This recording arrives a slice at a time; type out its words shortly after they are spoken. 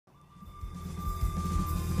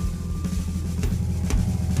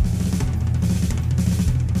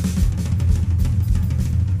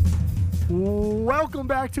Welcome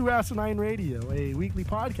back to Asinine Radio, a weekly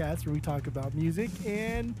podcast where we talk about music,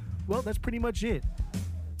 and, well, that's pretty much it.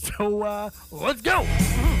 So, let's go!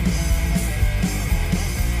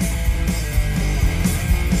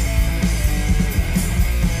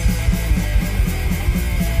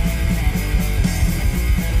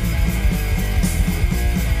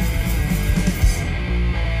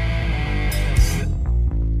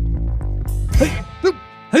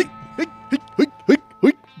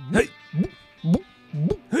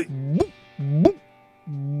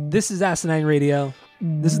 This is Asinine Radio.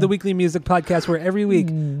 This is the weekly music podcast where every week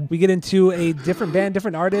we get into a different band,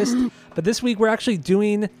 different artist. But this week we're actually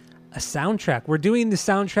doing a soundtrack. We're doing the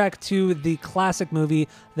soundtrack to the classic movie,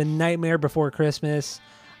 The Nightmare Before Christmas.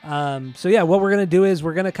 So yeah, what we're going to do is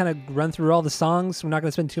we're going to kind of run through all the songs. We're not going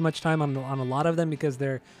to spend too much time on a lot of them because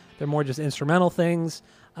they're more just instrumental things.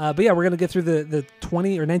 But yeah, we're going to get through the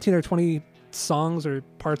 20 or 19 or 20 songs or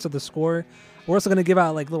parts of the score. We're also going to give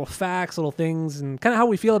out like little facts, little things, and kind of how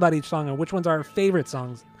we feel about each song and which ones are our favorite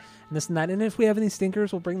songs and this and that. And if we have any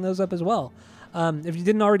stinkers, we'll bring those up as well. If you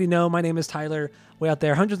didn't already know, my name is Tyler. Way out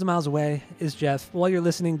there, hundreds of miles away, is Jeff. While you're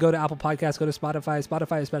listening, go to Apple Podcasts, go to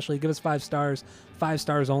Spotify especially. Give us 5 stars, 5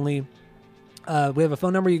 stars only. We have a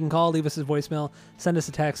phone number you can call, leave us a voicemail, send us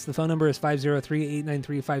a text. The phone number is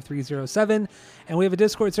 503-893-5307. And we have a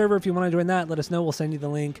Discord server. If you want to join that, let us know. We'll send you the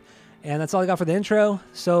link. And that's all I got for the intro.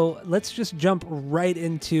 So let's just jump right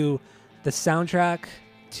into the soundtrack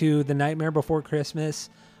to The Nightmare Before Christmas.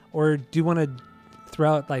 Or do you want to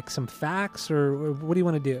throw out like some facts, or what do you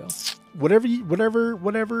want to do? Whatever you want to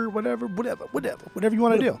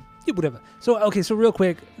do. Yeah, whatever. So real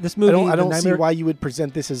quick, this movie. I don't see why you would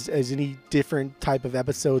present this as any different type of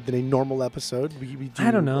episode than a normal episode. We do,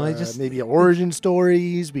 I don't know. Maybe origin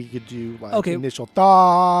stories. We could do initial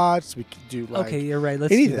thoughts. We could do okay, you're right.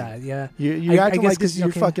 Let's anything. do that. Yeah. You acting like this is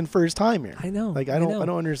your fucking first time here. I know. I don't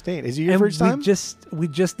understand. Is it your first time? We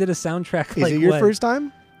just did a soundtrack. Is it your first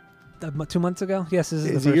time? 2 months ago? Yes, this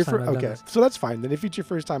is the first time. Okay, so that's fine. Then if it's your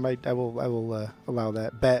first time, I will allow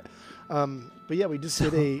that bet. But yeah, we just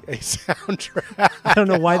did a soundtrack. I don't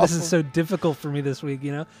know why this is so difficult for me this week.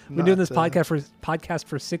 We're doing this podcast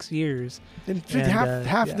for 6 years, and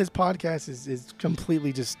half of this podcast is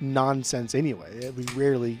completely just nonsense anyway. We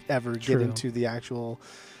rarely ever get into the actual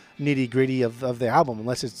nitty gritty of the album,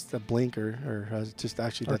 unless it's a Blink or just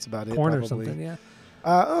actually that's about it. Korn probably. Or something. Yeah.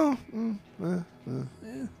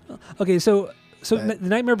 Okay, so The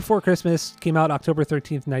Nightmare Before Christmas came out October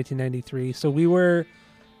 13th, 1993. So we were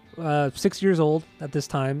 6 years old at this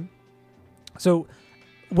time. So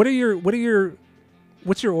what's your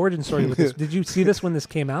origin story with this? Did you see this when this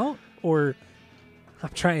came out, or I'm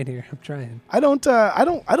trying. I don't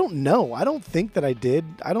know. I don't think that I did.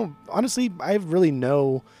 Honestly, I have really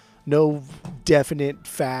no definite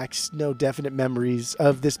facts, no definite memories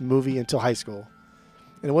of this movie until high school.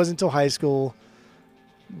 And it wasn't until high school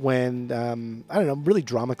when, really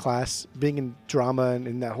drama class, being in drama and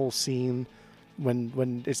in that whole scene,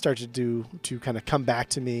 when it started to kind of come back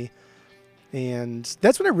to me. And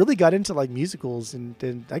that's when I really got into like musicals and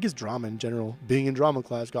I guess drama in general. Being in drama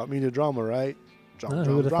class got me into drama, right?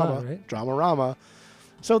 Drama-rama.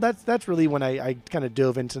 So that's really when I kind of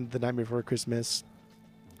dove into The Nightmare Before Christmas.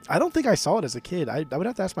 I don't think I saw it as a kid. I would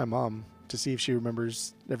have to ask my mom to see if she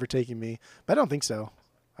remembers ever taking me, but I don't think so.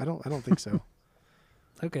 I don't think so.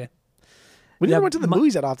 Okay. We never went to the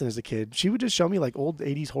movies that often as a kid. She would just show me like old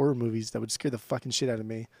 80s horror movies that would scare the fucking shit out of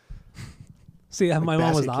me. See, like my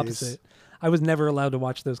mom was the opposite. I was never allowed to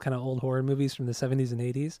watch those kind of old horror movies from the 70s and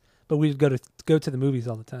 80s, but we'd go to the movies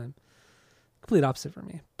all the time. Complete opposite for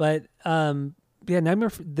me. But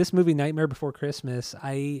this movie Nightmare Before Christmas,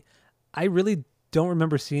 I really don't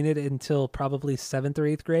remember seeing it until probably 7th or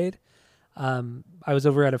 8th grade. I was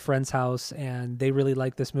over at a friend's house and they really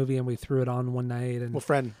liked this movie and we threw it on one night. And what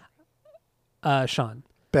friend? Sean.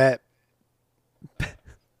 Bet. God,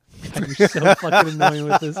 you're so fucking annoying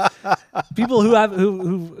with this. People who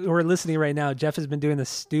are listening right now, Jeff has been doing this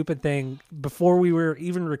stupid thing before we were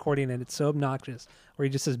even recording it. It's so obnoxious where he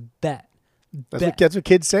just says bet. That's what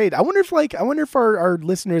kids say. I wonder if our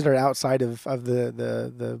listeners are outside of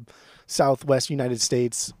the Southwest United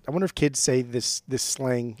States. I wonder if kids say this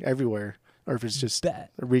slang everywhere, or if it's just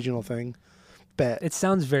bet. A regional thing. Bet. It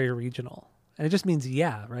sounds very regional, and it just means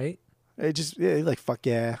yeah, right? It just like fuck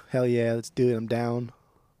yeah, hell yeah, let's do it. I'm down.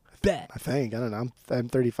 Bet. I think I don't know. I'm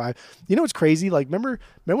 35. You know what's crazy? Like remember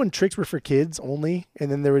when tricks were for kids only,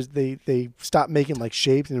 and then there was they stopped making like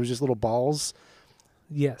shapes, and it was just little balls.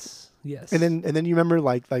 Yes. And then you remember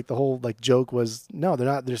like the whole like joke was no, they're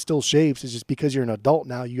not. They're still shapes. It's just because you're an adult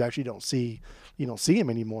now, you actually don't see them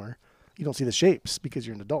anymore. You don't see the shapes because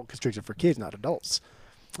you're an adult. Because tricks are for kids, not adults.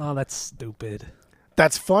 Oh, that's stupid.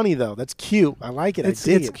 That's funny though. That's cute. I like it. I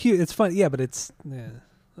dig it's it. cute. It's fun. Yeah, but it's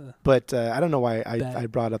But I don't know why I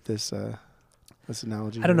Bad. brought up this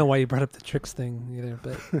analogy. I don't know why you brought up the tricks thing either,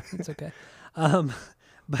 but it's okay.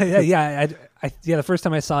 But yeah, the first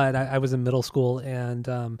time I saw it, I was in middle school, and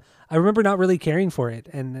I remember not really caring for it,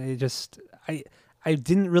 and I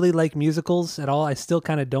didn't really like musicals at all. I still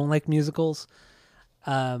kind of don't like musicals.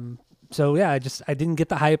 So yeah, I didn't get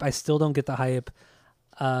the hype. I still don't get the hype.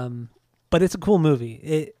 But it's a cool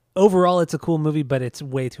movie. Overall, it's a cool movie, but it's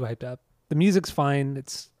way too hyped up. The music's fine.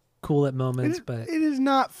 It's cool at moments, but it is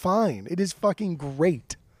not fine. It is fucking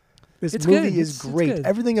great. This It's movie good. is It's great. good.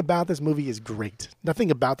 Everything about this movie is great. Nothing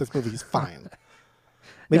about this movie is fine. No,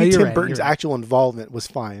 Maybe you're Tim right, Burton's you're right. actual involvement was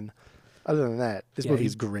fine. Other than that, this Yeah, movie he-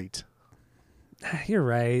 is great. you're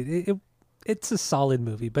right. It's a solid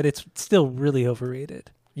movie, but it's still really overrated.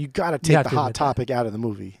 You got to You take have the to hot admit that. topic out of the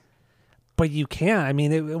movie. But you can't. I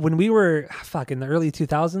mean, when we were in the early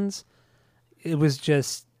 2000s, it was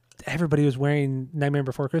just everybody was wearing Nightmare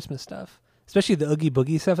Before Christmas stuff, especially the Oogie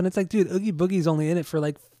Boogie stuff. And it's like, dude, Oogie Boogie's only in it for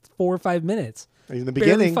like 4 or 5 minutes. In the Barely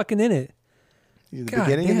beginning, fucking in it. in the God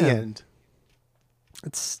beginning and the damn. end.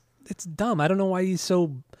 It's dumb. I don't know why he's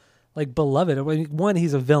so like beloved. I mean, one,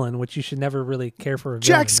 he's a villain, which you should never really care for.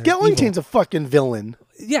 Jack villain. They're Skellington's a fucking villain.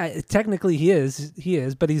 evil. Yeah, technically he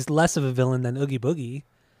is, but he's less of a villain than Oogie Boogie.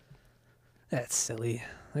 That's silly.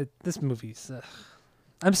 This movie's.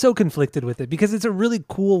 I'm so conflicted with it because it's a really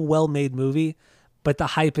cool, well-made movie, but the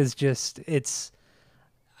hype is just it's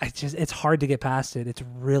hard to get past it. It's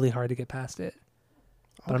really hard to get past it.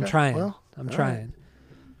 But I'm Okay, trying. well, I'm all trying.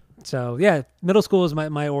 So yeah, middle school is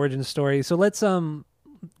my origin story. So let's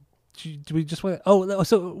do we just want? Oh,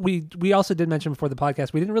 so we also did mention before the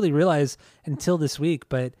podcast. We didn't really realize until this week,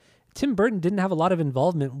 but Tim Burton didn't have a lot of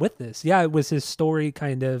involvement with this. Yeah, it was his story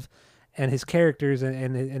kind of, and his characters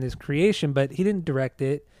and his creation, but he didn't direct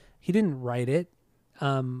it. He didn't write it.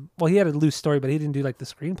 Well, he had a loose story, but he didn't do like the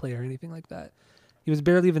screenplay or anything like that. He was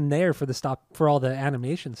barely even there for all the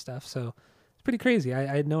animation stuff. So it's pretty crazy. I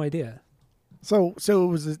had no idea. So it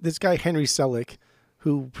was this guy Henry Selick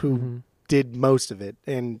who Mm-hmm. did most of it,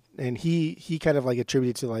 and he kind of like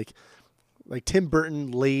attributed to like Tim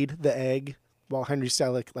Burton laid the egg while Henry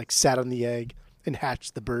Selick like sat on the egg and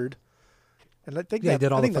hatched the bird. And I think Yeah, he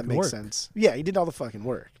did all I the think that fucking makes work. sense. Yeah, he did all the fucking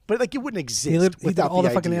work, but like it wouldn't exist He did without all the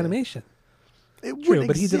the fucking idea. animation. It True, wouldn't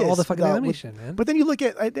but he did all the exist fucking without- animation, man. But then you look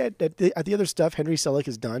at the other stuff Henry Selick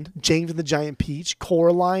has done: James and the Giant Peach,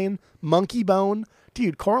 Coraline, Monkey Bone.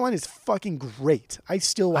 Dude, Coraline is fucking great. I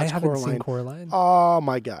still watch I haven't Coraline. seen Coraline. Oh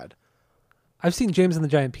my god, I've seen James and the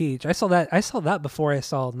Giant Peach. I saw that before I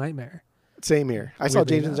saw Nightmare. same here. I saw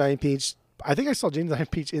Weirdly James and the enough. Giant Peach. I think I saw James and the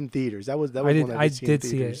Giant Peach in theaters. That was I one did. I I did see in did see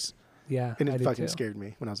theaters. it. Yeah, And I it did fucking too. scared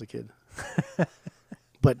me when I was a kid.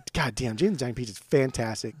 But goddamn, James and the Giant Peach is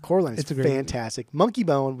fantastic. Coraline is It's a great movie. fantastic. Monkey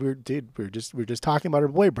Bone, we were just talking about our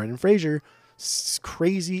boy Brendan Fraser.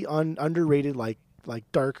 Crazy, underrated, like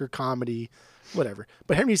darker comedy, whatever.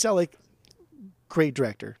 But Henry Selick, great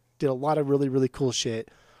director, did a lot of really really cool shit,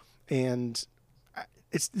 and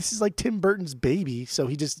this is like Tim Burton's baby. So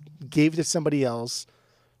he just gave it to somebody else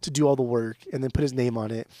to do all the work, and then put his name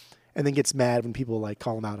on it, and then gets mad when people like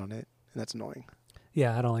call him out on it, and that's annoying.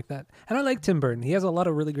 Yeah, I don't like that. And I like Tim Burton. He has a lot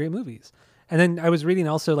of really great movies. And then I was reading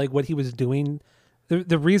also like what he was doing.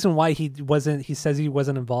 The reason why he says he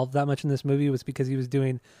wasn't involved that much in this movie was because he was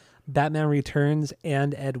doing Batman Returns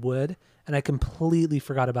and Ed Wood. And I completely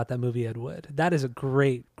forgot about that movie, Ed Wood. That is a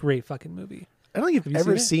great, great fucking movie. I don't think Have you've you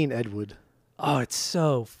ever seen seen Ed Wood. Oh, it's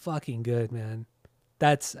so fucking good, man.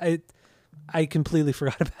 I completely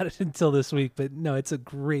forgot about it until this week, but no, it's a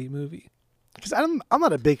great movie. Because I'm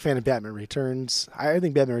not a big fan of Batman Returns. I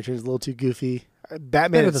think Batman Returns is a little too goofy.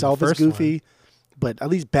 Batman better than the itself is first goofy, but at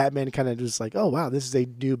least Batman kind of just like, oh wow, this is a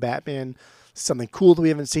new Batman, something cool that we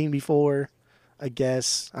haven't seen before. I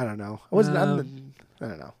guess I don't know. I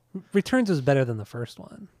don't know. Returns was better than the first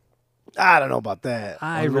one. I don't know about that.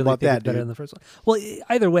 I don't know really about think that, it's better dude. than the first one. Well,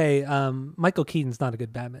 either way, Michael Keaton's not a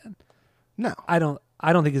good Batman. No, I don't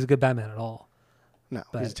think he's a good Batman at all. no,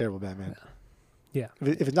 But- he's a terrible Batman. Yeah.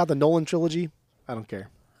 If it's not the Nolan trilogy, I don't care.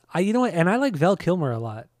 You know what? And I like Val Kilmer a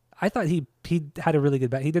lot. I thought he had a really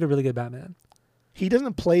good he did a really good Batman. He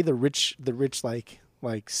doesn't play the rich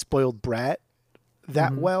like spoiled brat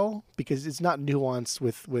that Mhm. well because it's not nuanced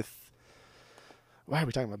with. Why are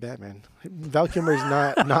we talking about Batman? Val Kilmer is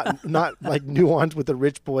not like nuanced with the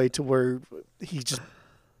rich boy to where he's just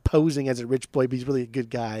posing as a rich boy, but he's really a good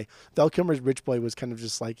guy. Val Kilmer's rich boy was kind of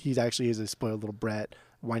just like he actually is a spoiled little brat,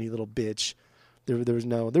 whiny little bitch. There was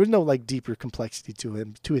no like deeper complexity to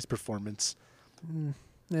him, to his performance.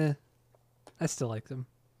 I still like them.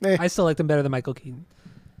 Eh. I still like them better than Michael Keaton.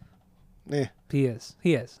 He is.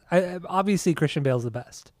 Obviously Christian Bale's the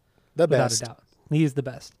best. The without best. a doubt. He is the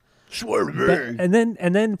best. Swear to But, me.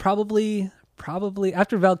 and then probably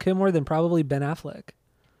after Val Kilmer, then probably Ben Affleck.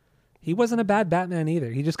 He wasn't a bad Batman either.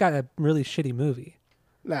 He just got a really shitty movie.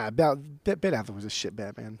 Nah, Ben Affleck was a shit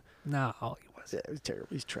Batman. No, he Yeah, wasn't. it was terrible.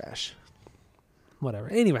 He's trash. Whatever.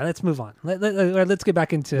 Anyway, let's move on. Let's get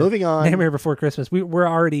back into Moving on. Nightmare Before Christmas. We're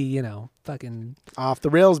already, fucking Off the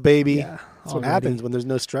rails, baby. yeah. That's what already. happens when there's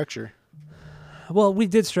no structure. Well, we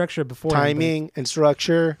did structure it before. Timing and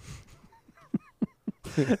structure.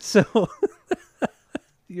 So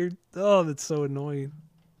that's so annoying.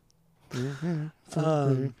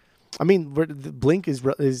 I mean, the Blink is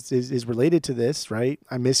related to this, right?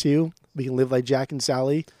 I Miss You. We Can Live Like Jack and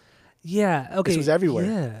Sally. Yeah. Okay. This was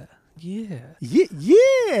everywhere. Yeah.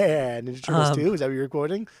 Yeah. Ninja Turtles 2. Is that what you're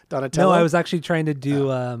quoting? Donatello? No, I was actually trying to do.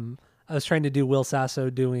 I was trying to do Will Sasso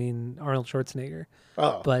doing Arnold Schwarzenegger.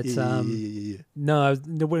 Oh, but, yeah. No,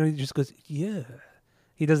 when he just goes, yeah.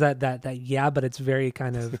 He does that yeah, but it's very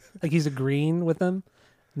kind of like he's agreeing with them,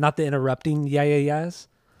 not the interrupting yes.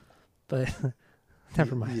 But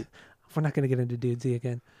never mind. Yeah. We're not going to get into Dudesy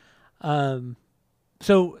again.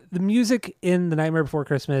 So the music in The Nightmare Before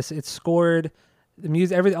Christmas, it's scored. The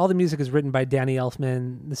music, all the music is written by Danny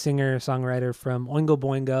Elfman, the singer songwriter from Oingo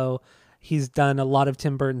Boingo. He's done a lot of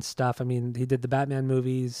Tim Burton stuff. I mean, he did the Batman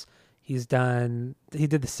movies. He did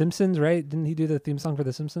The Simpsons, right? Didn't he do the theme song for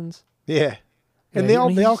The Simpsons? Yeah. And Yeah,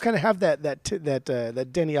 they all kind of have that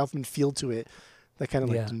Danny Elfman feel to it. That kind of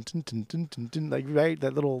like Yeah. dun, dun, dun, dun, dun, dun, like right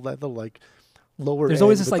that little like lower There's end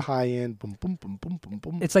always this, with like- the high end boom boom boom boom boom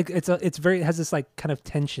boom. It's like it has this like kind of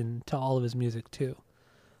tension to all of his music too.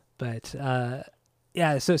 But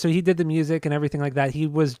yeah, so he did the music and everything like that. He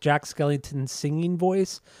was Jack Skellington's singing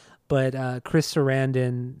voice, but Chris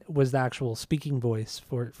Sarandon was the actual speaking voice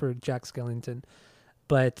for Jack Skellington.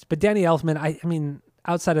 But Danny Elfman, I mean,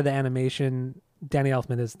 outside of the animation, Danny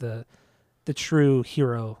Elfman is the true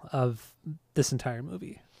hero of this entire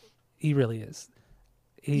movie. He really is.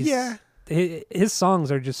 His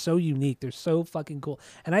songs are just so unique. They're so fucking cool.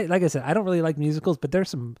 And like I said, I don't really like musicals, but there's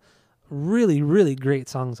some really, really great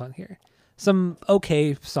songs on here. Some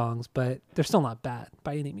okay songs, but they're still not bad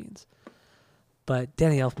by any means. But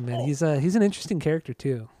Danny Elfman, man, he's an interesting character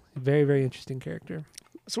too. Very, very interesting character.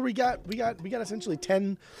 So we got essentially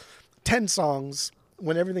 10 songs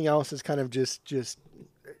when everything else is kind of just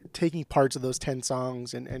taking parts of those 10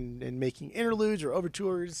 songs and making interludes or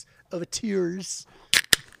overtures, girl,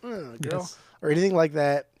 Yes. or anything like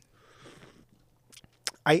that.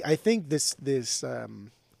 I think this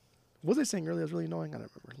what was I saying earlier? I was really annoying. I don't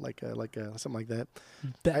remember. Like something like that.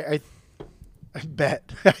 I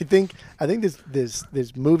bet. I think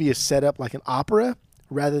this movie is set up like an opera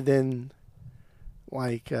rather than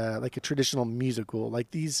like a traditional musical. Like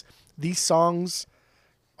these songs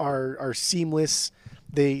are seamless.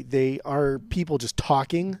 They are people just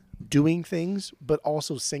talking, doing things, but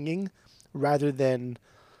also singing, rather than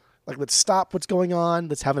like, let's stop what's going on.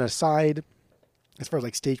 Let's have an aside. As far as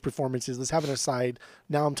like stage performances, let's have an aside.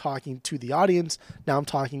 Now I'm talking to the audience. Now I'm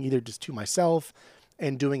talking either just to myself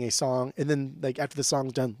and doing a song. And then like after the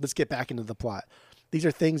song's done, let's get back into the plot. These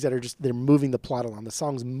are things that are they're moving the plot along. The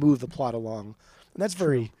songs move the plot along. And that's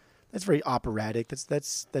very operatic.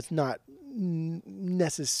 That's not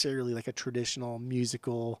necessarily like a traditional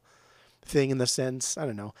musical thing in the sense. I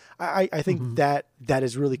don't know. I think that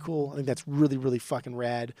is really cool. I think that's really, really fucking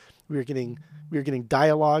rad. We are getting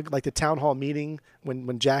dialogue, like the town hall meeting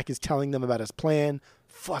when Jack is telling them about his plan.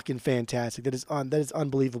 Fucking fantastic. That is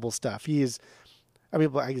unbelievable stuff. He is. I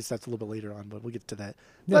mean, I guess that's a little bit later on, but we'll get to that.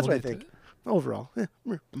 Yeah, That's we'll what I get to think. Overall,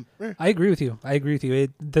 I agree with you.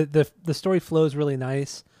 The story flows really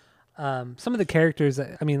nice. Some of the characters,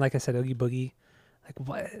 I mean, like I said, Oogie Boogie,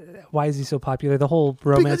 like why is he so popular? The whole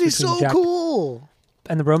romance because he's between so Jack cool.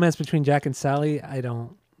 and the romance between Jack and Sally, I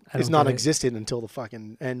don't It's get it. non-existent until the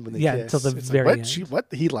fucking end when they Yeah, kiss. until the It's very like, end. what?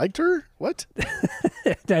 He liked her? What?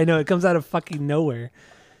 I know it comes out of fucking nowhere,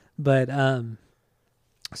 but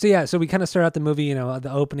so we kind of start out the movie, the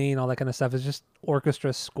opening, all that kind of stuff is just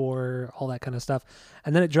orchestra score, all that kind of stuff,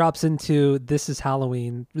 and then it drops into This Is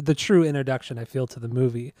Halloween, the true introduction I feel to the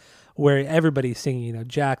movie, where everybody's singing,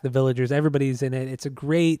 Jack, the villagers, everybody's in it. It's a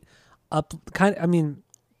great I don't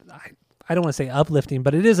want to say uplifting,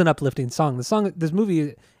 but it is an uplifting song. This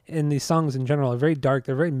movie and these songs in general are very dark.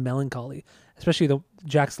 They're very melancholy, especially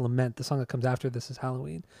Jack's Lament, the song that comes after This Is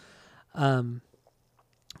Halloween.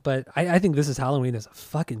 But I think This Is Halloween is a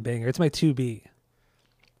fucking banger. It's my 2B.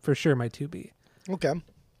 For sure, my 2B. Okay.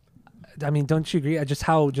 I mean, don't you agree?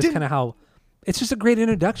 How it's just a great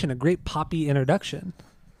introduction, a great poppy introduction.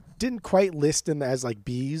 Didn't quite list them as like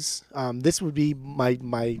B's. This would be my.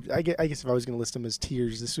 I guess if I was going to list them as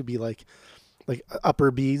tiers, this would be like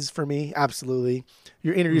upper B's for me. Absolutely.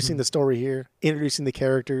 You're introducing the story here, introducing the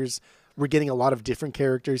characters. We're getting a lot of different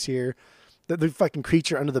characters here. The fucking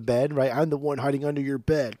creature under the bed, right? I'm the one hiding under your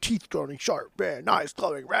bed. Teeth glowing sharp, red, eyes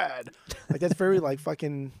glowing red. Like that's very like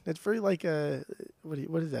fucking. That's very like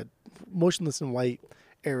what is that? Motionless in White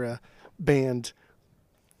era band,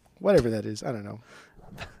 whatever that is. I don't know.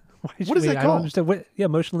 What is that I called? don't understand. Yeah,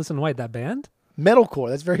 Motionless in White, that band. Metalcore.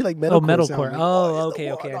 That's very like metalcore. Metalcore. Like,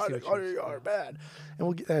 okay. I see what you're bad. And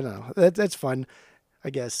we'll get, I don't know. That's fun, I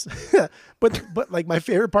guess. but like my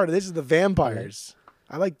favorite part of this is the vampires.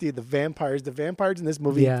 I like the vampires. The vampires in this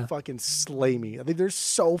movie fucking slay me. I think they're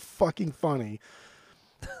so fucking funny.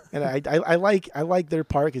 And I like their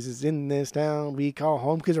part because it's in this town we call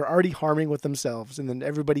home, because they're already harming with themselves, and then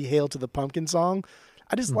everybody hail to the pumpkin song.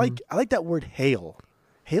 I like that word hail.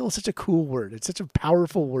 Hail is such a cool word. It's such a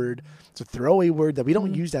powerful word. It's a throwaway word that we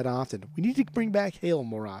don't use that often. We need to bring back hail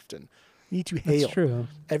more often. We need to hail. That's true.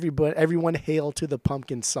 Everyone hail to the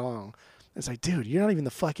pumpkin song. It's like, dude, you're not even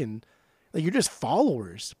the fucking, like, you're just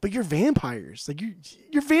followers, but you're vampires. Like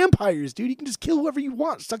you're vampires, dude. You can just kill whoever you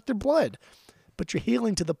want, suck their blood. But you're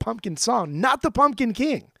hailing to the pumpkin song, not the Pumpkin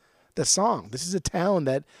King. The song. This is a town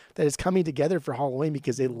that is coming together for Halloween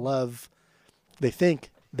because they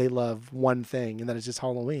think they love one thing, and that is just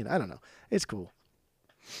Halloween. I don't know. It's cool.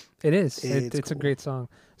 It is. It's cool. A great song.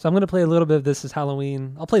 So I'm going to play a little bit of This Is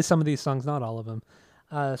Halloween. I'll play some of these songs, not all of them.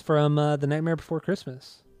 From The Nightmare Before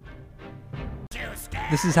Christmas.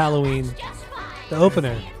 This is Halloween. The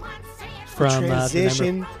opener. From the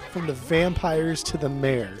transition from the vampires to the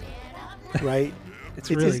mayor, right? It's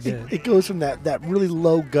really good. It goes from that really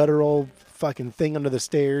low guttural fucking thing under the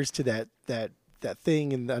stairs to that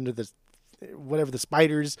thing under the whatever, the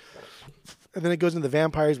spiders, and then it goes into the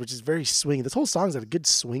vampires, which is very swingy. This whole song's got a good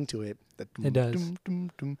swing to it. It does. And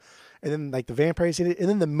then like the vampires hit it, and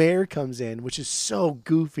then the mayor comes in, which is so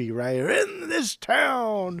goofy, right? In this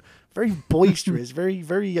town, very boisterous, very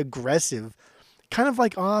very aggressive, kind of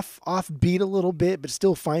like off beat a little bit, but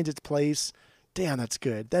still finds its place. Damn, that's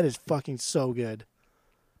good. That is fucking so good.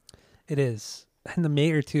 It is. And the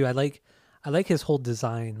mayor too. I like his whole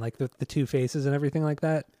design, like the two faces and everything like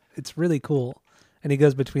that. It's really cool. And he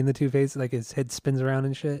goes between the two faces, like his head spins around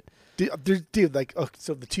and shit. Dude, like,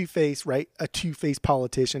 so the Two-Face, right? A two-faced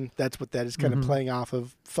politician. That's what that is kind of playing off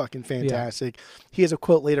of. Fucking fantastic. Yeah. He has a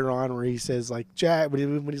quote later on where he says, like, Jack,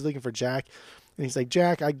 when he's looking for Jack, and he's like,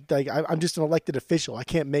 Jack, I'm just an elected official. I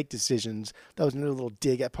can't make decisions. That was another little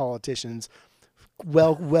dig at politicians.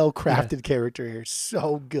 Well crafted character here.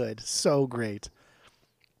 So good. So great.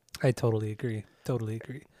 I totally agree.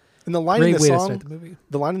 And the line in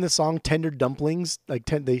the song, "Tender dumplings,"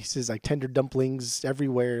 he says like "tender dumplings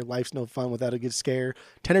everywhere. Life's no fun without a good scare."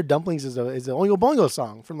 "Tender dumplings" is a Oingo Boingo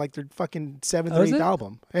song from like their fucking 7th or 8th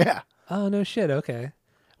album. Yeah. Oh no shit. Okay.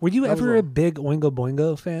 Were you ever a big Oingo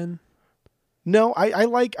Boingo fan? No, I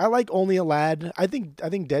like Only a Lad. I think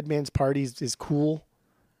Dead Man's Party is cool.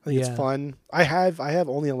 I think it's fun. I have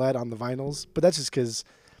Only a Lad on the vinyls, but that's just because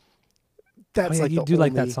that's like you do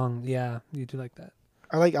like that song. Yeah, you do like that.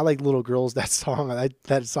 I like Little Girls. That song.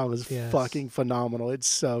 That song is fucking phenomenal. It's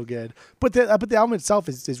so good. But the album itself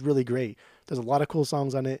is really great. There's a lot of cool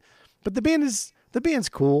songs on it. But the band's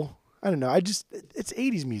cool. I don't know. It's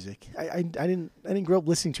 80s music. I didn't grow up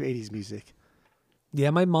listening to 80s music. Yeah,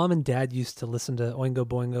 my mom and dad used to listen to Oingo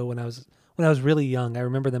Boingo when I was really young. I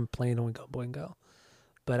remember them playing Oingo Boingo.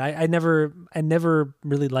 But I never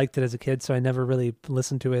really liked it as a kid, so I never really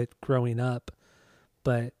listened to it growing up.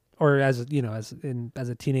 Or as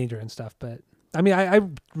a teenager and stuff. But I mean, I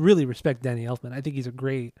really respect Danny Elfman. I think he is a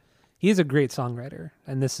great songwriter,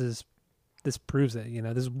 and this proves it. You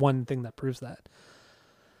know, this is one thing that proves that.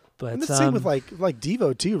 But and the same with like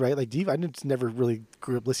Devo too, right? Like Devo, I just never really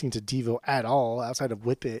grew up listening to Devo at all outside of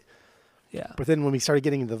Whip It. Yeah. But then when we started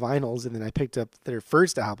getting into the vinyls, and then I picked up their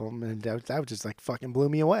first album, and that was just like fucking blew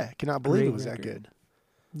me away. I cannot believe it was that good.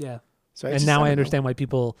 Yeah. So I understand why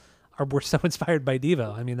people were so inspired by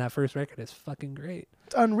Devo. I mean, that first record is fucking great.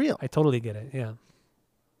 It's unreal. I totally get it. Yeah.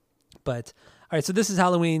 But all right, so This Is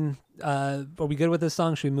Halloween. Are we good with this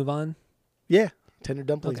song? Should we move on? Yeah. Tender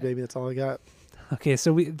dumplings, baby. That's all I got. Okay,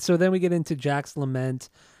 so then we get into Jack's lament.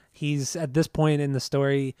 He's at this point in the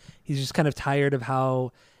story, he's just kind of tired of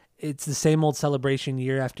how it's the same old celebration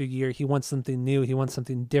year after year. He wants something new. He wants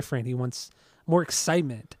something different. He wants more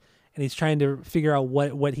excitement, and he's trying to figure out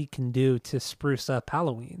what he can do to spruce up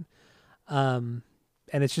Halloween. And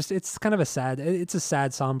and it's kind of it's a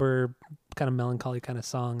sad, somber, kind of melancholy kind of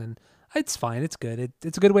song, and it's fine. It's good.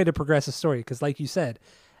 It's a good way to progress a story because, like you said,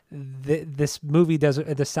 the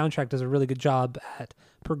soundtrack does a really good job at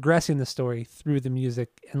progressing the story through the music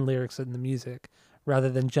and lyrics in the music, rather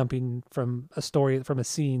than jumping from a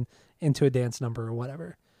scene into a dance number or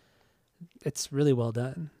whatever. It's really well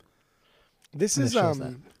done. This is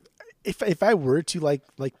if I were to like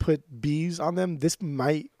put B's on them, this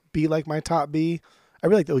might be like my top B. I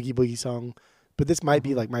really like the Oogie Boogie song, but this might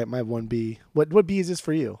be like my 1B. What B is this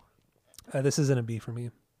for you? This isn't a B for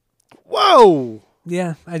me. Whoa!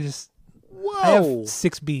 Yeah, I have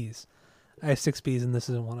 6 B's. I have 6 B's, and this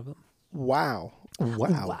isn't one of them. Wow.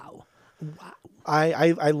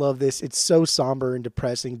 I love this. It's so somber and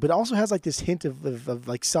depressing, but also has like this hint of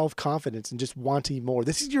like self-confidence and just wanting more.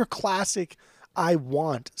 This is your classic I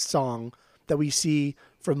want song that we see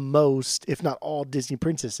from most, if not all, Disney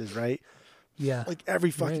princesses, right? Yeah. Like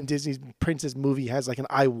every fucking Disney princess movie has like an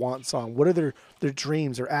I want song. What are their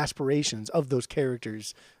dreams or aspirations of those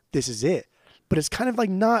characters? This is it. But it's kind of like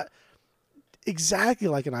not exactly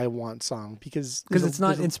like an I want song because it's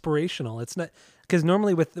not inspirational. It's not, because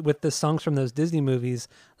normally with the songs from those Disney movies,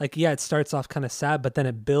 like, yeah, it starts off kind of sad, but then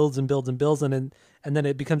it builds and builds and builds, and then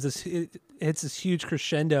it becomes it's this huge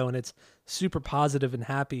crescendo, and it's super positive and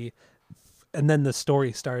happy, and then the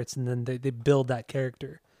story starts, and then they build that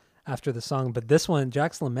character after the song. But this one,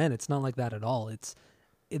 Jack's Lament, it's not like that at all.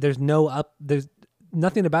 There's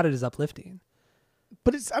nothing about it is uplifting.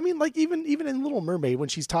 But it's, I mean, like even in Little Mermaid, when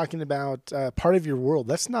she's talking about part of your world,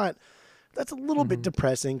 that's a little bit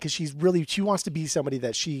depressing because she wants to be somebody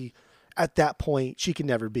that she, at that point, she can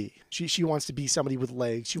never be. She wants to be somebody with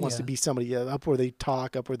legs. She wants to be somebody up where they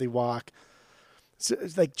talk, up where they walk. So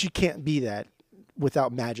it's like she can't be that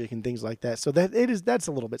without magic and things like that. So that's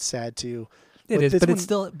a little bit sad too. It is,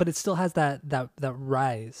 but it still has that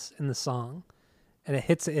rise in the song, and it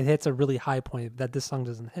hits a really high point that this song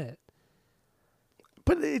doesn't hit.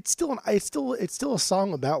 But it's still a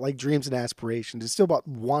song about like dreams and aspirations. It's still about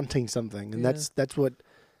wanting something, and that's what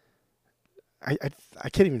I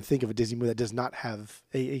can't even think of a Disney movie that does not have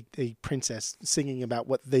a princess singing about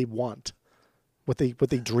what they want, what they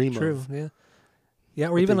dream of. True, yeah,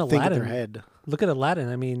 or even Aladdin. Think in their head. Look at Aladdin.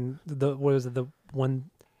 I mean, what was it? The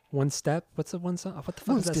one step. What's the one song? What the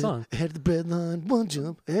fuck is that song? Ahead of the breadline, one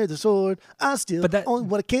jump, ahead of the sword. I still only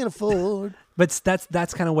what I can't afford. But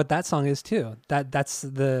that's kind of what that song is too. That's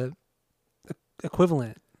the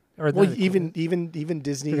equivalent. Or even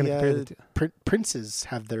Disney princes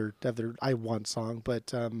have their I want song,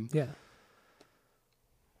 but yeah.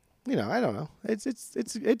 You know, I don't know. It's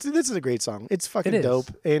this is a great song. It's fucking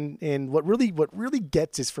dope. And what really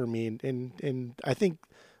gets this for me, and I think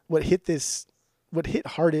what hit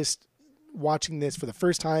hardest watching this for the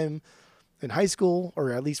first time in high school,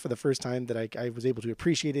 or at least for the first time that I was able to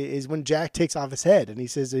appreciate it, is when Jack takes off his head and he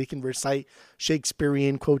says that he can recite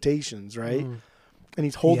Shakespearean quotations, right? And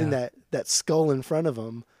he's holding that skull in front of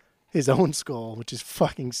him, his own skull, which is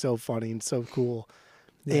fucking so funny and so cool.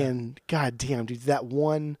 Yeah. And god damn, dude, that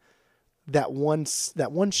one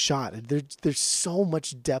shot, there's so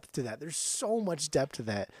much depth to that. There's so much depth to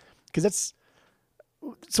that. Because that's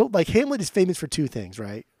so, like, Hamlet is famous for two things,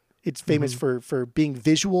 right? It's famous for being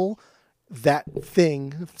visual, that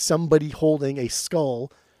thing, somebody holding a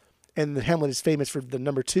skull, and the Hamlet is famous for the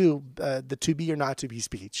number two, the to be or not to be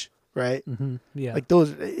speech, right? Yeah. Like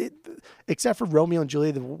those, except for Romeo and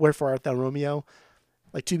Juliet, the Wherefore Art Thou Romeo,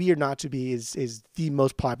 like to be or not to be is the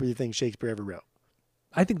most popular thing Shakespeare ever wrote.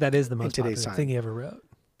 I think that is the most popular thing he ever wrote.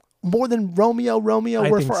 More than Romeo,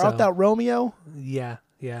 Wherefore Art Thou Romeo? Yeah.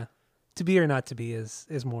 To be or not to be is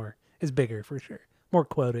bigger for sure. More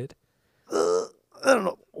quoted. I don't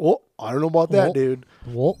know. Well, I don't know about that, dude.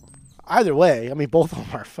 Well, either way, I mean, both of them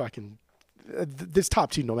are fucking this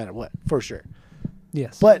top two, no matter what, for sure.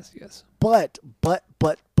 Yes. But yes. Butts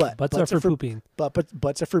are for pooping.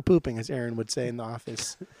 Butts are for pooping, as Aaron would say in The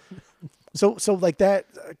Office. So like that.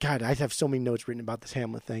 God, I have so many notes written about this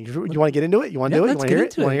Hamlet thing. You want to get into it? You want to do it? You want to hear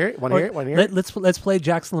it? You want to hear it? Let's play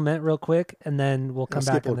Jack's Lament real quick, and then we'll come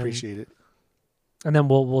back. Skip will appreciate it. And then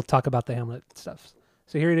we'll talk about the Hamlet stuff.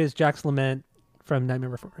 So here it is, Jack's Lament from Nightmare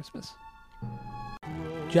Before Christmas.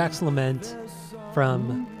 Jack's Lament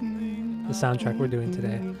from the soundtrack we're doing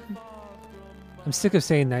today. I'm sick of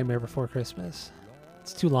saying Nightmare Before Christmas.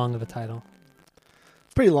 It's too long of a title.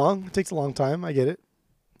 It's pretty long. It takes a long time. I get it.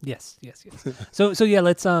 Yes. So yeah,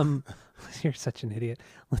 let's you're such an idiot.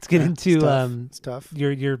 Let's get into it's tough.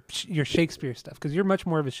 Your Shakespeare stuff, because you're much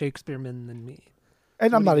more of a Shakespeare man than me.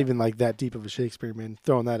 And I'm not even like that deep of a Shakespeare man,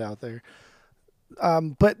 throwing that out there.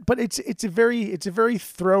 But it's a very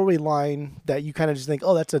throwaway line that you kind of just think,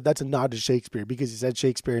 oh, that's a nod to Shakespeare because he said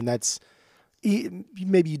Shakespeare, and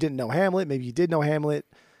maybe you didn't know Hamlet, maybe you did know Hamlet,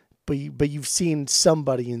 but you've seen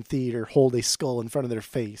somebody in theater hold a skull in front of their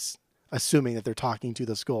face, assuming that they're talking to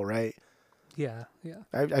the skull, right? Yeah, yeah.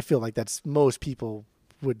 I feel like that's most people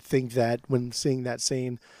would think that when seeing that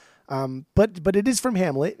scene. But it is from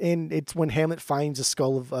Hamlet, and it's when Hamlet finds a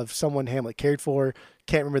skull of someone Hamlet cared for,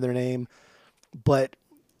 can't remember their name, but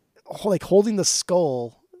like holding the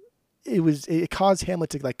skull, it caused Hamlet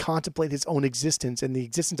to like contemplate his own existence and the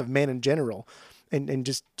existence of man in general, and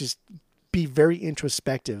just be very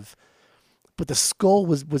introspective. But the skull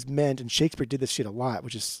was meant, and Shakespeare did this shit a lot,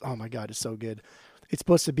 which is, oh my God, it's so good. It's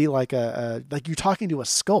supposed to be like like you're talking to a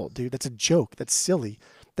skull, dude. That's a joke. That's silly.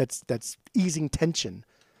 That's easing tension.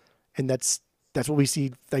 And that's what we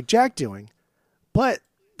see like Jack doing. But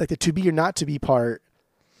like the to be or not to be part,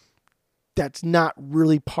 that's not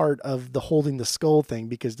really part of the holding the skull thing,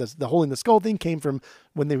 because the holding the skull thing came from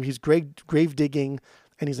when he's grave digging,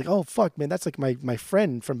 and he's like, oh fuck, man, that's like my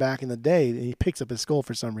friend from back in the day, and he picks up his skull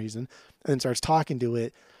for some reason and then starts talking to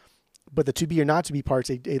it. But the to be or not to be part's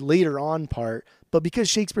a later on part. But because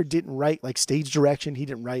Shakespeare didn't write like stage direction,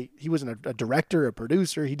 he wasn't a director, a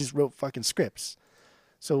producer, he just wrote fucking scripts.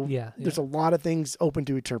 So there's a lot of things open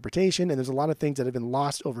to interpretation, and there's a lot of things that have been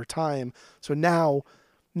lost over time. So now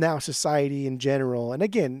society in general, and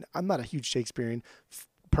again, I'm not a huge Shakespearean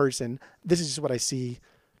person. This is just what I see.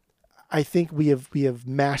 I think we have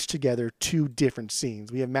mashed together two different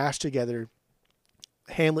scenes. We have mashed together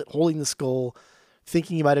Hamlet holding the skull,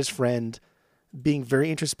 thinking about his friend, being very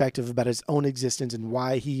introspective about his own existence and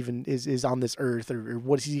why he even is on this earth, or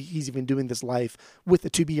what he's even doing this life, with the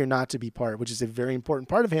to be or not to be part, which is a very important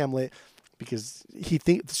part of Hamlet, because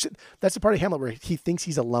that's the part of Hamlet where he thinks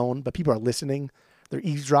he's alone, but people are listening. They're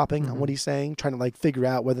eavesdropping on what he's saying, trying to like figure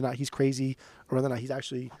out whether or not he's crazy or whether or not he's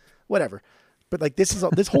actually whatever. But like this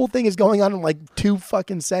whole thing is going on in like 2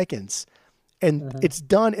 fucking seconds. And it's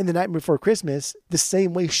done in The Night Before Christmas the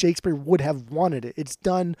same way Shakespeare would have wanted it. It's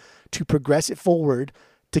done to progress it forward,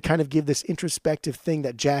 to kind of give this introspective thing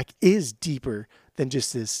that Jack is deeper than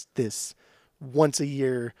just this once a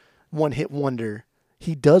year, one hit wonder.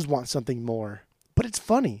 He does want something more, but it's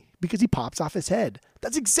funny because he pops off his head.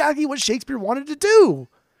 That's exactly what Shakespeare wanted to do.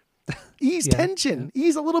 Ease tension,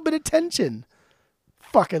 ease a little bit of tension.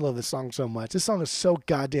 Fuck, I love this song so much. This song is so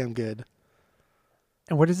goddamn good.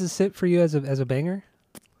 And where does this sit for you as a banger?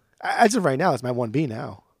 As of right now, it's my 1B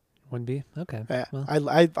now. 1B? Okay. Yeah. Well.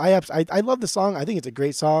 I love the song. I think it's a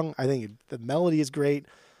great song. I think the melody is great.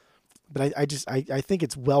 But I think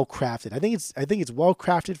it's well crafted. I think it's well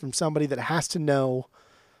crafted from somebody that has to know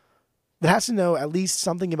at least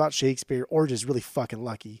something about Shakespeare, or just really fucking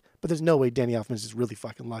lucky. But there's no way Danny Elfman is really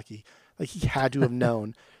fucking lucky. Like, he had to have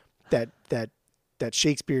known that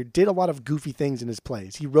Shakespeare did a lot of goofy things in his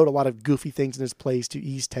plays. He wrote a lot of goofy things in his plays to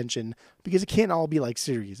ease tension, because it can't all be like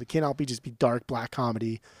serious. It can't all be just dark black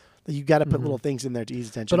comedy. You got to put little things in there to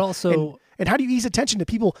ease tension. But also, and how do you ease attention to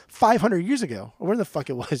people 500 years ago? Or where the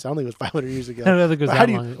fuck it was? I don't think it was 500 years ago. I don't think it was that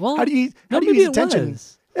long. Well, how do you ease attention?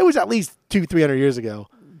 It was at least 200-300 years ago.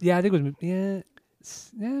 Yeah, I think it was.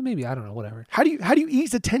 Yeah, maybe, I don't know. Whatever. How do you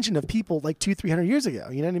ease the tension of people like 200-300 years ago?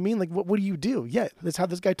 You know what I mean? Like, what do you do? Yeah, let's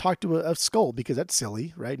have this guy talk to a skull, because that's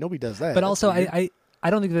silly, right? Nobody does that. But also, I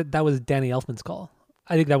don't think that was Danny Elfman's call.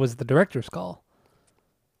 I think that was the director's call.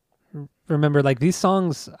 Remember, like, these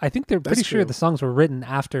songs, I think they're pretty sure the songs were written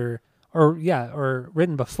after, or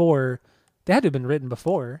written before. They had to have been written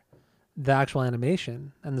before the actual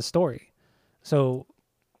animation and the story. So,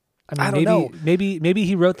 I mean, maybe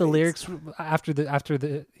he wrote the lyrics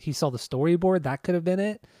after he saw the storyboard. That could have been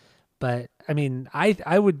it. But I mean,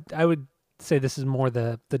 I would say this is more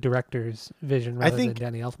the director's vision rather than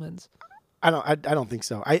Danny Elfman's. I don't think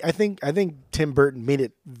so. I think Tim Burton made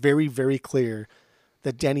it very, very clear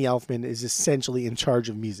that Danny Elfman is essentially in charge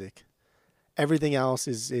of music. Everything else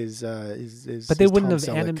is. But they wouldn't Tom have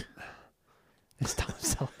animated. It's Tom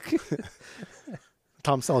Selleck.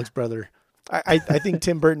 Tom Selleck's brother. I think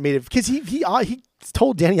Tim Burton made it because he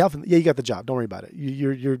told Danny Elfman, yeah, you got the job. Don't worry about it.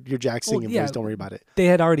 You're Jack singing voice. Don't worry about it. They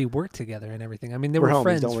had already worked together and everything. I mean, they were homies,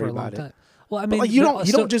 friends don't for worry a long about time. it. Well, I But mean, like, you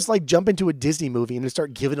don't just like jump into a Disney movie and just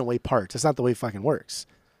start giving away parts. That's not the way it fucking works.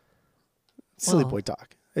 Silly boy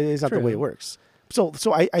talk. It's not the way it works. So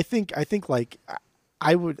I think like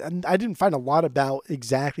I didn't find a lot about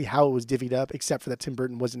exactly how it was divvied up, except for that Tim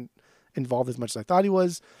Burton wasn't involved as much as I thought he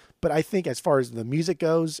was. But I think as far as the music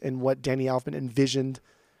goes and what Danny Elfman envisioned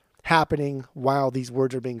happening while these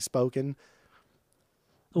words are being spoken,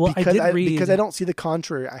 Well, because I did read because I don't see the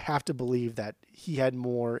contrary. I have to believe that he had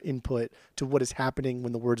more input to what is happening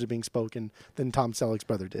when the words are being spoken than Tom Selleck's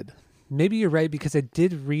brother did. Maybe you're right, because I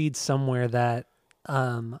did read somewhere that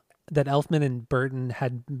that Elfman and Burton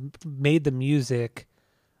had made the music.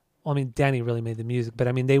 Well, I mean, Danny really made the music, but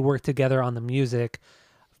I mean, they worked together on the music.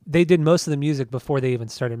 They did most of the music before they even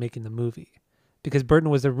started making the movie, because Burton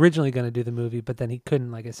was originally going to do the movie, but then he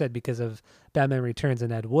couldn't, like I said, because of Batman Returns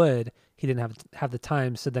and Ed Wood. He didn't have the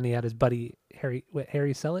time, so then he had his buddy Harry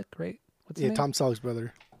Selick, right? What's his name? Tom Selleck's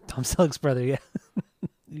brother. Tom Selleck's brother, yeah.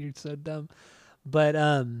 You're so dumb. But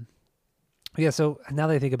yeah, so now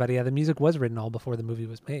that I think about it, yeah, the music was written all before the movie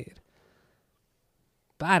was made.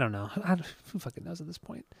 But I don't know. Who fucking knows at this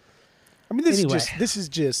point? I mean, this is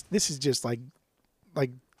just like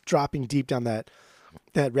dropping deep down that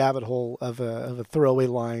rabbit hole of a throwaway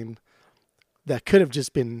line that could have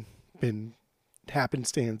just been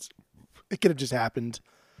happenstance. It could have just happened.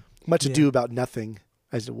 Much ado about nothing,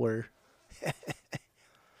 as it were.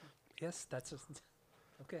 Yes, that's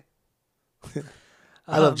okay.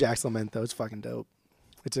 I love Jack's Lament though. It's fucking dope.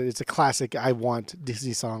 It's a classic. I want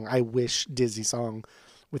Disney song. I wish Disney song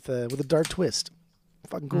with a dark twist.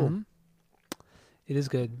 Fucking cool. Mm-hmm. It is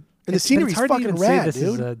good. And the scenery's hard fucking to even rad, say this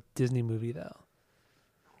dude. is a Disney movie though.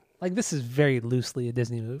 Like, this is very loosely a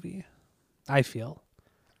Disney movie, I feel.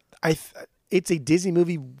 It's a Disney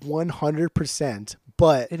movie 100%,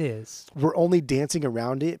 but It is. we're only dancing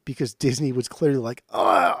around it because Disney was clearly like,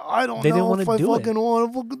 I don't They didn't know wanna if I do it. fucking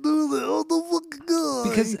want to fucking do this. Oh, the fucking God.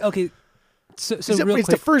 Because, okay, so it's real the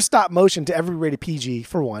quick. first stop motion to ever be rated PG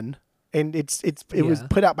for one, and it was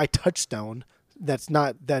put out by Touchstone. That's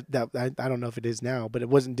not that I don't know if it is now, but it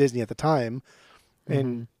wasn't Disney at the time,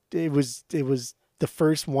 and it was the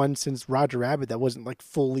first one since Roger Rabbit that wasn't like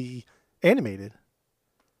fully animated.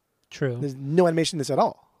 True. There's no animation in this at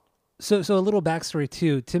all. So a little backstory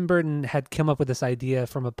too. Tim Burton had come up with this idea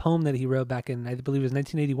from a poem that he wrote back in, I believe it was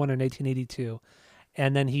 1981 or 1982,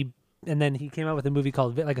 and then he came out with a movie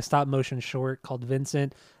called, like, a stop motion short called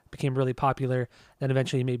Vincent. Became really popular. Then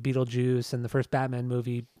eventually he made Beetlejuice and the first Batman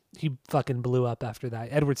movie. He fucking blew up after that.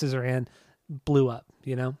 Edward Scissorhands blew up,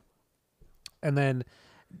 you know. And then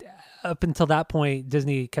up until that point,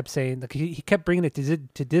 Disney kept saying, like, he kept bringing it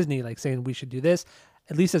to Disney, like saying we should do this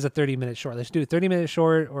at least as a 30-minute short. Let's do a 30-minute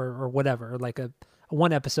short or whatever, or like a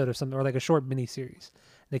one episode of something, or like a short mini series.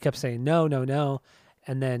 They kept saying no.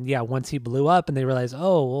 And then, yeah, once he blew up and they realized,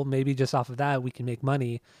 oh, well, maybe just off of that we can make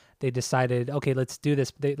money, they decided, okay, let's do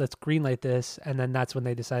this. Let's greenlight this. And then that's when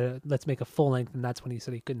they decided, let's make a full length. And that's when he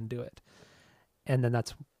said he couldn't do it. And then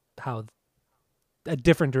that's how a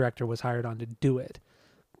different director was hired on to do it.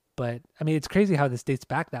 But I mean, it's crazy how this dates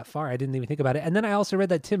back that far. I didn't even think about it. And then I also read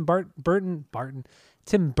that Tim Burton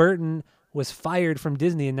was fired from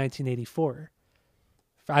Disney in 1984.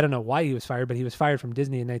 I don't know why he was fired, but he was fired from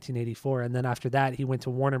Disney in 1984. And then after that, he went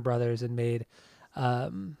to Warner Brothers and made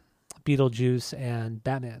Beetlejuice and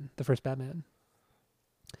Batman, the first Batman.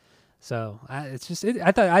 So I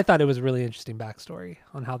thought it was a really interesting backstory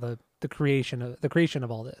on how the creation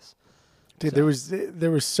of all this. Dude,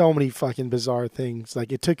 there was so many fucking bizarre things.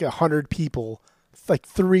 Like, it took 100 people like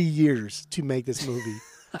 3 years to make this movie.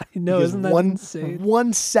 I know, Because isn't that insane?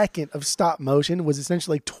 1 second of stop motion was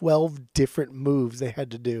essentially like 12 different moves they had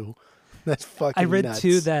to do. That's fucking I read nuts.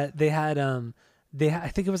 too that they had I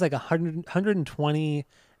think it was like 120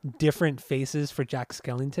 different faces for Jack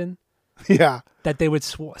Skellington Yeah. that they would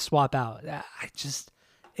swap out.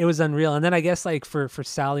 It was unreal. And then I guess, like, for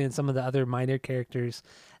Sally and some of the other minor characters,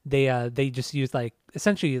 they just used, like,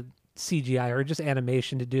 essentially CGI or just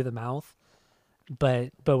animation to do the mouth.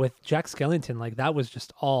 But with Jack Skellington, like, that was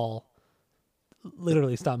just all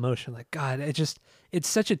literally stop motion. Like, God, it's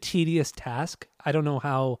such a tedious task. I don't know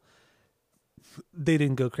how they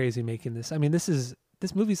didn't go crazy making this. I mean, this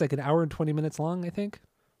movie's like an hour and 20 minutes long, I think.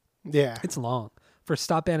 Yeah. It's long. For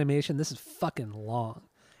stop animation, this is fucking long.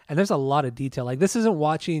 And there's a lot of detail. Like, this isn't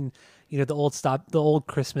watching, the old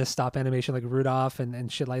Christmas stop animation like Rudolph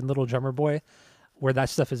and shit, like Little Drummer Boy, where that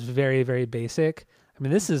stuff is very, very basic. I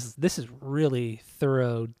mean, this is really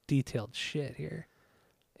thorough, detailed shit here.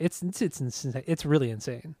 It's insane. It's really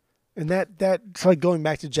insane. And that's like going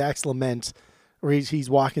back to Jack's Lament, where he's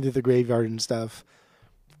walking through the graveyard and stuff.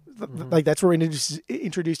 Like, that's where we're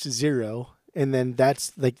introduced to Zero. And then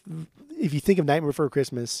that's like, if you think of Nightmare Before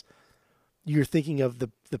Christmas, you're thinking of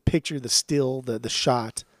the picture, the still, the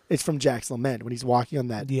shot. It's from Jack's Lament when he's walking on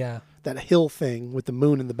that hill thing with the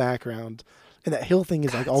moon in the background. And that hill thing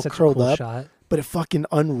is like all curled up, shot. but it fucking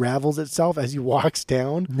unravels itself as he walks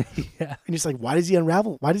down. Yeah. And it's like, why does he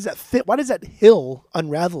unravel? Why does that fit? Why does that hill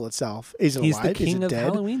unravel itself? Is it He's alive? the king is it of dead?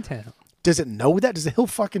 Halloween Town. Does it know that? Does it he'll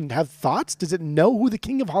fucking have thoughts? Does it know who the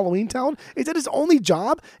king of Halloween Town is? That his only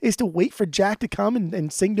job is to wait for Jack to come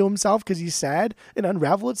and sing to himself because he's sad and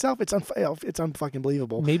unravel itself? It's unfucking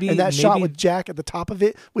believable. And that shot with Jack at the top of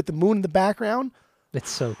it with the moon in the background. It's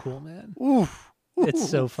so cool, man. Oof. It's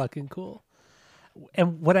so fucking cool.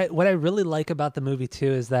 And what I really like about the movie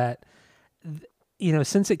too is that, you know,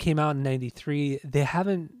 since it came out in '93, they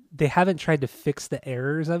haven't tried to fix the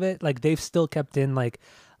errors of it. Like they've still kept in like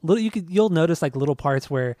you'll notice like little parts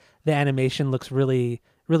where the animation looks really,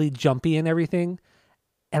 really jumpy and everything.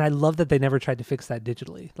 And I love that they never tried to fix that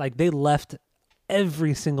digitally. Like they left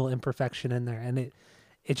every single imperfection in there, and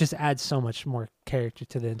it just adds so much more character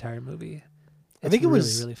to the entire movie. I think it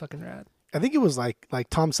was really fucking rad. I think it was like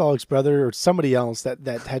Tom Selleck's brother or somebody else that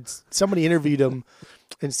had somebody interviewed him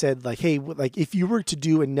and said like, hey, like if you were to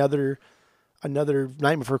do another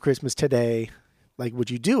Night Before Christmas today, like would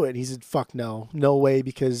you do it? And he said, fuck no way,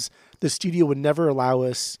 because the studio would never allow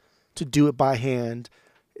us to do it by hand.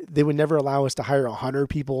 They would never allow us to hire 100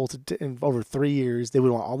 people in over 3 years. They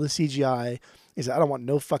would want all the CGI. He said, I don't want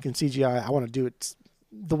no fucking CGI. I want to do it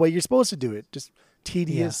the way you're supposed to do it. Just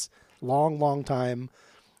tedious, long time.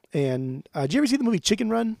 And did you ever see the movie Chicken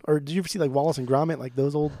Run? Or did you ever see like Wallace and Gromit, like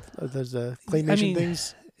those old claymation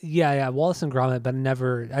things? Yeah, Wallace and Gromit, but I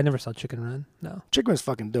never saw Chicken Run. No, Chicken Run's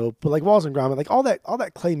fucking dope. But like Wallace and Gromit, like all that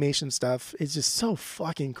claymation stuff is just so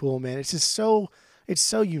fucking cool, man. It's just it's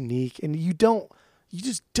so unique, and you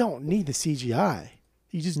just don't need the CGI.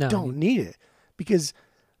 You just don't need it, because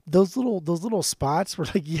those little spots were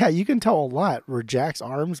like, yeah, you can tell a lot where Jack's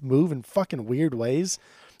arms move in fucking weird ways.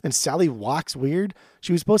 And Sally walks weird.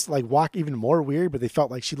 She was supposed to like walk even more weird, but they felt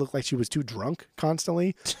like she looked like she was too drunk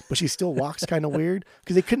constantly. But she still walks kind of weird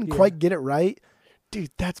because they couldn't quite get it right. Dude,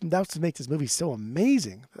 that's what makes this movie so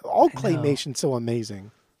amazing. All claymation so amazing.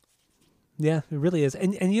 Yeah, it really is.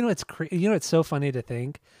 And you know it's so funny to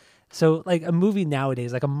think. So like a movie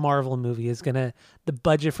nowadays, like a Marvel movie the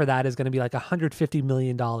budget for that is gonna be like $150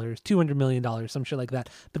 million, $200 million, some shit like that.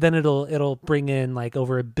 But then it'll bring in like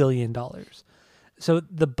over $1 billion. So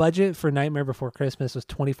the budget for Nightmare Before Christmas was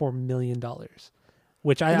 $24 million,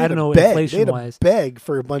 which I don't know inflation-wise. They had to beg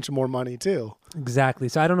for a bunch of more money too. Exactly.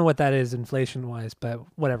 So I don't know what that is inflation-wise, but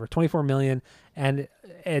whatever. $24 million,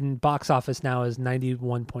 and box office now is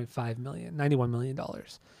 $91.5 million, $91 million.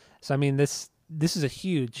 So I mean, this is a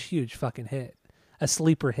huge fucking hit, a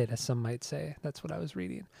sleeper hit, as some might say. That's what I was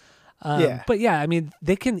reading. But yeah, I mean,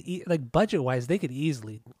 they can like budget-wise, they could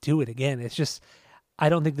easily do it again. It's just, I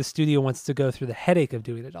don't think the studio wants to go through the headache of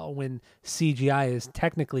doing it all when CGI is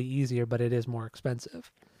technically easier, but it is more expensive.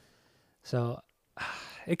 So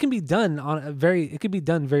it can be done very,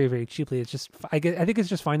 very cheaply. It's just, I think it's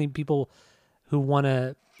just finding people who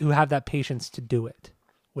have that patience to do it,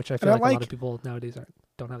 which I feel like a lot of people nowadays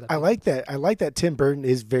don't have that. I like that Tim Burton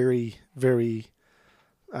is very, very,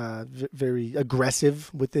 very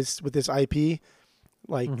aggressive with this IP.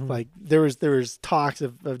 Like there was talks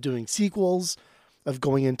of doing sequels, of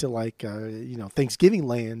going into like Thanksgiving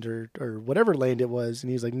Land or whatever land it was,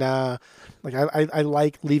 and he was like, nah, like I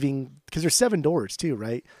like leaving, because there's 7 doors too,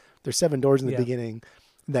 right? There's 7 doors in the beginning.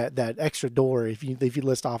 That extra door, if you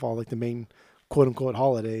list off all like the main quote unquote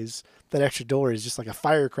holidays, that extra door is just like a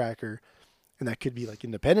firecracker, and that could be like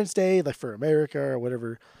Independence Day, like for America, or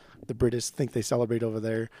whatever the British think they celebrate over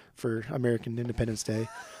there for American Independence Day,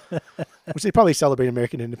 which they probably celebrate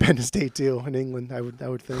American Independence Day too in England, I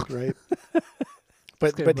would think, right?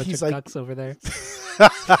 But he's like ducks over there.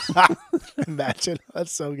 Imagine,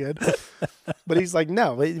 that's so good. But he's like,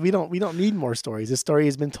 no, we don't need more stories. This story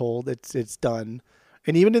has been told. It's done.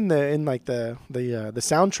 And even in the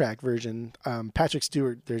soundtrack version, Patrick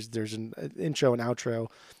Stewart, there's an intro and outro,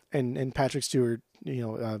 and Patrick Stewart,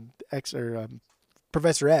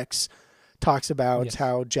 Professor X, talks about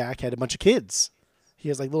how Jack had a bunch of kids. He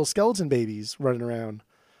has like little skeleton babies running around.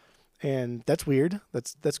 And that's weird.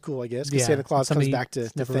 That's cool, I guess, because Santa Claus comes back to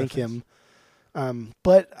thank him.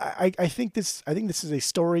 But I think this is a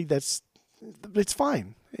story it's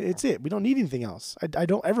fine. It's it. We don't need anything else. I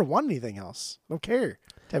don't ever want anything else. I don't care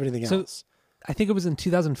to have anything else. I think it was in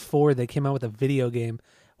 2004 they came out with a video game,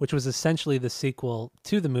 which was essentially the sequel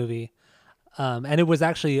to the movie, and it was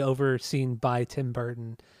actually overseen by Tim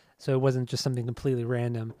Burton, so it wasn't just something completely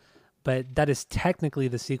random. But that is technically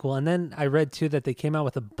the sequel. And then I read too that they came out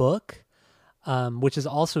with a book, which is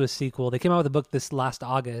also a sequel. They came out with a book this last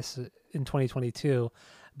August in 2022,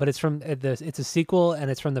 but it's a sequel, and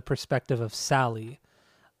it's from the perspective of Sally.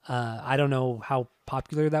 I don't know how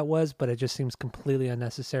popular that was, but it just seems completely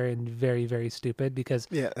unnecessary and very, very stupid, because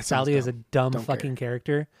Sally is a dumb fucking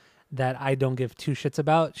character that I don't give 2 shits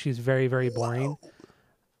about. She's very, very boring.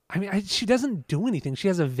 I mean, she doesn't do anything. She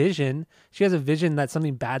has a vision. She has a vision that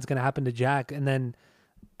something bad's going to happen to Jack, and then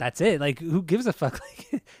that's it. Like, who gives a fuck?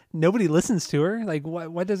 Like, nobody listens to her. Like,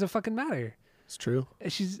 what does it fucking matter? It's true.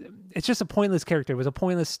 It's just a pointless character. It was a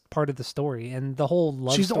pointless part of the story, and the whole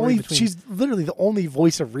love story. She's literally the only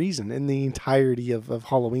voice of reason in the entirety of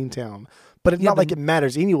Halloween Town. But it's not like it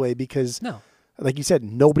matters anyway, because, no, like you said,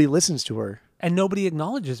 nobody listens to her. And nobody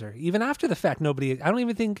acknowledges her. Even after the fact, nobody... I don't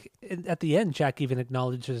even think at the end Jack even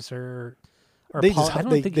acknowledges her. Or they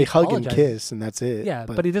hug and kiss, and that's it. Yeah,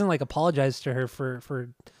 but he doesn't like apologize to her for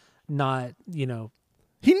not, you know...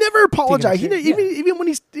 He never apologized. Even when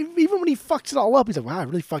he fucks it all up, he's like, "Wow, I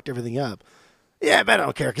really fucked everything up." Yeah, but I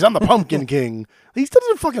don't care because I'm the Pumpkin King. He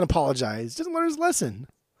doesn't fucking apologize. Doesn't learn his lesson.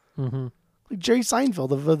 Mm-hmm. Like Jerry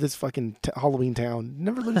Seinfeld of this fucking Halloween Town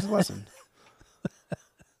never learns his lesson.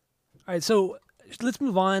 All right, so let's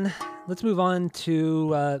move on. Let's move on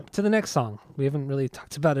to the next song. We haven't really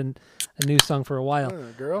talked about a new song for a while.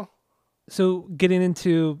 Girl. So getting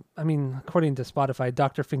into, I mean, according to Spotify,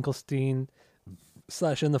 Dr. Finkelstein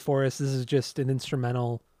 / In the Forest. This is just an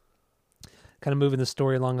instrumental, kind of moving the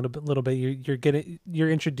story along a little bit. You're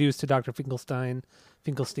introduced to Dr. Finkelstein,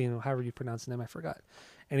 however you pronounce the name, I forgot.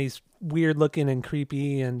 And he's weird looking and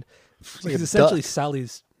creepy, and he's essentially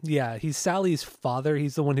Sally's. Yeah, he's Sally's father.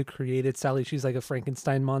 He's the one who created Sally. She's like a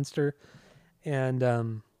Frankenstein monster, and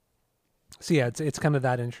so yeah, it's kind of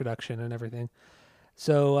that introduction and everything.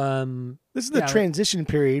 So this is the transition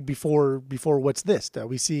period before what's this that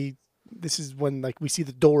we see. This is when like we see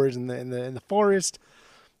the doors in the forest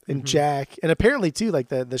and Jack, and apparently too like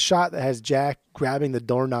the shot that has Jack grabbing the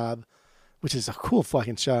doorknob, which is a cool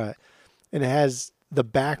fucking shot, and it has the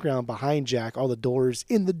background behind Jack, all the doors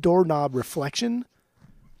in the doorknob reflection.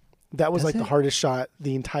 That was the hardest shot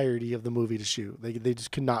the entirety of the movie to shoot. They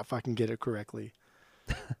just could not fucking get it correctly.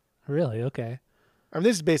 Really? Okay. I mean,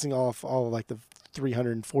 this is basing off all of like the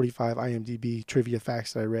 345 IMDb trivia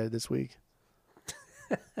facts that I read this week.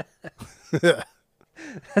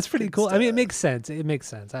 That's pretty cool. I mean, it makes sense.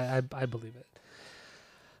 I believe it.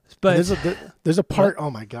 But there's a part. Oh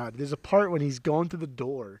my god! There's a part when he's going through the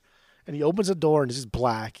door, and he opens the door and it's just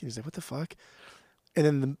black. And he's like, "What the fuck?" And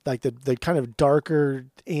then the kind of darker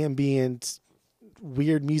ambient,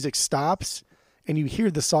 weird music stops, and you hear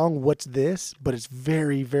the song "What's This?" But it's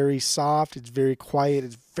very, very soft. It's very quiet.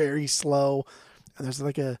 It's very slow, and there's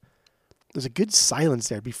a good silence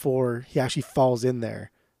there before he actually falls in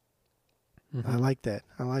there. Mm-hmm. I like that.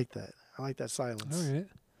 I like that silence. All right.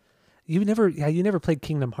 You never played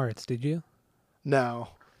Kingdom Hearts, did you? No.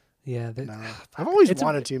 Yeah. No. I've always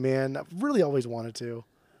wanted to, man. I've really always wanted to.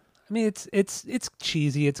 I mean, it's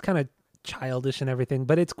cheesy. It's kind of childish and everything,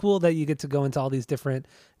 but it's cool that you get to go into all these different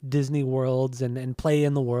Disney worlds and play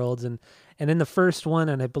in the worlds. And in the first one,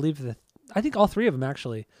 and I think all three of them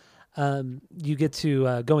actually, you get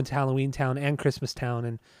to go into Halloween Town and Christmas Town,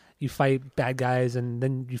 and you fight bad guys, and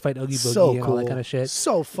then you fight Oogie Boogie and all that kind of shit.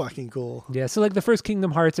 So fucking cool. Yeah, so like the first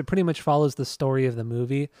Kingdom Hearts, it pretty much follows the story of the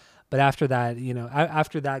movie. But after that,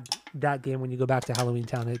 after that game, when you go back to Halloween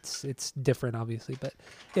Town, it's different, obviously. But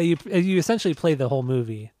yeah, you essentially play the whole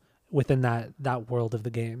movie within that world of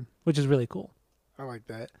the game, which is really cool. I like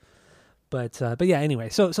that. But yeah, anyway,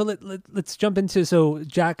 so let's jump into. So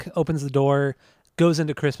Jack opens the door, goes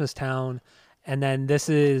into Christmas Town, and then this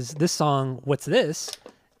song, "What's This?"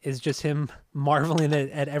 is just him marveling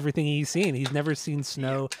at everything he's seen. He's never seen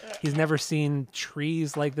snow. He's never seen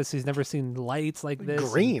trees like this. He's never seen lights like this.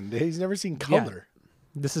 Green. He's never seen color.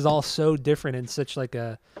 Yeah, this is all so different and such like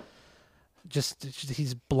just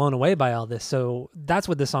he's blown away by all this. So that's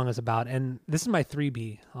what this song is about. And this is my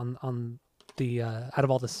 3B on the out of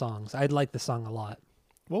all the songs. I like this song a lot.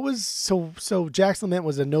 What was so Jack's Lament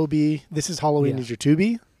was a no B. This is Halloween is your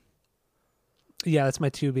 2B? Yeah, that's my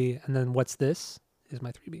 2B. And then What's This? Is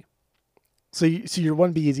my 3B. So your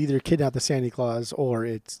 1B is either Kidnap the Santa Claus or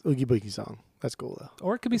it's Oogie Boogie Song. That's cool though.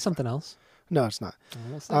 Or it could be something else. No, it's not.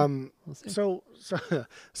 We'll see. So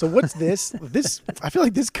what's this? This I feel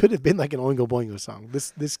like this could have been like an Oingo Boingo song.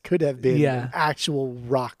 This could have been an actual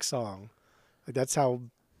rock song. Like that's how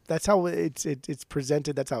it's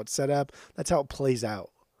presented. That's how it's set up. That's how it plays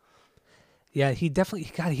out. Yeah, he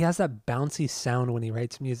has that bouncy sound when he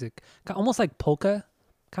writes music, almost like polka.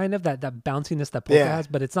 Kind of that bounciness that polka has,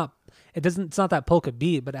 but it's not that polka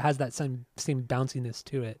beat, but it has that same bounciness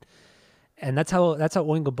to it. And that's how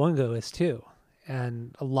Oingo Boingo is too.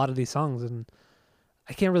 And a lot of these songs, and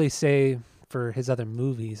I can't really say for his other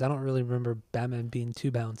movies. I don't really remember Batman being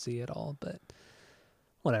too bouncy at all, but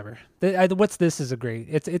whatever. What's This is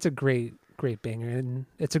it's a great banger, and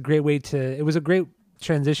it's a great way it was a great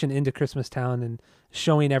transition into Christmas Town and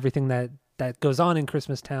showing everything that that goes on in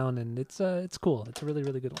Christmastown, and it's cool. It's a really,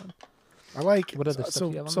 really good one. I like What other stuff do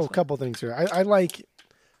you have on so this a couple things here. I like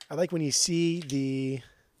when you see the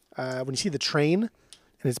train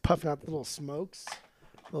and it's puffing out the little smokes,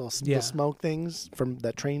 the smoke things from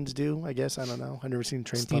that trains do. I guess I don't know. I've never seen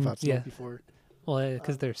trains puff out smoke before. Well,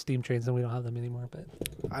 because they're steam trains and we don't have them anymore. But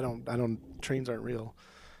I don't. Trains aren't real.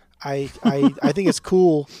 I think it's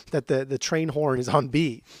cool that the train horn is on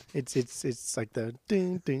beat. It's like the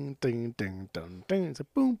ding ding ding ding ding ding. It's a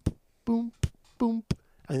boom boom boom.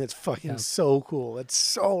 I think that's fucking so cool. That's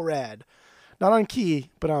so rad. Not on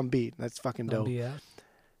key, but on beat. That's fucking dope. yeah.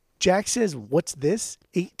 Jack says, "What's this?"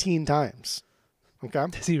 18 times. Okay.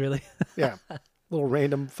 Does he really? Yeah. Little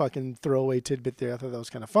random fucking throwaway tidbit there. I thought that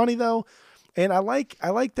was kind of funny though. And I like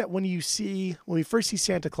that when we first see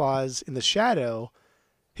Santa Claus in the shadow,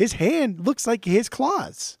 his hand looks like his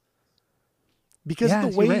claws. Because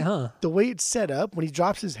of the way it's set up, when he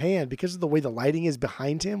drops his hand, because of the way the lighting is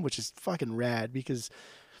behind him, which is fucking rad, because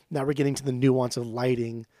now we're getting to the nuance of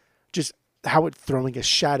lighting, just how it's throwing a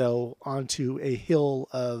shadow onto a hill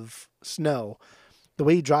of snow. The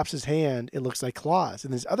way he drops his hand, it looks like claws.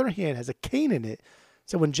 And his other hand has a cane in it.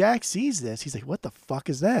 So when Jack sees this, he's like, what the fuck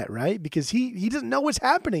is that, right? Because he doesn't know what's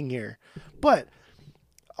happening here. But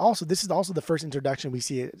also, this is also the first introduction we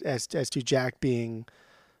see as to Jack being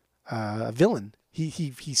a villain.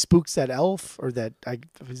 He spooks that elf, or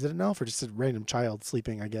is it an elf or just a random child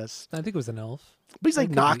sleeping, I guess. I think it was an elf. But he's like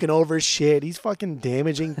knocking over shit. He's fucking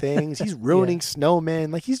damaging things. He's ruining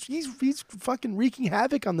snowmen. Like he's fucking wreaking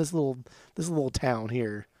havoc on this little town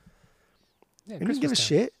here. Yeah, he doesn't give a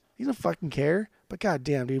shit. He doesn't fucking care. But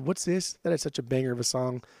goddamn, dude, what's this? That is such a banger of a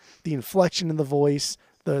song. The inflection in the voice,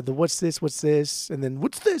 the what's this, and then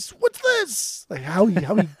what's this? Like how he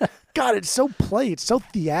God, it's so it's so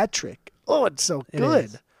theatric. Oh, it's so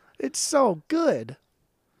good. It's so good.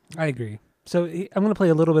 I agree. So I'm going to play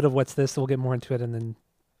a little bit of What's This, so we'll get more into it and then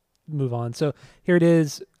move on. So here it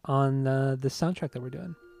is on the soundtrack that we're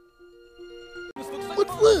doing.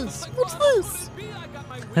 What's this? What's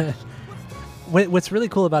this? What's really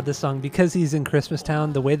cool about this song, because he's in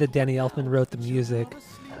Christmastown, the way that Danny Elfman wrote the music,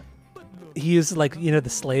 he used the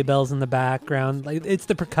sleigh bells in the background. Like it's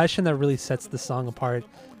the percussion that really sets the song apart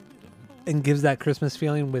and gives that Christmas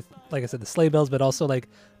feeling with, like I said, the sleigh bells, but also like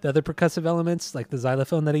the other percussive elements, like the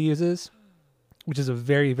xylophone that he uses, which is a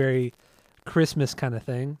very, very Christmas kind of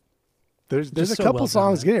thing. There's a couple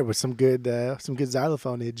songs in here with some good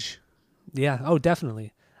xylophone-age. Yeah. Oh,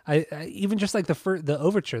 definitely. I even just like the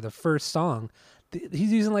overture, the first song,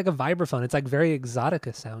 he's using like a vibraphone. It's like very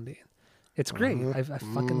exotica sounding. It's great. I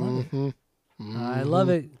fucking love it. Mm-hmm. I love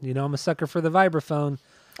it. You know, I'm a sucker for the vibraphone.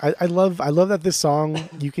 I love that this song,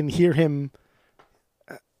 you can hear him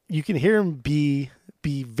be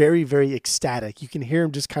very, very ecstatic. You can hear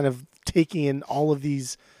him just kind of taking in all of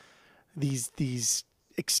these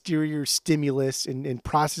exterior stimulus and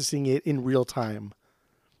processing it in real time.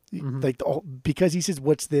 Mm-hmm. Like because he says,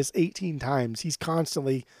 what's this 18 times, he's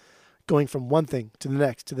constantly going from one thing to the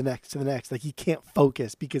next, to the next, to the next. Like he can't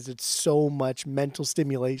focus because it's so much mental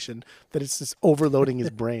stimulation that it's just overloading his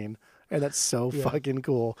brain. And that's so fucking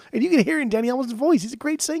cool. And you can hear in Danny Elfman's voice. He's a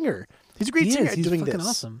great singer. He's a great singer at doing this. He's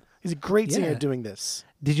awesome. He's a great singer at doing this.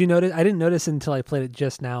 Did you notice? I didn't notice until I played it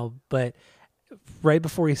just now, but right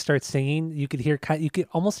before he starts singing, you could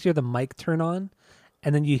almost hear the mic turn on,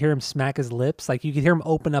 and then you hear him smack his lips. Like you could hear him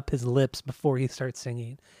open up his lips before he starts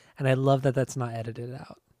singing. And I love that that's not edited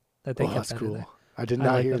out. That they kept that's that cool. In there. I did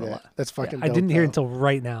not hear that. That's fucking dope, I didn't hear it until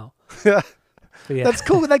right now. That's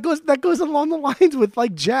cool. That goes along the lines with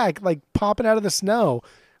like Jack, like popping out of the snow,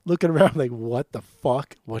 looking around like, what the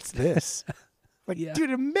fuck? What's this? Like, dude,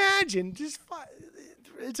 imagine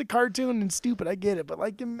it's a cartoon and stupid. I get it. But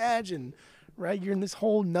like, imagine, right? You're in this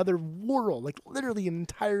whole nother world, like literally an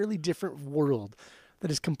entirely different world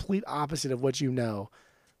that is complete opposite of what you know.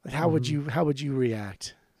 Like, how would you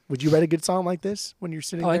react? Would you write a good song like this when you're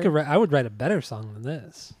sitting there? I would write a better song than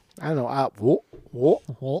this. I don't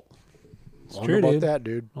know. It's true, about dude. that,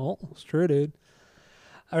 dude. Oh, it's true, dude.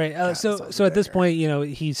 All right. So at this point,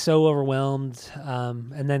 he's so overwhelmed,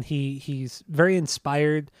 and then he's very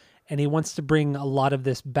inspired, and he wants to bring a lot of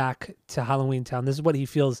this back to Halloween Town. This is what he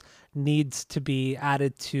feels needs to be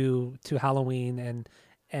added to Halloween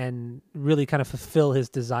and really kind of fulfill his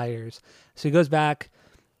desires. So he goes back,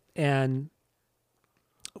 and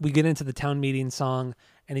we get into the town meeting song,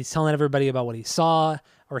 and he's telling everybody about what he saw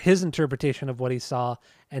or his interpretation of what he saw.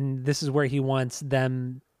 And this is where he wants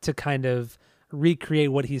them to kind of recreate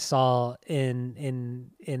what he saw in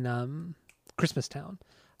Christmastown.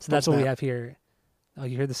 So that's what we have here. Oh,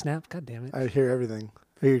 you hear the snap? God damn it. I hear everything.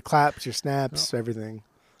 I hear your claps, your snaps, everything.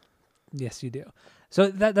 Yes, you do. So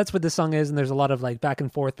that's what this song is, and there's a lot of like back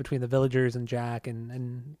and forth between the villagers and Jack,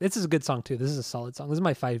 and this is a good song too. This is a solid song. This is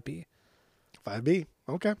my 5B. 5B.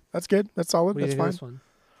 Okay, that's good. That's solid. What do you That's think of fine. this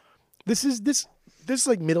one? This is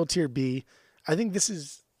like middle tier B. I think this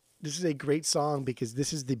is a great song because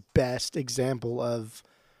this is the best example of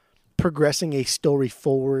progressing a story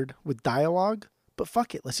forward with dialogue. But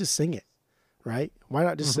fuck it, let's just sing it, right? Why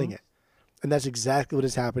not just sing it? And that's exactly what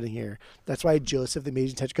is happening here. That's why Joseph, the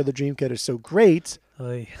Amazing Technicolor Dreamcoat is so great,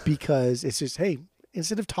 Oy. because it's just, hey,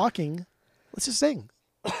 instead of talking, let's just sing.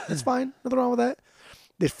 It's fine. Nothing wrong with that.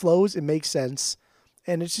 It flows. It makes sense.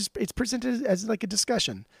 And it's presented as like a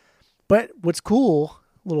discussion. But what's cool,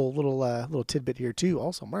 little tidbit here too.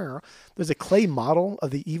 Also, there's a clay model of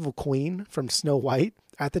the evil queen from Snow White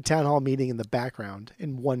at the town hall meeting in the background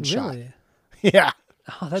in one shot. Really? Yeah.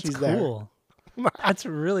 Oh, that's She's there. cool. That's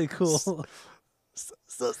really cool.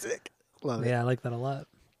 So sick. Love it. Yeah, I like that a lot.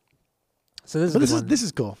 So this is But a good one. this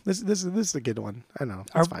is cool. This is a good one. I know.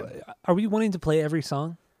 It's fine. Are we wanting to play every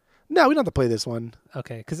song? No, we don't have to play this one.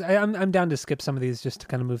 Okay, because I'm down to skip some of these just to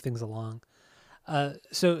kind of move things along.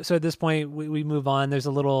 So at this point we move on. There's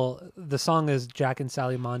the song is Jack and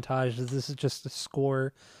Sally montage. This is just a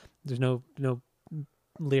score. There's no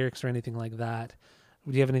lyrics or anything like that.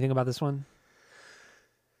 Do you have anything about this one?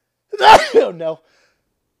 Oh no.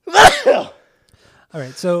 All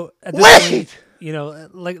right. So at this Wait.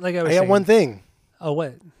 point, like I was I saying. got one thing. Oh,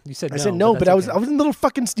 what? You said I no. said no, but I that's was okay. in a little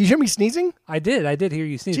fucking. Did you hear me sneezing? I did hear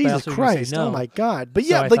you sneeze. but I Jesus also heard you say Christ! no. Oh my God! But So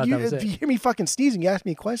yeah, I like thought that was if it. you hear me fucking sneezing, you ask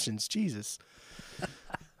me questions. Jesus.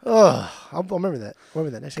 Oh, I'll remember that. Remember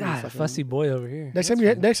that next time. God, fussy boy over here. Next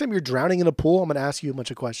time you're drowning in a pool, I'm gonna ask you a bunch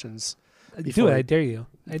of questions. Do before it. I dare you.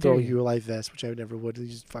 I Throw dare you. you a life vest, which I never would. You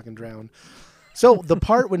just fucking drown. So the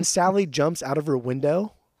part when Sally jumps out of her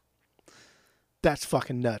window, that's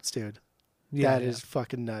fucking nuts, dude. Yeah, That is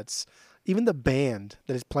fucking nuts. Even the band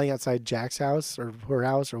that is playing outside Jack's house or her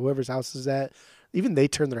house or whoever's house is at, even they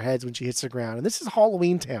turn their heads when she hits the ground. And this is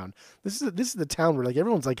Halloween Town. This is the town where like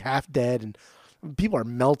everyone's like half dead and people are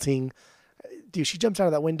melting. Dude, she jumps out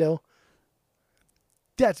of that window.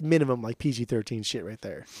 That's minimum like PG-13 shit right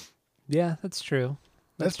there. Yeah, that's true.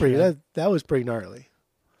 That's pretty. true. That was pretty gnarly.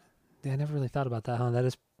 Yeah, I never really thought about that, huh? That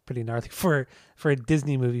is pretty gnarly for a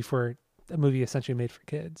Disney movie, for a movie essentially made for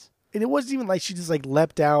kids. And it wasn't even like she just like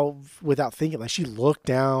leapt out without thinking. Like she looked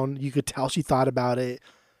down. You could tell she thought about it.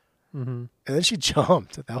 Mm-hmm. And then she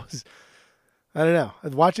jumped. That was, I don't know.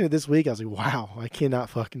 Watching it this week, I was like, wow, I cannot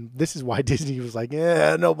fucking, this is why Disney was like,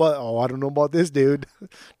 yeah, no, but, I don't know about this dude.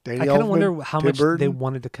 Danny I kind of Elfman, wonder how Tim much Burton. they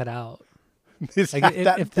wanted to cut out. This Like,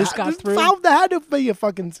 had- if this got through- that had to be a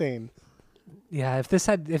fucking insane. Yeah, if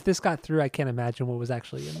this got through, I can't imagine what was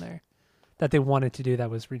actually in there that they wanted to do that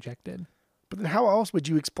was rejected. But then how else would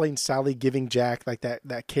you explain Sally giving Jack like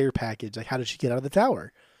that care package? Like, how did she get out of the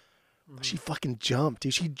tower? She fucking jumped,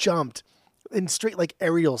 dude. She jumped in straight like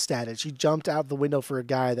aerial status. She jumped out the window for a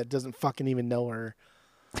guy that doesn't fucking even know her.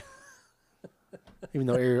 Even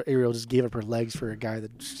though Ariel just gave up her legs for a guy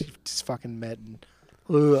that she just fucking met. And,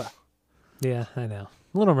 ugh, Yeah, I know.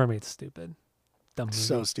 Little Mermaid's stupid. Dumb movie.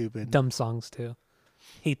 so stupid. Dumb songs too.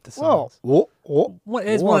 Hate the Well, songs. It's hold one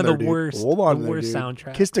on of the there, dude. worst, Hold on the there, worst dude.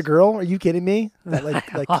 soundtracks. Kissed a Girl? Are you kidding me? That like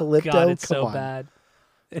Oh, Calypto? God, it's Come so on. bad.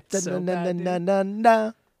 It's so Na, na, bad. na, Dude. na,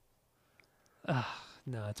 na, na.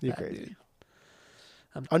 No, it's You're bad, crazy.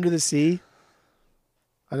 dude. Under the Sea.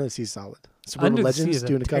 Under the Sea is solid. Suburban Under the Sea Legends is a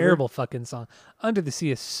doing a cover. terrible fucking song. Under the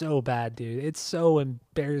Sea is so bad, dude. It's so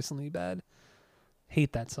embarrassingly bad.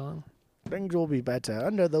 Hate that song. Things will be better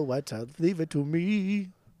under the water. Leave it to me.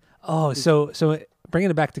 Oh, so bringing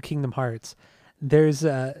it back to Kingdom Hearts, there's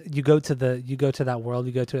you go to that world,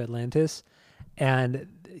 you go to Atlantis, and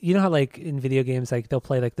you know how like in video games like they'll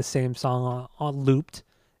play like the same song on looped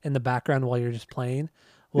in the background while you're just playing.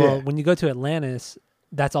 Well, Yeah. when you go to Atlantis,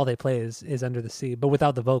 that's all they play is Under the Sea, but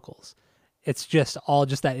without the vocals. It's just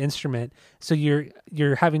that instrument. So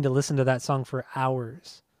you're having to listen to that song for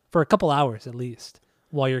hours, for a couple hours at least,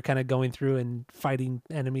 while you're kind of going through and fighting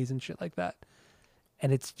enemies and shit like that.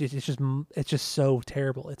 And it's just so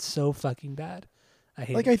terrible. It's so fucking bad. I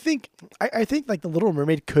hate Like it. I think like the Little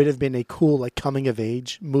Mermaid could have been a cool like coming of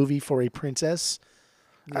age movie for a princess.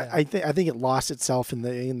 Yeah. I think it lost itself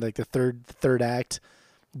in like the third act.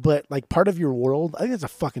 But like Part of Your World, I think that's a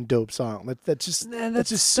fucking dope song. That's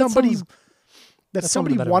just somebody that's that's one of the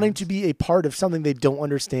somebody better wanting ones. to be a part of something they don't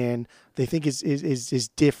understand. They think is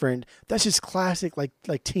different. That's just classic like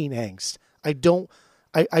teen angst.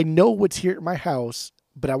 I know what's here at my house,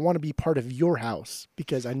 but I want to be part of your house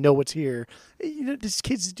because I know what's here. You know, these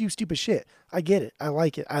kids do stupid shit. I get it. I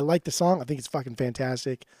like it. I like the song. I think it's fucking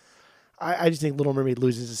fantastic. I just think Little Mermaid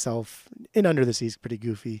loses itself in Under the Sea is pretty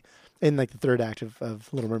goofy. And like the third act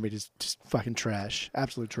of Little Mermaid is just fucking trash.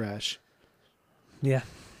 Absolute trash. Yeah,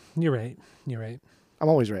 you're right. You're right. I'm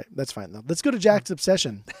always right. That's fine though. Let's go to Jack's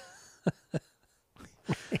Obsession.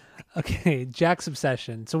 Okay, Jack's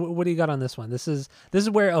Obsession. So what do you got on this one? This is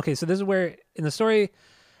where in the story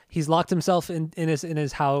he's locked himself in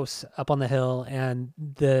his house up on the hill, and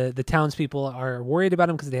the townspeople are worried about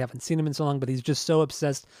him because they haven't seen him in so long, but he's just so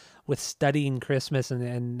obsessed with studying Christmas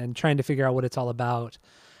and trying to figure out what it's all about.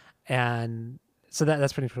 And so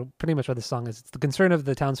that's pretty much what the song is. It's the concern of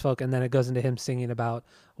the townsfolk, and then it goes into him singing about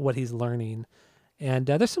what he's learning. And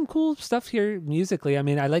there's some cool stuff here musically. I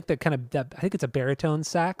mean, I like I think it's a baritone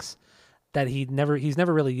sax that he's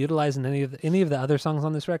never really utilized in any of the other songs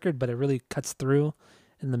on this record, but it really cuts through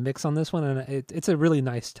in the mix on this one, and it's a really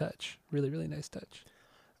nice touch. Really, really nice touch.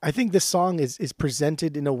 I think this song is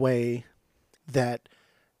presented in a way that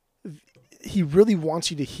he really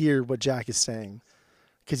wants you to hear what Jack is saying,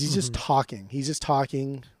 because he's just talking. He's just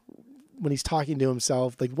talking when he's talking to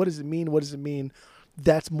himself. Like, what does it mean? What does it mean?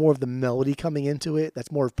 That's more of the melody coming into it.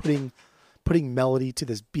 That's more of putting melody to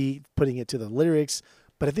this beat, putting it to the lyrics.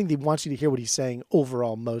 But I think he wants you to hear what he's saying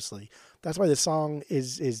overall mostly. That's why the song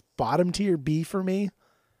is bottom tier B for me.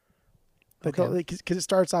 Because it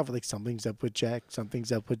starts off with like something's up with Jack,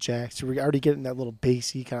 something's up with Jack. So we're already getting that little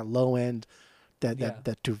bassy kind of low end, that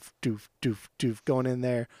doof doof doof doof going in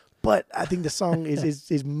there. But I think the song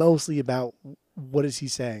is mostly about what is he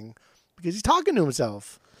saying, because he's talking to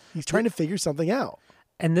himself. He's trying to figure something out.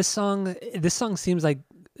 And this song seems like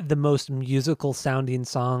the most musical sounding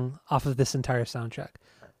song off of this entire soundtrack.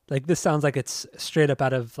 Like, this sounds like it's straight up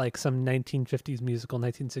out of like some 1950s musical,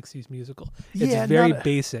 1960s musical. It's very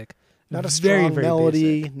basic. Not a strong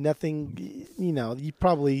melody, basic. Nothing, you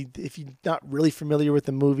probably, if you're not really familiar with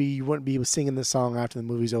the movie, you wouldn't be singing the song after the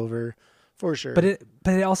movie's over, for sure. But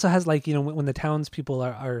it also has, like, when the townspeople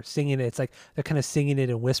are singing it, it's like they're kind of singing it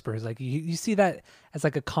in whispers. Like, you see that as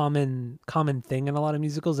like a common thing in a lot of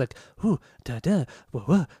musicals, like, ooh, da da, wah,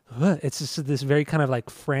 wah, wah. It's just this very kind of like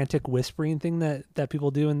frantic whispering thing that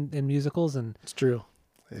people do in musicals, and it's true.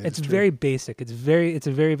 It's very basic. It's a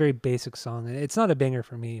very, very basic song. It's not a banger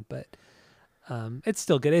for me, but it's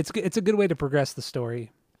still good. It's a good way to progress the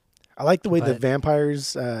story. I like the way the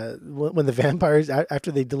vampires, when the vampires,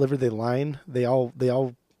 after they deliver the line, they all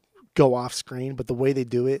go off screen. But the way they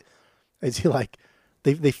do it is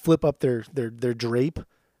they flip up their drape,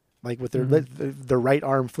 like with their right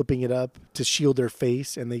arm flipping it up to shield their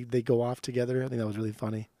face, and they go off together. I think that was really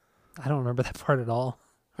funny. I don't remember that part at all.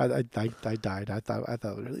 I died. I thought it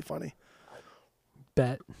was really funny.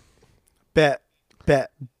 Bet. Yeah,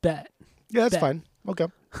 that's Bet. fine. Okay.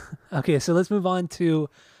 Okay, so let's move on to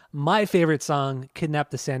my favorite song, "Kidnap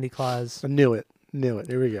the Sandy Claus." I knew it.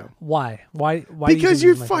 Here we go. Why? Because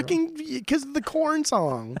you're fucking, because of the Korn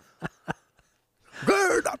song. It's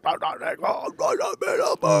good, God,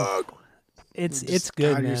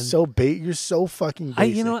 man. You're so fucking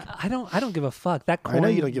basic. I don't give a fuck. That Korn, I know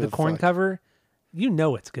you don't give a Korn fuck. cover,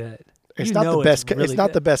 it's good. It's not the best. It's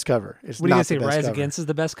not the best cover. What are you gonna say? Rise Against is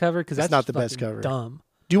the best cover? Because that's not the best cover. Dumb.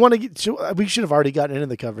 Do you want to get? We should have already gotten into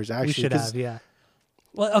the covers. Actually, We should have. Yeah.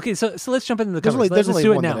 Well, okay. So let's jump into the covers. There's only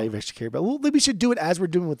do it one now. that I actually care about. Well, we should do it as we're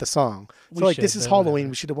doing with the song. So this is Halloween.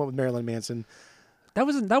 We should have went with Marilyn Manson. That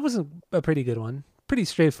wasn't a pretty good one. Pretty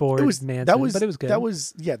straightforward. Manson, but it was good. That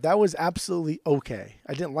was absolutely okay.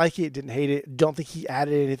 I didn't like it. Didn't hate it. Don't think he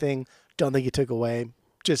added anything. Don't think he took away.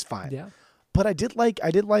 Just fine. Yeah. But I did like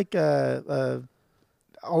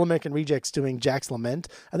All American Rejects doing Jack's Lament.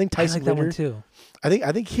 I think Tyson that one Ritter too. I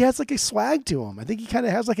think he has like a swag to him. I think he kind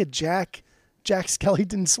of has like a Jack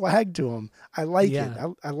Skellington swag to him. I like it.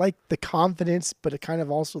 I like the confidence, but it kind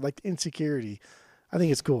of also like the insecurity. I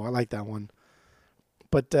think it's cool. I like that one.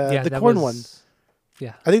 But the Korn one,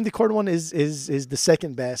 yeah, I think the Korn one is the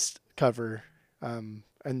second best cover, and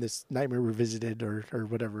this Nightmare Revisited or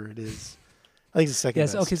whatever it is. I think it's the second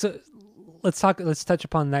best. Okay, so let's touch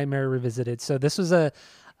upon Nightmare Revisited. So this was a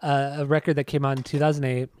record that came out in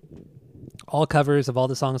 2008, all covers of all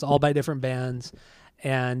the songs, all by different bands,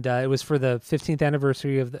 and it was for the 15th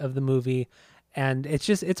anniversary of the movie. And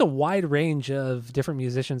it's a wide range of different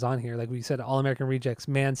musicians on here. Like we said, All American Rejects,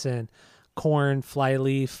 Manson, Korn,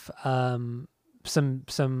 Flyleaf, some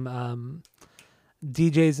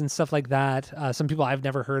DJs and stuff like that. Some people I've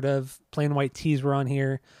never heard of. Plain White T's were on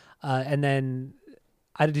here, and then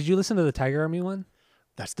did you listen to the Tiger Army one?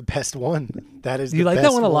 That's the best one. That is. You like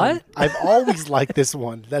that one a lot? I've always liked this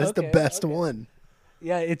one. That is the best one.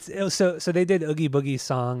 Yeah, so they did Oogie Boogie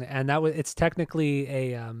song, and it's technically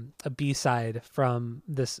a B-side from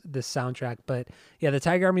this soundtrack. But yeah, the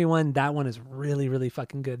Tiger Army one, that one is really really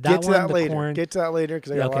fucking good. Get to one, that the later. Corn, Get to that later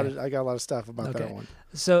because Okay. I got a lot of stuff about that Okay. one.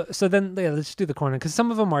 So then let's do the Corn one because some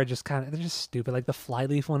of them are just they're just stupid. Like the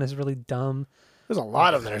Flyleaf one is really dumb. There's a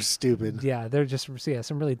lot of them that are stupid. Yeah, they're just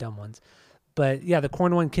some really dumb ones. But yeah, the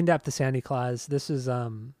Corn one, Kidnap the Sandy Claus. This is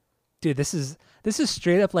dude, this is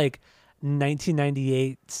straight up like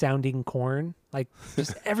 1998 sounding Corn. Like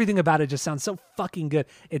just everything about it just sounds so fucking good.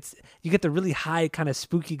 You get the really high kind of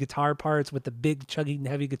spooky guitar parts with the big chugging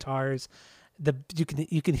heavy guitars.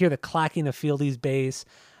 You can hear the clacking of Fieldy's bass.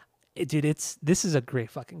 This is a great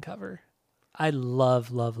fucking cover. I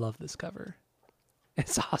love this cover.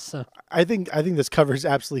 It's awesome. I think this cover is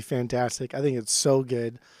absolutely fantastic. I think it's so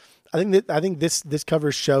good. I think this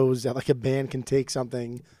cover shows that like a band can take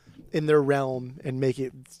something in their realm and make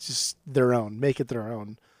it just their own. Make it their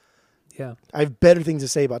own. Yeah. I have better things to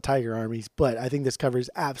say about Tiger Armies, but I think this cover is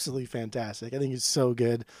absolutely fantastic. I think it's so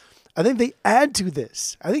good. I think they add to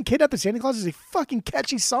this. I think Kidnap the Santa Claus is a fucking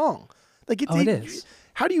catchy song. Like it is.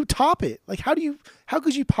 How do you top it? Like how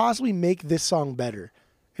could you possibly make this song better?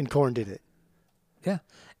 And Korn did it. Yeah.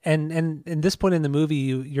 And in this point in the movie,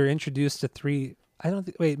 you're introduced to three.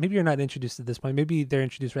 Maybe you're not introduced at this point. Maybe they're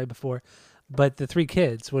introduced right before. But the three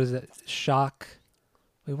kids, what is it? Shock.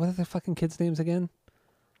 Wait, what are the fucking kids' names again?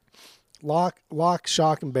 Lock,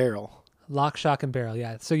 Shock, and Barrel. Lock, Shock, and Barrel.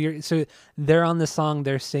 Yeah. So they're on the song.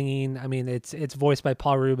 They're singing. I mean, it's voiced by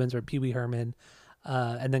Paul Rubens or Pee Wee Herman,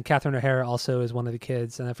 and then Catherine O'Hara also is one of the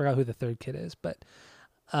kids, and I forgot who the third kid is, but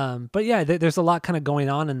yeah, there's a lot kind of going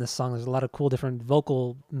on in this song. There's a lot of cool different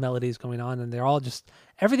vocal melodies going on, and they're all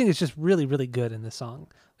everything is just really really good in this song.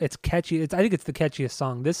 It's catchy. I think it's the catchiest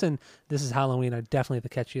song. This and This Is Halloween are definitely the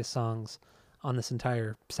catchiest songs on this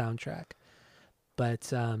entire soundtrack.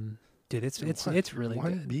 But dude, it's really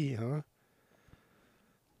good. 1B, huh?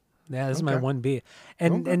 Yeah, this is my 1B.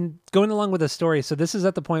 And going along with the story, so this is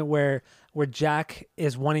at the point where Jack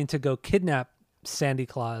is wanting to go kidnap Santa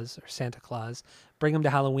Claus, bring him to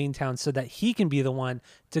Halloween Town so that he can be the one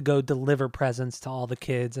to go deliver presents to all the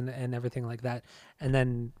kids and everything like that. And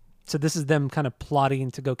then, so this is them kind of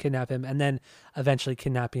plotting to go kidnap him and then eventually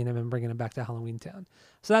kidnapping him and bringing him back to Halloween Town.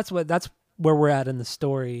 So that's where we're at in the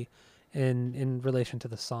story in relation to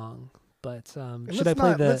the song. But should I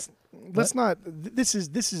play Let's not. This is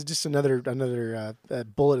just another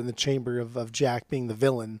bullet in the chamber of Jack being the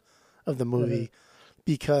villain of the movie,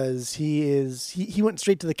 because he went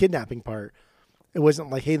straight to the kidnapping part. It wasn't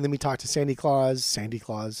like, hey, let me talk to Sandy Claus,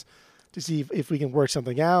 to see if we can work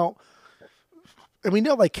something out. And we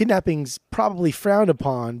know like kidnapping's probably frowned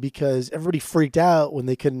upon because everybody freaked out when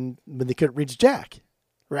they couldn't reach Jack,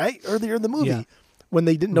 right? Earlier in the movie, when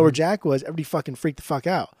they didn't know where Jack was, everybody fucking freaked the fuck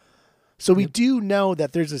out. So we do know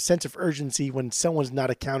that there's a sense of urgency when someone's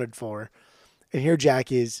not accounted for. And here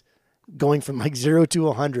Jack is going from like 0 to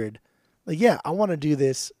 100. Like, yeah, I want to do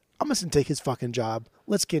this. I'm just going to take his fucking job.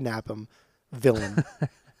 Let's kidnap him. Villain.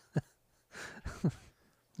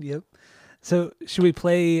 Yep. So should we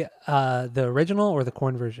play the original or the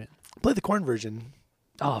Korn version? Play the Korn version.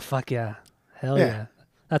 Oh, fuck yeah. Hell yeah.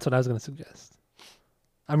 That's what I was going to suggest.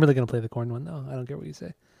 I'm really going to play the Korn one, though. I don't care what you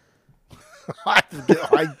say. I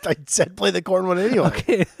said play the Korn one anyway.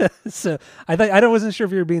 Okay, so I wasn't sure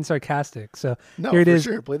if you were being sarcastic. So no, here it is.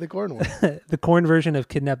 Sure, play the Korn one. The Korn version of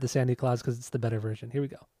 "Kidnap the Santa Claus" because it's the better version. Here we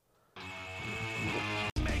go.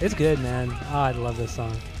 It's good, man. Oh, I love this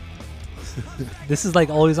song. This is like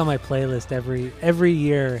always on my playlist every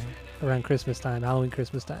year around Christmas time, Halloween,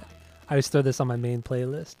 Christmas time. I always throw this on my main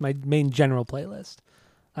playlist, my main general playlist.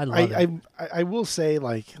 I love it. I will say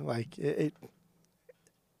like it.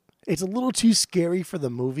 It's a little too scary for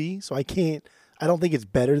the movie, so I don't think it's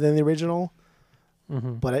better than the original.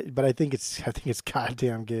 Mm-hmm. But I think it's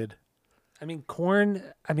goddamn good. I mean, Korn.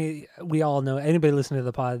 I mean, we all know, anybody listening to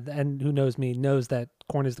the pod and who knows me knows that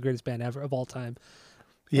Korn is the greatest band ever of all time.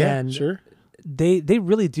 Yeah, and sure. They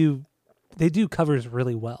really do. They do covers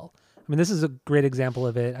really well. I mean, this is a great example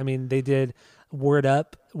of it. I mean, they did "Word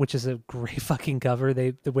Up," which is a great fucking cover.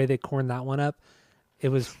 The way they corned that one up. It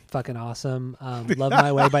was fucking awesome. Love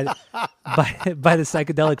My Way by the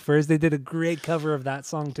Psychedelic Furs. They did a great cover of that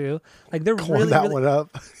song too. Like they're corned that one up.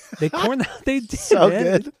 They corned that. They did. So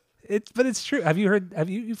man. good. But it's true.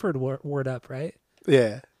 You've heard Word Up, right?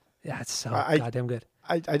 Yeah. Yeah, it's so goddamn good.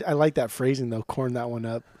 I like that phrasing though. Corn that one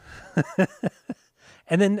up.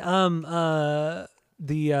 And then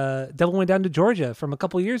the Devil Went Down to Georgia from a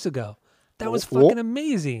couple years ago. That was fucking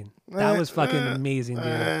amazing. That was fucking amazing,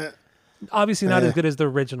 dude. Obviously not as good as the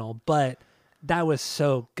original, but That was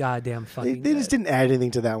so goddamn They, fucking they just good. didn't add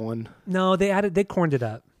anything to that one. No, they corned it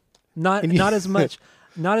up. Not And you- not as much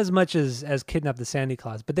not as much as Kidnap the Sandy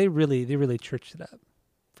Claus, but they really churched it up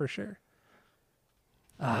for sure.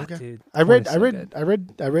 Ah, Okay. dude. I read Corn is so good.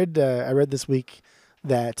 I read this week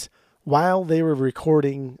that while they were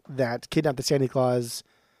recording that Kidnap the Santa Claus,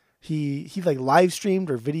 he like live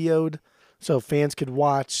streamed or videoed so fans could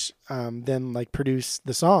watch them like produce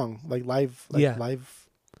the song like live what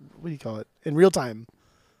do you call it, in real time.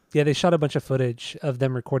 Yeah, they shot a bunch of footage of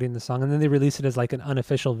them recording the song, and then they released it as like an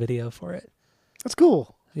unofficial video for it. That's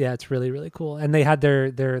cool. Yeah, it's really, really cool. And they had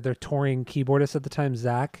their touring keyboardist at the time,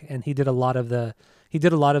 Zach, and he did a lot of the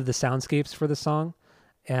soundscapes for the song,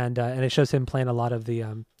 and it shows him playing a lot of the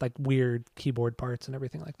like weird keyboard parts and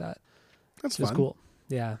everything like that. That's It was fun. cool.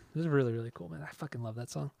 Yeah, it was really, really cool, man. I fucking love that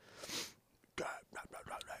song.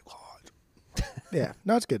 Yeah,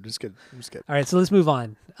 no, it's good. It's good. It's good. All right, so let's move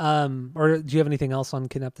on. Or do you have anything else on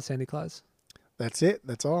Kidnap the Sandy Claus? That's it.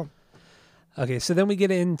 That's all. Okay, so then we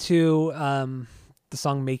get into the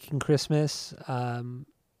song "Making Christmas." I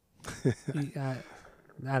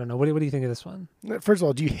don't know. What do you think of this one? First of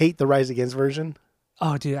all, do you hate the Rise Against version?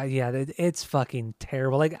 Oh, dude, it's fucking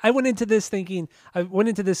terrible. Like I went into this, Hate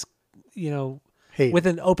with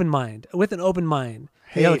an open mind.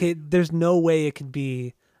 Hate Yeah, okay, there's no way it could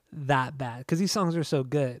be that bad because these songs are so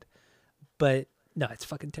good. But no, it's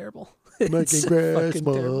fucking terrible. It's Making so fucking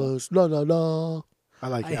terrible. Christmas, la la la. I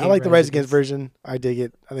like I it. I hate like the Rise Rise Against version. I dig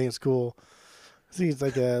it. I think it's cool. I think it's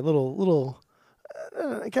like a little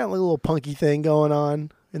kind of like a little punky thing going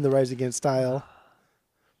on in the Rise Against style.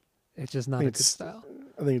 It's just not a good style.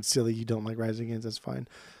 I think it's silly you don't like Rise Against. That's fine.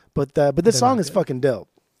 But this song not is good. fucking dope.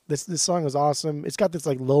 This song is awesome. It's got this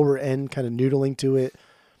like lower end kind of noodling to it,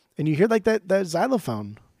 and you hear like that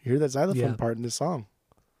xylophone. You hear that xylophone part in this song.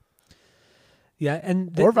 Yeah,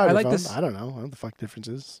 and Or I vibraphone. like this. I don't know. I don't know what the fuck difference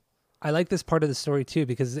is. I like this part of the story too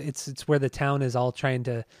because it's where the town is all trying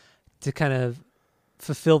to kind of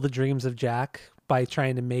fulfill the dreams of Jack by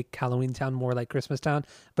trying to make Halloween Town more like Christmas Town,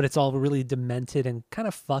 but it's all really demented and kind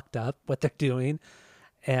of fucked up what they're doing,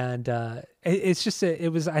 and it's just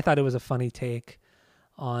I thought it was a funny take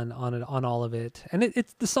on all of it, and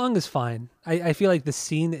it's the song is fine. I feel like the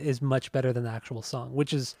scene is much better than the actual song,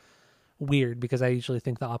 which is weird because I usually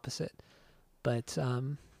think the opposite, but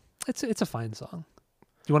it's a fine song.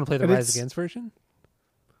 Do you want to play the And Rise Against version?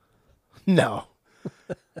 No.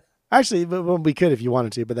 Actually, but we could if you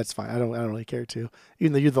wanted to, but that's fine. I don't really care to.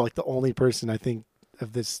 Even though you're the only person I think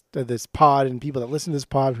of this pod and people that listen to this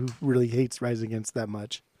pod who really hates Rise Against that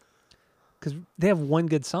much. Because they have one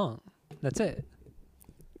good song. That's it.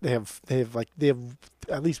 They have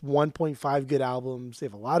at least 1.5 good albums. They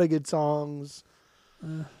have a lot of good songs.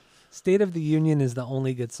 State of the Union is the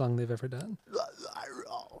only good song they've ever done.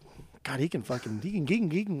 God, he can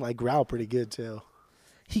like growl pretty good too.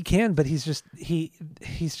 He can, but he's just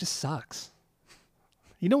sucks.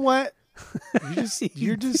 You know what? You're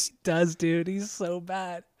He just does, dude. He's so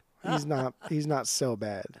bad. he's not so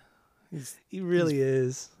bad. He really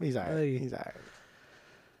is. He's all right. Ay. He's all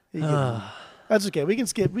right. That's okay. We can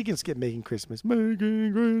skip Making Christmas.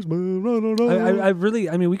 Making Christmas. No, no,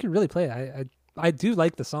 no. We could really play it. I do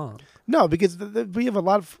like the song. No, because we have a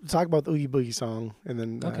lot of talk about the Oogie Boogie song, and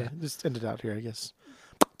then Okay. just end it out here, I guess.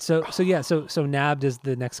 So Nabbed is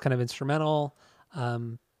the next kind of instrumental.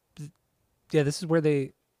 This is where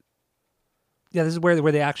they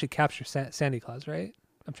actually capture Sandy Claus, right?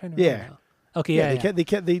 I'm trying to remember now. Okay,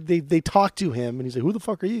 yeah. They talk to him, and he's like, "Who the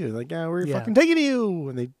fuck are you?" And like, "Yeah, we're Yeah. fucking taking you,"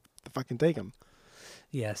 and they fucking take him.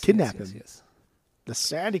 Yes. Kidnap yes, him. yes. The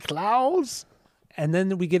Sandy Claus. And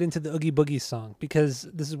then we get into the Oogie Boogie song because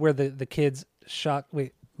this is where the kids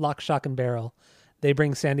lock, shock, and barrel. They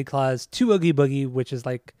bring Sandy Claus to Oogie Boogie, which is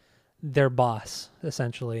like their boss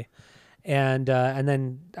essentially, and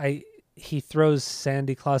then he throws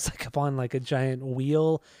Sandy Claus like up on like a giant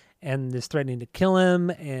wheel and is threatening to kill him,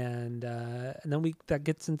 and then that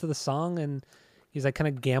gets into the song, and he's like kind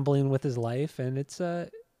of gambling with his life, and it's the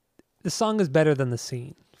song is better than the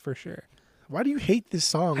scene for sure. Why do you hate this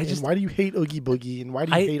song? And why do you hate Oogie Boogie? And why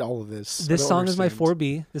do you hate all of this? This song is my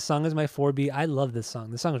 4B. This song is my 4B. I love this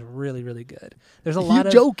song. This song is really, really good. There's a lot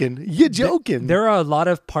of You're joking. There are a lot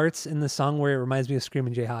of parts in the song where it reminds me of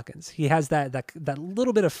Screamin' Jay Hawkins. He has that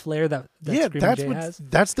little bit of flair that Screamin' Jay has.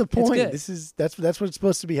 That's the point. good. That's what's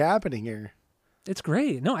supposed to be happening here. It's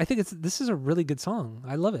great. No, I think this is a really good song.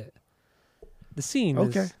 I love it. The scene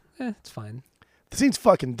is it's fine. The scene's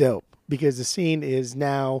fucking dope because the scene is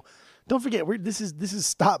now. Don't forget, this is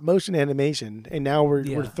stop motion animation, and now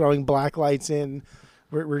we're throwing black lights in.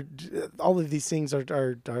 We're all of these things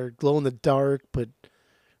are glow in the dark, but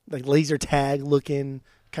like laser tag looking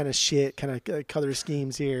kind of shit, kind of color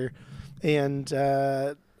schemes here, and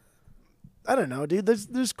I don't know, dude.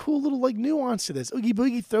 There's cool little like nuance to this. Oogie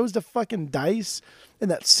Boogie throws the fucking dice, and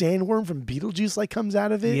that sandworm from Beetlejuice like comes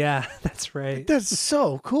out of it. Yeah, that's right. Like, that's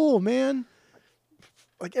so cool, man.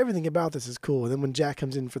 Like everything about this is cool. And then when Jack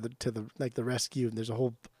comes in for the rescue, and there's a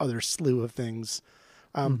whole other slew of things.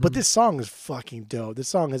 But this song is fucking dope. This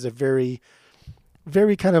song has a very,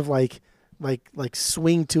 very kind of like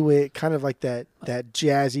swing to it, kind of like that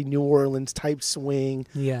jazzy New Orleans type swing.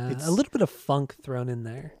 Yeah, It's- a little bit of funk thrown in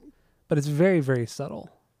there, but it's very, very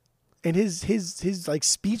subtle. And his like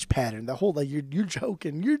speech pattern, the whole like you're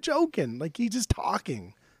joking, like he's just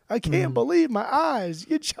talking. I can't believe my eyes.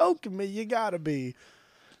 You're joking me. You gotta be.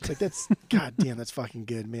 It's like that's goddamn. That's fucking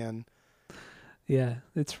good, man. Yeah,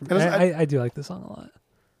 it's. I I do like the song a lot.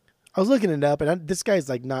 I was looking it up, and this guy's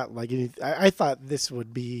like not like anything. I thought this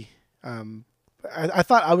would be. I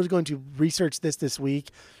thought I was going to research this week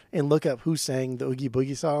and look up who sang the Oogie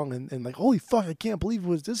Boogie song, and like, holy fuck, I can't believe it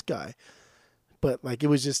was this guy. But like, it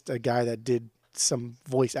was just a guy that did some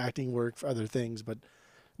voice acting work for other things, but it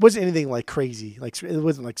wasn't anything like crazy. Like it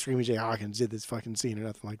wasn't like Screaming Jay Hawkins did this fucking scene or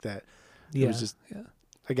nothing like that. Yeah, It was just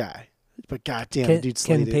a guy. But goddamn, Ken, dude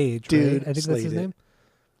slayed Ken it. Page, Dude, right? I think that's slayed his it. name.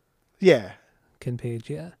 Yeah. Ken Page,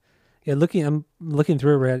 yeah. I'm looking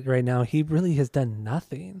through it right now. He really has done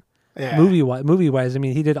nothing. Yeah. Movie wise, I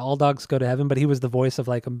mean, he did All Dogs Go to Heaven, but he was the voice of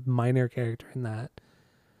like a minor character in that.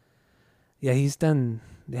 Yeah, he's done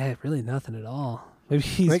really nothing at all. Maybe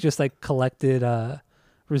he's just like collected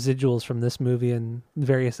residuals from this movie and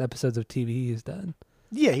various episodes of TV he's done.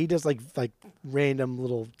 Yeah, he does like random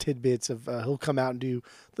little tidbits of he'll come out and do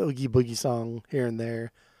the Oogie Boogie song here and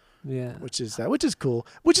there. Yeah, Which is cool.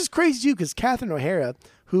 Which is crazy too, because Catherine O'Hara,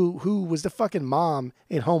 who was the fucking mom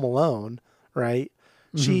in Home Alone, right?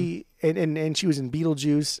 She and she was in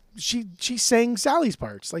Beetlejuice. She sang Sally's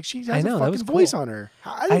parts. Like she has I know, a that fucking was voice cool. on her.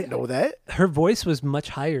 I didn't know that. her voice was much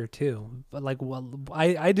higher too. But like, well,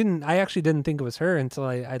 I actually didn't think it was her until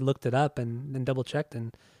I looked it up and double checked,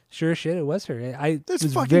 and sure as shit, it was her. I That's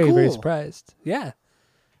was fucking very, very cool. surprised. Yeah,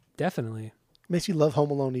 definitely. Makes me love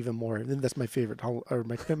Home Alone even more. And that's my favorite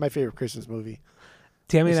my favorite Christmas movie.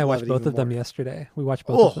 Tammy Makes and I you love watched it both even of them more. yesterday. We watched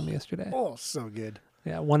both of them yesterday. Oh, so good.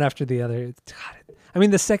 Yeah, one after the other. God, I mean,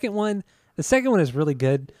 the second one is really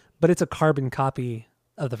good, but it's a carbon copy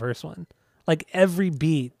of the first one. Like every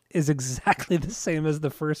beat is exactly the same as the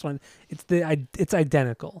first one. It's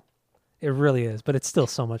identical. It really is, but it's still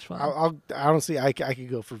so much fun. I'll honestly, I could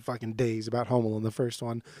go for fucking days about Home Alone. The first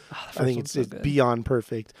one, The I first think one's it's so good. beyond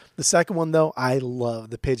perfect. The second one, though, I love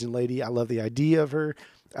the pigeon lady. I love the idea of her.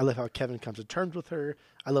 I love how Kevin comes to terms with her.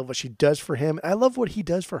 I love what she does for him. I love what he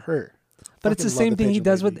does for her. But it's the Fucking love same thing he pigeon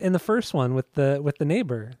does lady. in the first one with the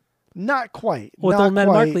neighbor. Not quite. With not Old Man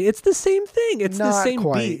quite, Markley. It's the same thing. It's the Not same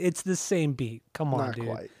quite. beat. It's the same beat. Come on, Not dude.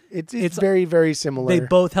 quite. It's It's- very, very similar. They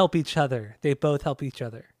both help each other.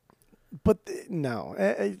 But no,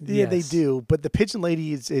 yeah, they Yes. do. But the pigeon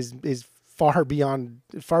lady is far beyond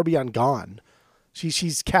gone.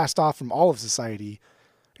 She's cast off from all of society.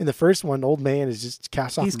 In the first one, old man is just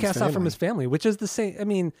cast off. He's from cast his off from family. his family, which is the same. I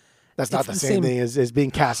mean, That's not it's the same thing as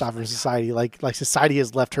being cast off from society. Like society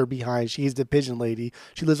has left her behind. She's the pigeon lady.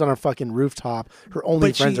 She lives on her fucking rooftop. Her only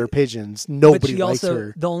But friends she- are pigeons. But Nobody she likes also,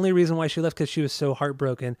 her. the only reason why she left because she was so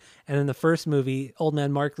heartbroken. And in the first movie, Old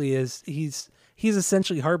Man Markley he's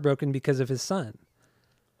essentially heartbroken because of his son.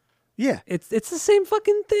 Yeah. It's the same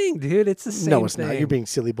fucking thing, dude. It's the same. No, it's thing. not. You're being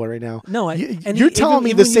silly boy right now. No, you're even- telling me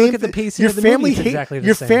even the when you look same. at the thing. pacing Your of the movie, family it's hate. exactly the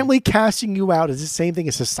Your same. family casting you out is the same thing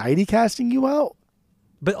as society casting you out.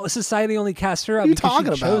 But society only cast her out What are you because she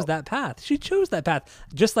talking chose about? that path. She chose that path,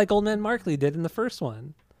 just like Old Man Markley did in the first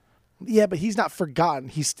one. Yeah, but he's not forgotten.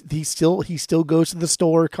 He still goes to the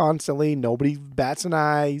store constantly. Nobody bats an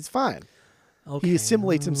eye. He's fine. Okay. He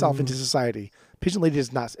assimilates himself into society. Pigeon Lady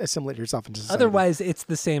does not assimilate herself into society. Otherwise, it's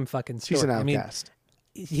the same fucking story. she's an I mean, outcast.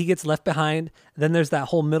 he gets left behind. Then there's that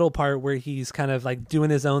whole middle part where he's kind of like doing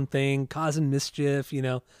his own thing, causing mischief,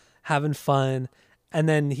 having fun, and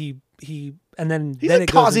then He then didn't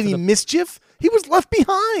it cause goes into any the, mischief. He was left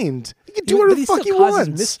behind. He could do but whatever the he fuck still he causes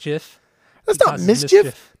wants. mischief. That's He not causes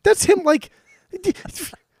mischief. That's him. Like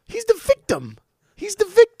he's the victim. He's the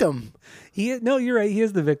victim. No, you're right. He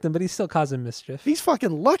is the victim, but he's still causing mischief. He's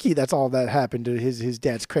fucking lucky. That's all that happened to his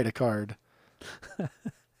dad's credit card.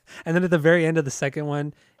 And then at the very end of the second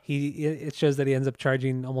one, it shows that he ends up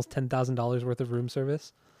charging almost $10,000 worth of room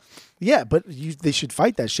service. Yeah, but they should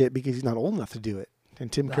fight that shit because he's not old enough to do it.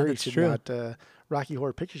 And Tim Curry that's should true. not. Rocky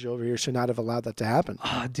Horror Picture Show over here should not have allowed that to happen.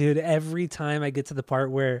 Oh, dude, every time I get to the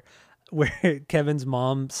part where where Kevin's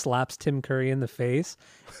mom slaps Tim Curry in the face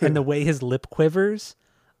and the way his lip quivers.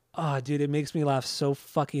 Oh, dude, it makes me laugh so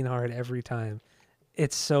fucking hard every time.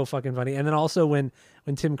 It's so fucking funny. And then also when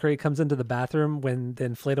Tim Curry comes into the bathroom when the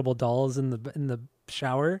inflatable doll is in the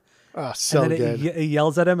shower. Oh, so and then good. He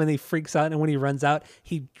yells at him and he freaks out. And when he runs out,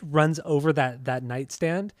 he runs over that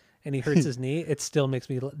nightstand and he hurts his knee. It still makes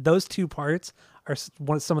me. Those two parts are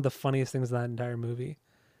some of the funniest things in that entire movie.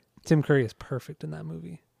 Tim Curry is perfect in that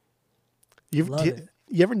movie. You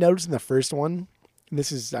ever notice in the first one? And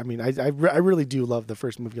this is, I mean, I really do love the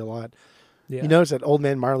first movie a lot. Yeah. You notice that Old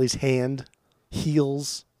Man Marley's hand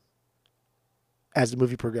heals as the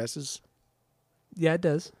movie progresses? Yeah, it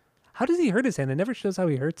does. How does he hurt his hand? It never shows how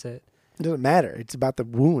he hurts it. It doesn't matter. It's about the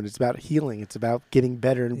wound. It's about healing. It's about getting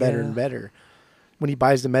better and better and better. When he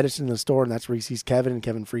buys the medicine in the store and that's where he sees Kevin and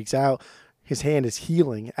Kevin freaks out, his hand is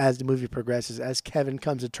healing as the movie progresses, as Kevin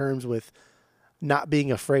comes to terms with not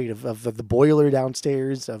being afraid of the boiler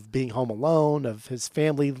downstairs, of being home alone, of his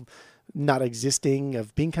family not existing,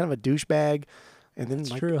 of being kind of a douchebag. And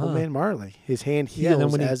then Old Man Marley, his hand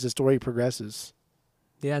heals as the story progresses.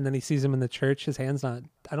 Yeah, and then he sees him in the church. His hand's not,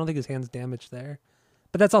 I don't think his hand's damaged there.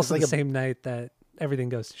 But that's also the same night that everything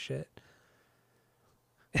goes to shit.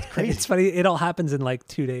 It's crazy. It's funny. It all happens in like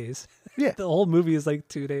 2 days. Yeah. The whole movie is like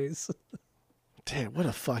 2 days. Damn, what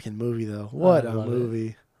a fucking movie, though. What a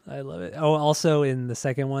movie. I love it. Oh, also in the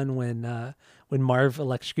second one, when Marv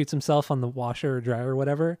electrocutes himself on the washer or dryer or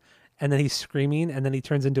whatever, and then he's screaming, and then he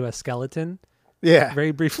turns into a skeleton. Yeah.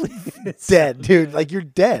 Very briefly. Dead, dude. Like, you're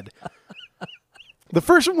dead. The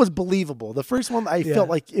first one was believable. The first one, I felt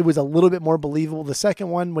like it was a little bit more believable. The second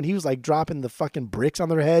one, when he was like dropping the fucking bricks on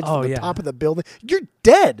their heads from the top of the building, you're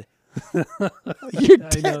dead. You're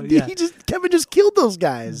dead. Know, yeah. Kevin just killed those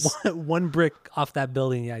guys. One brick off that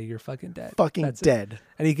building, yeah, you're fucking dead. Fucking dead.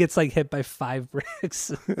 And he gets like hit by 5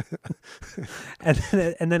 bricks. and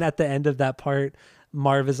then at the end of that part,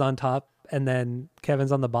 Marv is on top and then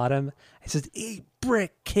Kevin's on the bottom. He says, "Eat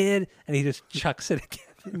brick, kid," and he just chucks it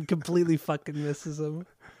again and completely fucking misses him.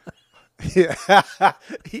 Yeah,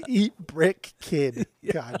 eat brick, kid.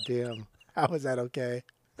 Yeah. God damn, how is that okay?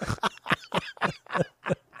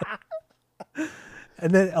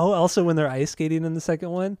 And then also when they're ice skating in the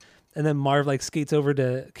second one, and then Marv like skates over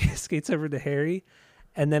to Harry,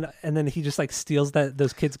 and then he just like steals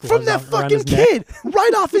those kids' gloves from that fucking kid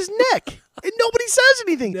right off his neck, and nobody says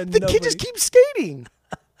anything. The kid just keeps skating.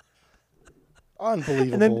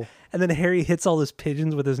 Unbelievable. And then Harry hits all his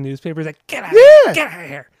pigeons with his newspaper. He's like, "Get out! Get out of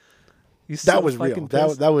here!" That was real.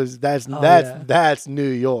 That's New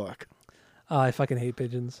York. Oh, I fucking hate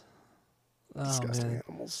pigeons. Disgusting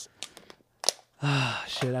animals. Ah,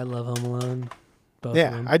 shit! I love Home Alone. Both yeah,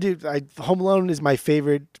 of them. I do. Home Alone is my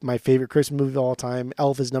favorite Christmas movie of all time.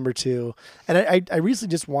 Elf is number 2, and I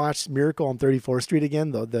recently just watched Miracle on 34th Street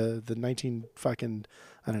again. The 19 fucking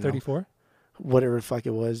I don't know 34, whatever the fuck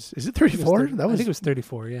it was. Is it 34? I think it was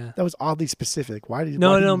 34. Yeah, that was oddly specific. Why did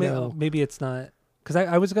maybe it's not. Because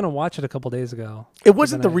I was going to watch it a couple days ago. It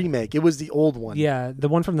wasn't the remake. It was the old one. Yeah, the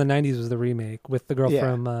one from the 90s was the remake with the girl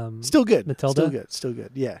from Still good. Matilda. Still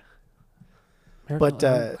good. Yeah. Miracle,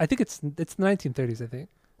 but I think it's the 1930s, I think.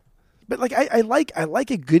 But like I like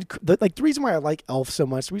a good the reason why I like Elf so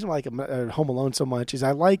much, the reason why I like Home Alone so much is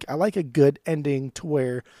I like a good ending to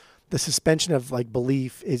where the suspension of like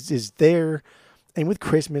belief is there. And with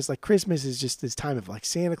Christmas, like Christmas is just this time of like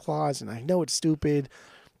Santa Claus, and I know it's stupid.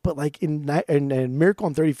 But like in Miracle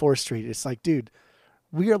on 34th Street, it's like, dude,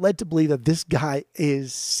 we are led to believe that this guy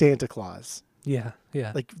is Santa Claus. Yeah,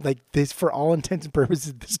 yeah. Like this, for all intents and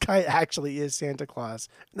purposes, this guy actually is Santa Claus.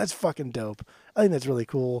 And that's fucking dope. I think that's really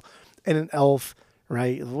cool. And an Elf,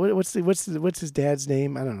 right? What's his dad's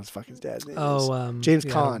name? I don't know what his dad's name is. James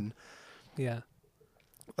Caan. Yeah.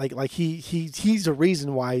 Like he's the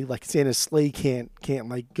reason why like Santa's sleigh can't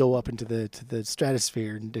like go up into the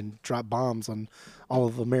stratosphere and drop bombs on all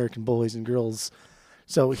of the American boys and girls.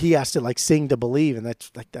 So he has to like sing to believe, and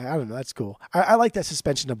that's like, I don't know, that's cool. I like that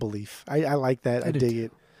suspension of belief. I like that. I dig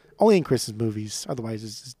it. Only in Christmas movies. Otherwise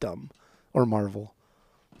it's just dumb. Or Marvel.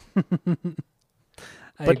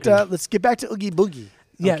 But let's get back to Oogie Boogie.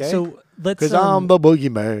 Yeah, okay? so let's because I'm the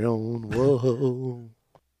boogeyman. Whoa.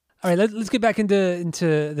 All right, let's get back into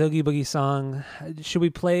the Oogie Boogie song. Should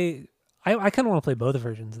we play? I kind of want to play both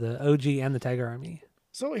versions, the OG and the Tiger Army.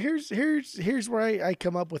 So here's where I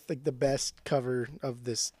come up with like the best cover of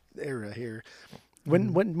this era here.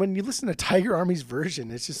 When you listen to Tiger Army's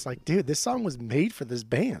version, it's just like, dude, this song was made for this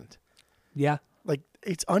band. Yeah, like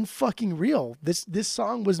it's unfucking real. This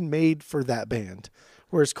song was made for that band.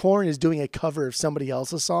 Whereas Korn is doing a cover of somebody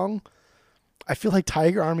else's song, I feel like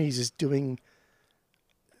Tiger Army is just doing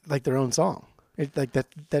like their own song.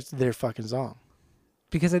 That's their fucking song.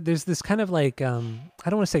 Because there's this kind of like I don't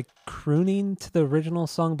want to say crooning to the original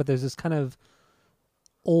song, but there's this kind of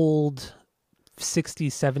old 60s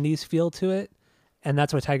 70s feel to it, and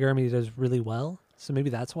that's what Tiger Army does really well. So maybe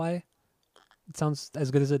that's why it sounds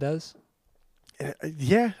as good as it does.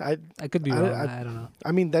 Yeah, I could be wrong. I don't know.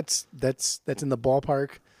 I mean, that's in the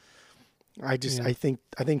ballpark. I think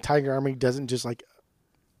Tiger Army doesn't just like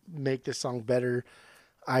make this song better.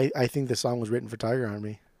 I think the song was written for Tiger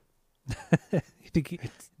Army. You think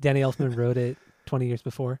Danny Elfman wrote it 20 years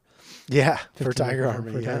before? Yeah, for Tiger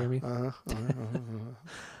Army. For Tiger yeah. Army.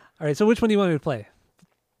 All right, so which one do you want me to play?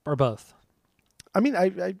 Or both? I mean, I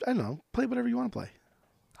don't know. Play whatever you want to play.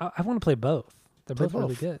 I want to play both. They're Play both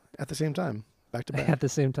really good. At the same time. Back to back. At the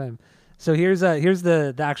same time. So here's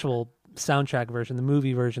the actual soundtrack version, the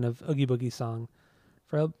movie version of Oogie Boogie song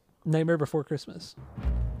for Nightmare Before Christmas.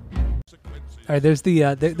 All right, there's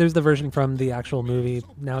the version from the actual movie.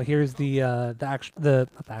 Now here's the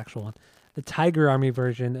Tiger Army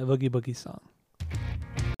version of Oogie Boogie song.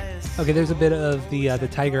 Okay, there's a bit of the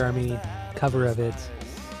Tiger Army cover of it.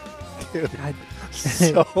 Dude,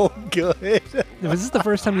 so good. Was this the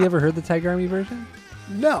first time you ever heard the Tiger Army version?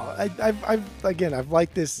 No, I've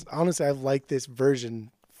liked this. Honestly, I've liked this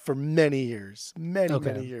version for many years,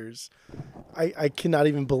 many years. I cannot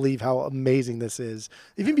even believe how amazing this is.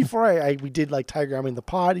 Even before we did like Tiger Army in the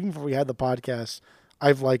pod, even before we had the podcast,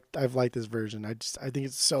 I've liked this version. I think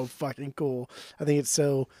it's so fucking cool. I think it's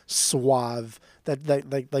so suave. That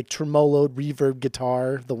like tremoloed reverb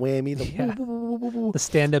guitar, the whammy, the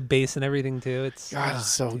stand-up bass and everything too. It's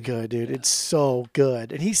so good, dude. It's so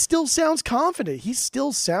good, and he still sounds confident. He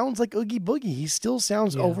still sounds like Oogie Boogie. He still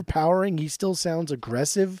sounds overpowering. He still sounds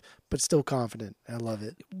aggressive, but still confident. I love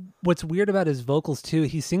it. What's weird about his vocals too,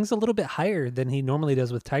 he sings a little bit higher than he normally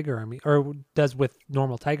does with Tiger Army, or does with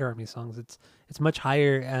normal Tiger Army songs. It's much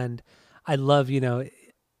higher, and I love,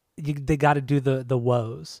 they got to do the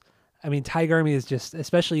woes. I mean, Tiger Army is just,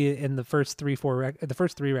 especially in the first three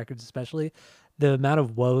records, especially, the amount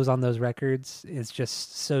of woes on those records is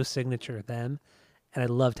just so signature of them, and I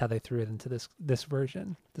loved how they threw it into this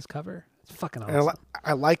version, this cover. It's fucking awesome. And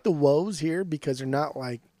I like the woes here because they're not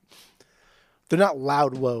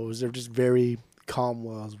loud woes. They're just very calm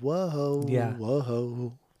woes. Whoa, yeah,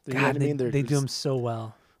 whoa. You God, they do them so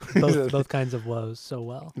well. Both kinds of woes so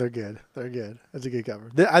well. They're good. That's a good cover.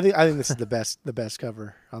 I think this is the best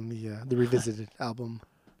cover on the Revisited album.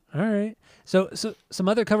 All right. So some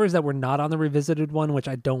other covers that were not on the Revisited one, which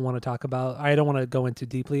I don't want to talk about. I don't want to go into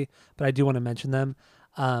deeply, but I do want to mention them.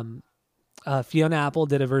 Fiona Apple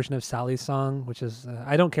did a version of Sally's song, which is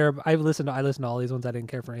I don't care. I listened to all these ones. I didn't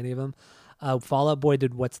care for any of them. Fall Out Boy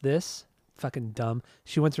did What's This? Fucking dumb.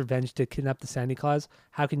 She wants revenge to kidnap the Santa Claus.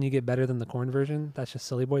 How can you get better than the Korn version? That's just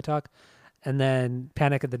silly boy talk. And then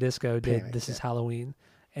Panic at the Disco did This Is Halloween.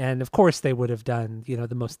 And of course they would have done,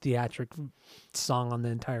 the most theatric song on the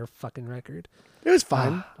entire fucking record. It was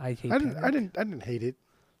fine. I didn't hate it.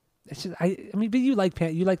 It's just but you like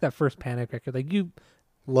that first Panic record. Like you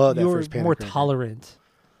love that first Panic You're more record. Tolerant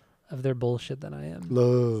of their bullshit than I am.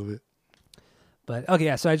 Love it. But okay,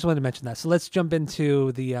 yeah, so I just wanted to mention that. So let's jump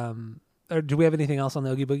into the or do we have anything else on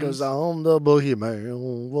the Oogie Boogie? Goes on the Boogie Man.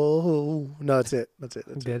 Whoa. No, that's it. That's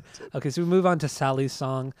it. Okay, so we move on to Sally's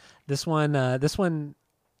song. This one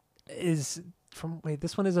is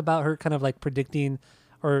about her kind of like predicting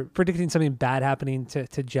something bad happening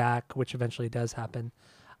to Jack, which eventually does happen.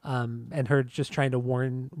 And her just trying to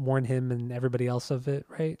warn him and everybody else of it,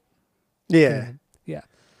 right? Yeah. Yeah.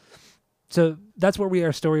 So that's where we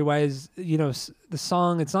are story-wise. The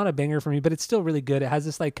song, it's not a banger for me, but it's still really good. It has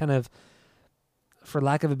this like kind of, for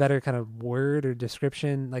lack of a better kind of word or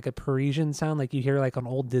description, like a Parisian sound, like you hear like on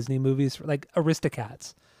old Disney movies, like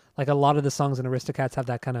Aristocats. Like a lot of the songs in Aristocats have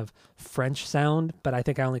that kind of French sound, but I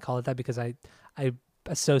think I only call it that because I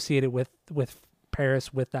associate it with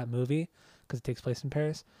Paris with that movie because it takes place in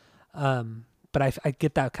Paris. But I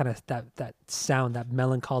get that kind of that sound, that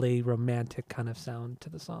melancholy, romantic kind of sound to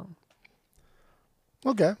the song.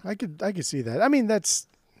 Okay, I could see that. I mean, I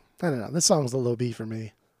don't know. This song's a low B for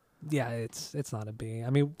me. Yeah, it's not a B.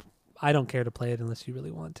 I mean, I don't care to play it unless you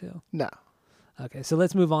really want to. No. Okay, so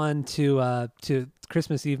let's move on to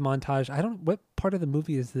Christmas Eve montage. What part of the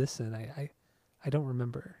movie is this in? I don't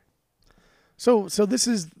remember. So this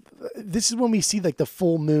is when we see like the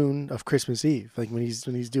full moon of Christmas Eve, like when he's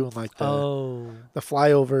doing like the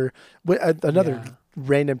flyover. Another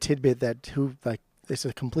random tidbit it's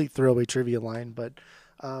a complete throwaway trivia line, but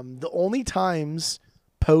the only times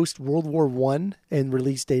post World War I and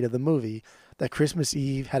release date of the movie that Christmas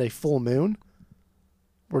Eve had a full moon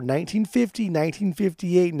were 1950,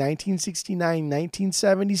 1958, 1969,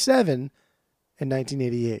 1977, and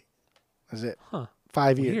 1988. That's it. Huh.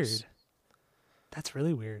 5 Weird. years. That's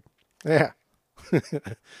really weird. Yeah.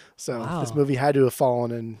 So Wow. this movie had to have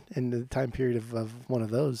fallen in the time period of one of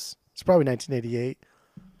those. It's probably 1988.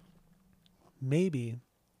 Maybe.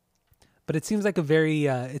 But it seems like a very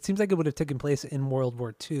it seems like it would have taken place in World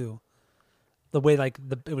War II. The way like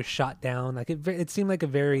it was shot down, like it seemed like a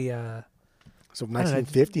very So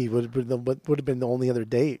 1950 would have been the only other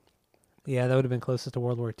date. yeah, that would have been closest to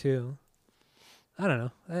World War II. I don't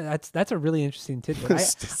know. That's a really interesting tidbit.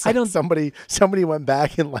 I don't. Somebody went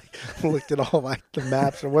back and like looked at all like the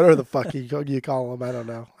maps or whatever the fuck you call them. I don't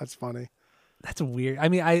know. That's funny. That's weird. I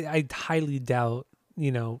mean, I highly doubt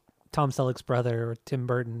Tom Selleck's brother or Tim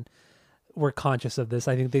Burton were conscious of this.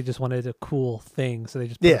 I think they just wanted a cool thing, so they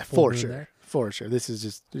just put a full moon there. For sure. This is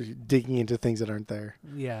just digging into things that aren't there.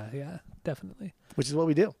 Yeah, definitely. Which is what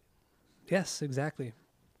we do. Yes, exactly.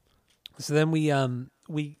 So then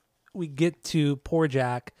we get to Poor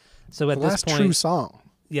Jack. So at The this last point, true song.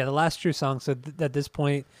 yeah, the last true song. So at this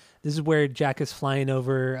point, this is where Jack is flying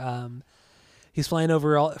over. He's flying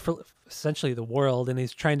over for essentially the world, and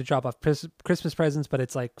he's trying to drop off Christmas presents, but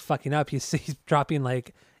it's like fucking up. He's dropping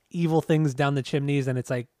like evil things down the chimneys, and it's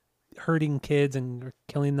like hurting kids and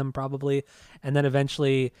killing them probably. And then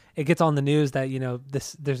eventually it gets on the news that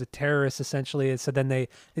there's a terrorist essentially. So then they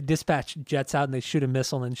dispatch jets out and they shoot a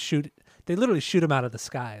missile and they literally shoot him out of the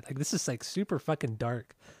sky. Like this is like super fucking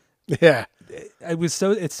dark. Yeah. It's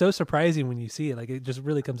so surprising when you see it. Like it just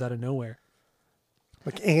really comes out of nowhere.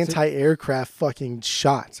 Like anti-aircraft fucking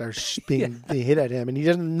shots are being hit at him, and he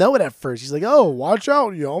doesn't know it at first. He's like, "Oh, watch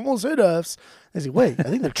out! You almost hit us." And he's like, "Wait, I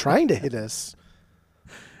think they're trying to hit us."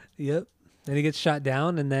 Yep. Then he gets shot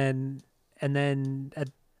down, and then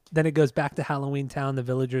it goes back to Halloween Town. The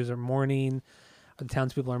villagers are mourning, the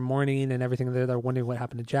townspeople are mourning, and everything. They're wondering what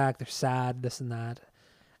happened to Jack. They're sad, this and that,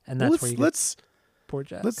 and that's where you get Poor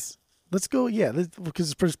Jack. Let's go. Yeah,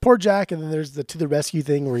 because there's Poor Jack, and then there's the To the Rescue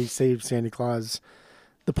thing where he saves Santa Claus.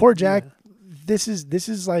 The Poor Jack. Yeah. This is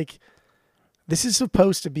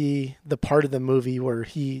supposed to be the part of the movie where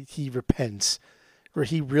he repents, where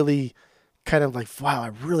he really kind of like, wow, I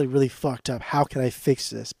really, really fucked up. How can I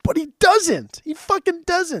fix this? But he doesn't. He fucking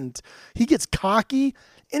doesn't. He gets cocky,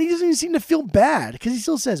 and he doesn't even seem to feel bad because he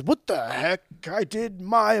still says, "What the heck? I did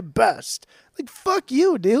my best." Like, fuck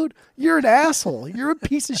you, dude. You're an asshole. You're a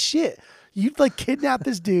piece of shit. You like kidnapped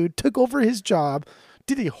this dude, took over his job,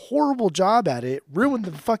 did a horrible job at it, ruined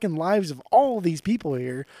the fucking lives of all of these people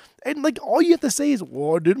here. And like, all you have to say is,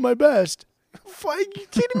 "Well, I did my best." Are you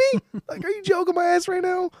kidding me? Like, are you joking my ass right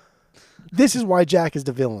now? This is why Jack is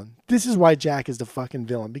the villain. This is why Jack is the fucking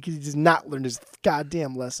villain, because he does not learn his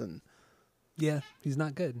goddamn lesson. Yeah, he's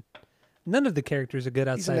not good. None of the characters are good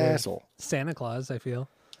outside He's an of asshole. Santa Claus, I feel.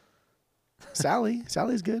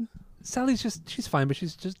 Sally's good. She's fine, but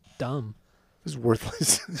she's just dumb. She's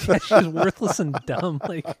worthless. Yeah, she's worthless and dumb.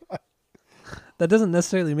 Like that doesn't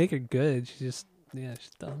necessarily make her good. She's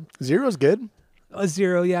dumb. Zero's good.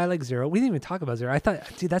 Zero, yeah, I like Zero. We didn't even talk about Zero. I thought,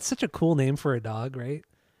 dude, that's such a cool name for a dog, right?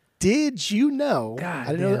 Did you know? God,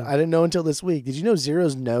 I didn't know until this week. Did you know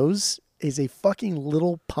Zero's nose is a fucking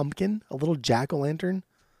little pumpkin, a little jack-o'-lantern?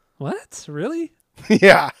 What? Really?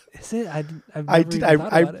 Yeah. Is it? I've never even thought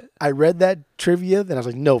about it. I read that trivia, then I was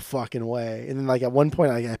like, no fucking way. And then like at one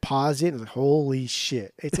point, I paused it and I was like, holy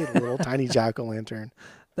shit. It's a little tiny jack-o'-lantern.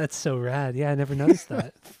 That's so rad. Yeah, I never noticed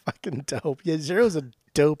that. Fucking dope. Yeah, Zero's a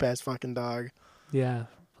dope-ass fucking dog. Yeah,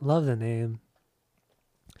 love the name.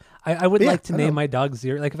 I would like to name my dog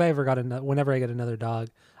Zero. Like if I ever got whenever I get another dog,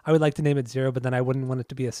 I would like to name it Zero, but then I wouldn't want it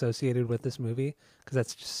to be associated with this movie because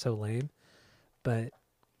that's just so lame. But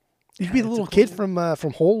you could be the little kid from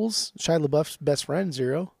Holes, Shia LaBeouf's best friend,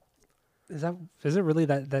 Zero. Is it really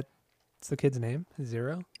that's the kid's name?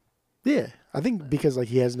 Zero? Yeah, I think because like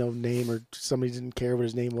he has no name or somebody didn't care what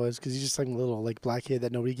his name was because he's just like a little like black kid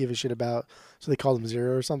that nobody gave a shit about, so they called him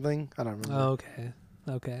Zero or something. I don't remember.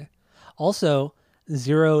 Oh, okay. Also,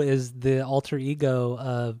 Zero is the alter ego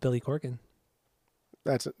of Billy Corgan.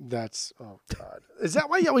 That's oh god. Is that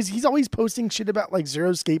why he's always posting shit about like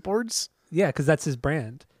Zero skateboards? Yeah, because that's his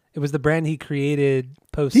brand. It was the brand he created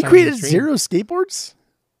post. He created Zero skateboards?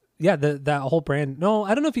 Yeah, that whole brand. No,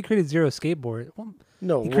 I don't know if he created Zero skateboard. Well,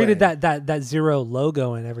 no, he created that Zero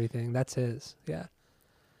logo and everything. That's his. Yeah,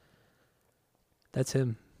 that's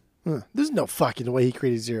him. There's no fucking way he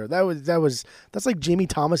created Zero. That's like Jamie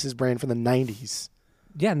Thomas's brand from the 90s.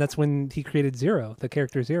 Yeah, and that's when he created Zero, the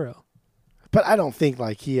character Zero. But I don't think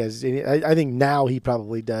like he has any. I think now he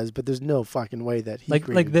probably does, but there's no fucking way that he like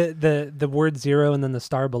created. the word Zero and then the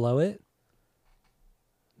star below it.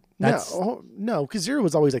 That's No, because Zero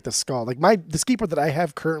was always like the skull. Like the skateboard that I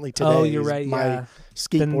have currently today. Oh, you're is right, my yeah.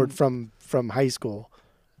 skateboard from high school.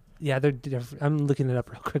 yeah, they're different. I'm looking it up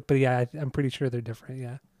real quick, but yeah, I'm pretty sure they're different.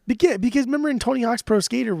 Yeah. Because remember in Tony Hawk's Pro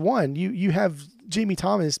Skater 1, you have Jamie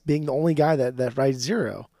Thomas being the only guy that rides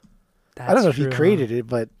Zero. I don't know if he created it,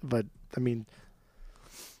 but I mean,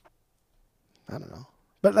 I don't know.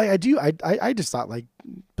 But like I just thought like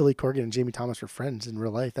Billy Corgan and Jamie Thomas were friends in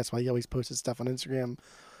real life. That's why he always posted stuff on Instagram,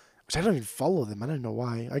 which I don't even follow them. I don't know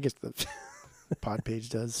why. I guess the pod page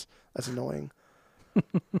does. That's annoying.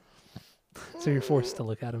 So you're forced to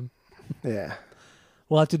look at them. Yeah.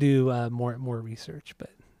 We'll have to do more research,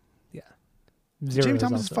 but yeah. Zero Jamie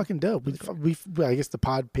Thomas is also fucking dope. really cool. I guess the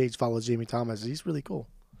pod page follows Jamie Thomas. He's really cool.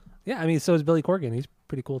 Yeah, I mean, so is Billy Corgan. He's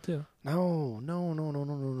pretty cool too. No.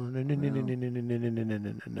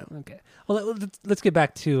 Okay. Well, let's get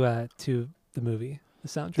back to the movie, the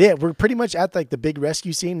soundtrack. Yeah, we're pretty much at like the big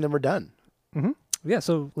rescue scene, and then we're done. Mm-hmm. Yeah.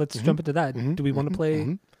 So let's jump into that. Do we want to play?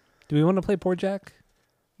 Do we want to play Poor Jack?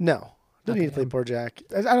 No, don't need to play Poor Jack.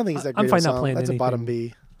 I don't think it's that great. I'm fine of a not song. playing That's anything. a bottom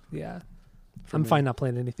B. Yeah. for I'm me. fine not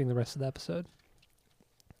playing anything the rest of the episode.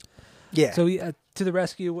 Yeah. So to the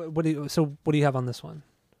rescue. What do you have on this one?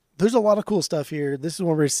 There's a lot of cool stuff here. This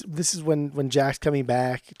is when Jack's coming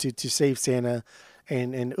back to save Santa,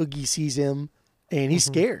 and Oogie sees him, and he's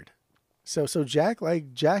scared. So Jack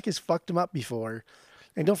has fucked him up before,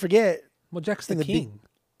 and don't forget. Well, Jack's the in the king.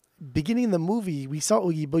 Beginning of the movie, we saw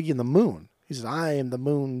Oogie Boogie in the moon. He says, "I am the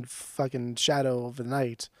moon, fucking shadow of the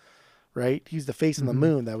night," right? He's the face on the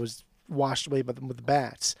moon that was washed away with the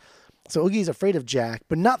bats. So Oogie's afraid of Jack,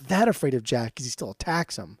 but not that afraid of Jack because he still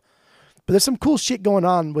attacks him. But there's some cool shit going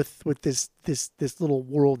on with this little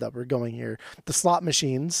world that we're going here. The slot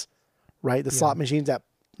machines, right? The slot machines that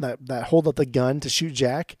hold up the gun to shoot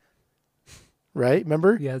Jack, right?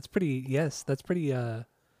 Remember? Yeah, that's pretty. Yes, that's pretty.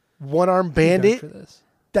 One-arm pretty dark bandit. for this.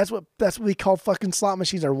 That's what we call fucking slot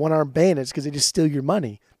machines are one-arm bandits because they just steal your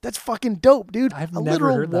money. That's fucking dope, dude. I've a never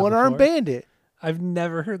literal heard that one-arm before. bandit. I've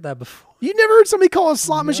never heard that before. You never heard somebody call a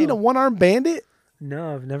slot machine a one-arm bandit?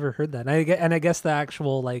 No, I've never heard that. And I guess the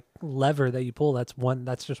actual like lever that you pull, that's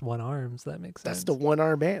just one arm. So that makes sense. That's the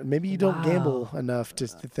one-arm bandit. Maybe you don't Wow. gamble enough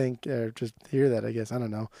just to think or just hear that. I guess I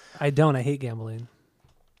don't know. I don't. I hate gambling.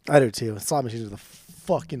 I do too. Slot machines are the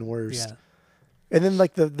fucking worst. Yeah. And then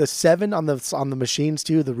like the 7 on the machines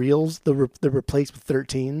too, the reels, they're replaced with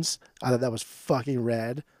 13s. I thought that was fucking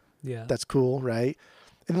rad. Yeah. That's cool, right?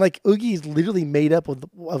 And like Oogie is literally made up of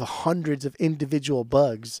hundreds of individual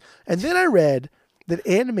bugs. And then I read that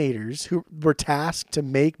animators who were tasked to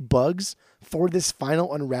make bugs for this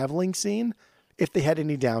final unraveling scene, if they had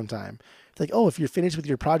any downtime, it's like, oh, if you're finished with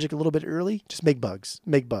your project a little bit early, just make bugs.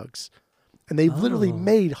 And they literally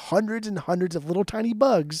made hundreds and hundreds of little tiny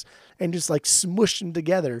bugs and just like smushed them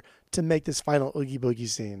together to make this final Oogie Boogie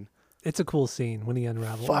scene. It's a cool scene when he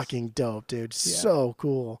unravels. Fucking dope, dude. Yeah. So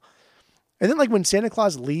cool. And then like when Santa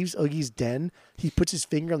Claus leaves Oogie's den, he puts his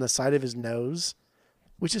finger on the side of his nose,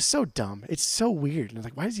 which is so dumb. It's so weird. And I'm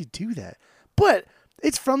like, why does he do that? But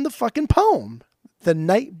it's from the fucking poem. The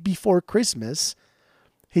night before Christmas,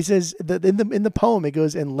 he says that in the poem it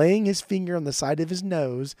goes, and laying his finger on the side of his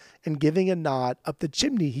nose and giving a nod up the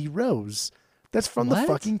chimney he rose. That's from the What?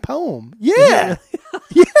 fucking poem. Yeah.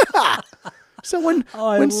 Yeah. So when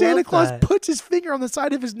Santa love Claus that. puts his finger on the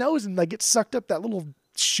side of his nose and like gets sucked up that little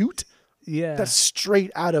chute, Yeah. that's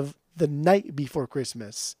straight out of The Night Before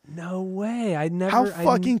Christmas. No way. I never. How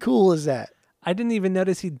fucking cool is that? I didn't even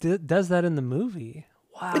notice he does that in the movie.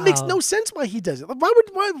 Wow. It makes no sense why he does it. Like,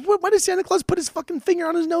 why does Santa Claus put his fucking finger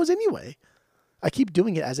on his nose anyway? I keep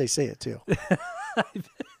doing it as I say it too.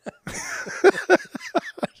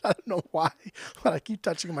 I don't know why, but I keep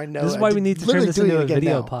touching my nose. This is why we need to turn this into a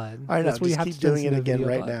video now. pod. I know. That's why you Just have keep to turn doing this it into a again video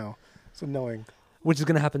right pod. now. It's annoying. Which is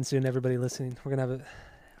going to happen soon. Everybody listening, we're going to have it.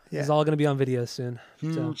 Yeah. It's all going to be on video soon.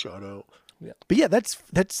 So, Shout out. Yeah. But yeah, that's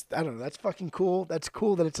I don't know. That's fucking cool. That's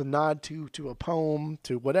cool that it's a nod to a poem,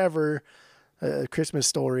 to whatever, a Christmas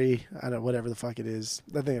story. I don't know, whatever the fuck it is.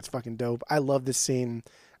 I think it's fucking dope. I love this scene.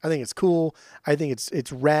 I think it's cool. I think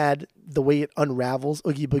it's rad the way it unravels.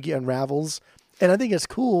 Oogie Boogie unravels, and I think it's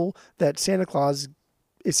cool that Santa Claus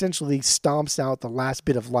essentially stomps out the last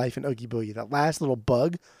bit of life in Oogie Boogie. That last little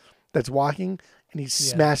bug that's walking, and he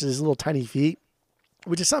smashes his little tiny feet,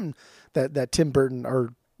 which is something that Tim Burton or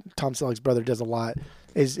Tom Selleck's brother does a lot.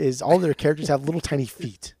 Is all their characters have little tiny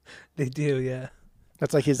feet. they do, yeah.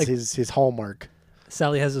 That's like his hallmark.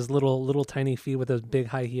 Sally has his little tiny feet with those big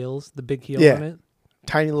high heels, the big heel Yeah. on it.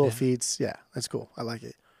 Tiny little feet. Yeah, that's cool. I like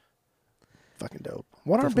it. Fucking dope.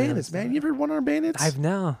 One-arm Definitely bandits, noticed man. that. You ever heard one-arm bandits? I've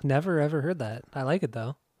never ever heard that. I like it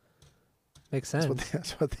though. Makes sense.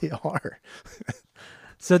 That's what they are.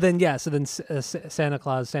 So then, Santa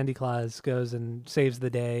Claus, Sandy Claus goes and saves the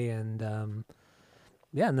day, and and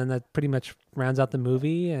then that pretty much rounds out the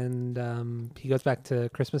movie, and he goes back to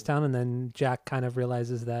Christmas Town, and then Jack kind of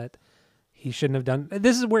realizes that he shouldn't have done.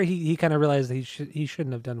 This is where he kind of realized that he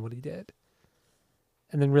shouldn't have done what he did,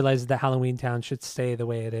 and then realizes that Halloween Town should stay the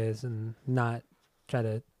way it is and not try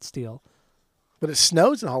to steal. But it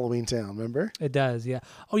snows in Halloween Town, remember? It does, yeah.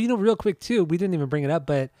 Oh, real quick too, we didn't even bring it up,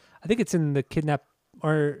 but I think it's in the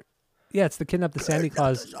it's the kidnap the Sandy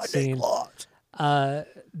Claus scene.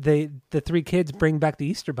 The three kids bring back the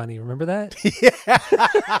Easter Bunny. Remember that?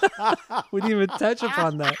 Yeah. We didn't even touch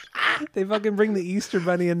upon that. They fucking bring the Easter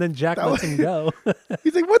Bunny, and then Jack lets him go.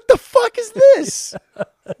 He's like, "What the fuck is this?"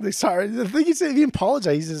 Like, sorry. The thing he said, he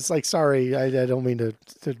apologized. He's just like, "Sorry, I don't mean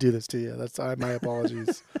to do this to you. That's my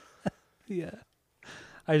apologies." Yeah.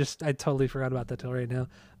 I totally forgot about that till right now.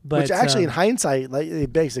 But which actually, in hindsight, like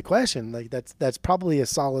it begs the question. Like that's probably a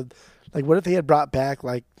solid. Like, what if they had brought back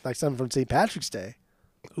like something from St. Patrick's Day?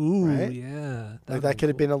 Ooh, right? Yeah. Like that could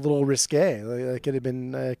have been a little risque. Like that could have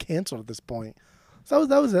been canceled at this point. So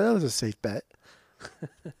that was a safe bet.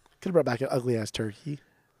 Could have brought back an ugly ass turkey.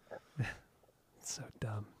 So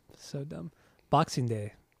dumb. So dumb. Boxing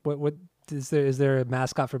Day. What is there a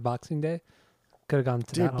mascot for Boxing Day? Could have gone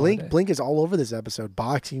to that holiday. Blink is all over this episode.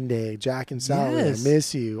 Boxing Day, Jack and Sally, Yes. I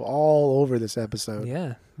miss you, all over this episode.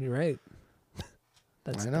 Yeah, you're right.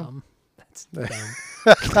 That's I know. dumb. That's dumb.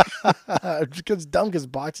 Because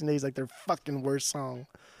Boxing Day is like their fucking worst song.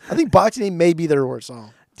 I think Boxing Day may be their worst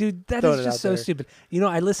song. Dude, that Throwing is it just out so there. stupid.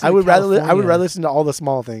 I listen. I would rather California. listen to All the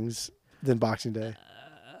Small Things than Boxing Day.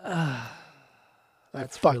 I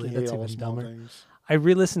That's fucking really- hate that's All the even Small dumber. Things. I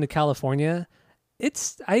re-listened to California.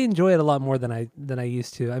 I enjoy it a lot more than I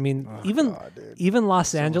used to. I mean, Oh, even God, dude. even Los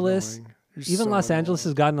So Angeles, annoying. You're even so Los Angeles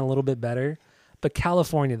has annoying. gotten a little bit better, but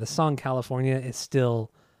California, the song California is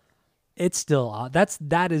still,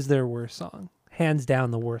 that is their worst song, hands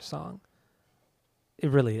down the worst song.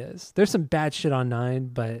 It really is. There's some bad shit on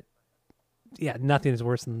 9, but yeah, nothing is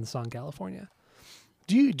worse than the song California.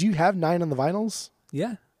 Do you have 9 on the vinyls?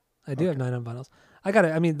 Yeah, I do have 9 on vinyls. I got it.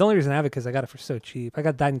 I mean, the only reason I have it because I got it for so cheap. I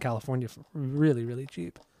got that in California for really, really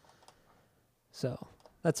cheap. So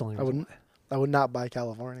that's the only reason. I would not buy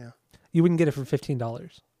California. You wouldn't get it for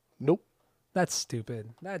 $15. Nope. That's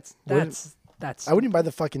stupid. That's I wouldn't even buy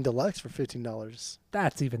the fucking deluxe for $15.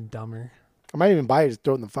 That's even dumber. I might even buy it, just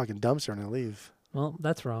throw it in the fucking dumpster and I leave. Well,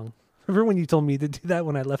 that's wrong. Remember when you told me to do that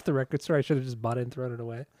when I left the record store? I should have just bought it and thrown it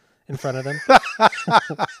away in front of them.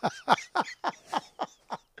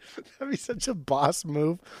 That'd be such a boss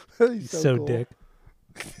move. That'd be So cool. dick.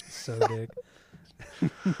 So dick.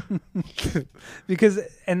 Because,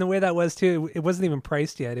 and the way that was too, it wasn't even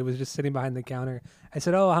priced yet. It was just sitting behind the counter. I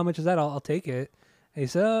said, "Oh, how much is that? I'll take it." And he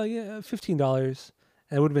said, "Oh, yeah, $15."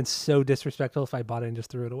 And it would have been so disrespectful if I bought it and just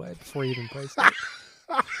threw it away before he even priced it.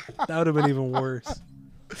 That would have been even worse.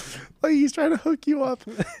 Like he's trying to hook you up.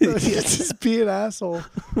 Just be an asshole.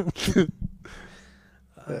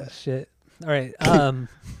 Shit. All right.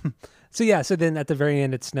 So then at the very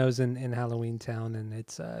end, it snows in Halloween Town, and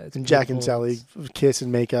it's And Jack and beautiful. Sally kiss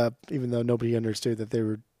and make up, even though nobody understood that they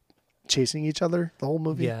were chasing each other the whole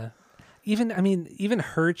movie. Yeah. Even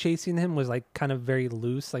her chasing him was like kind of very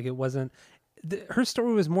loose. Like it wasn't. Her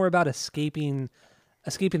story was more about escaping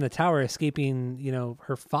the tower, escaping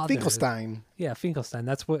her father. Finkelstein. Yeah, Finkelstein.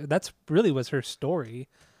 That's really was her story.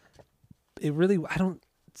 It really, I don't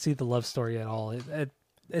see the love story at all.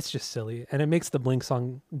 It's just silly, and it makes the Blink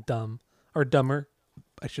song dumb or dumber,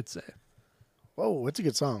 I should say. Whoa, it's a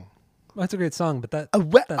good song. Well, that's a great song, but that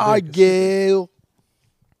Where that are lyric is stupid. you?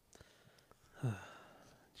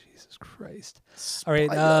 Jesus Christ! All right,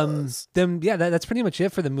 Spoilers. then that's pretty much it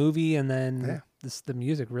for the movie, and then Yeah. the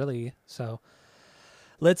music really. So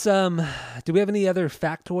let's do we have any other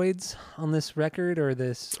factoids on this record or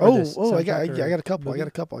this? Or this I got soundtrack or a couple. I movie? got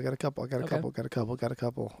a couple. I got a couple.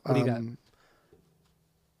 What do you got?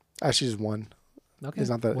 Actually, just one. Okay, It's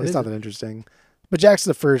not that. What It's is not it? that interesting. But Jack's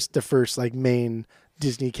the first like main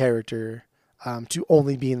Disney character to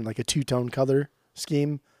only be in like a two-tone color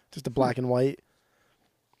scheme, just a black and white.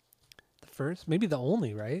 The first, maybe the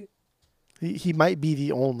only, right? He might be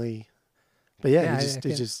the only, but yeah, Yeah,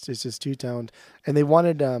 it's just two-toned. And they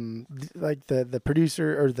wanted like the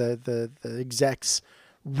producer or the execs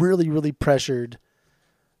really pressured.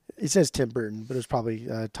 It says Tim Burton, but it was probably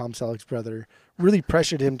Tom Selleck's brother. Really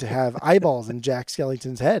pressured him to have eyeballs in Jack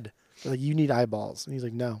Skellington's head. They're like, you need eyeballs, and he's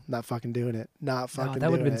like, no, not fucking doing it. Not fucking. No, that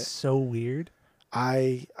would have doing been it. so weird.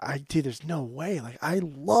 Dude, there's no way. Like, I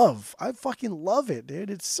fucking love it, dude.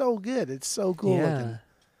 It's so good. It's so cool. Yeah. Looking.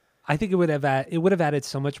 I think it would have added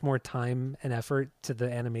so much more time and effort to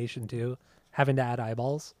the animation too, having to add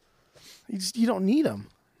eyeballs. You don't need them.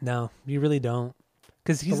 No, you really don't,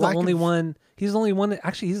 because he's The the lack only of- one. He's the only one.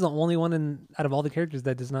 Actually, he's the only one out of all the characters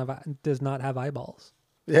that does not have eyeballs.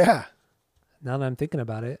 Yeah, Now that I'm thinking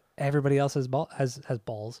about it, everybody else has balls, has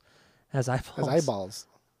eyeballs. has eyeballs.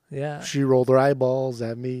 Yeah. She rolled her eyeballs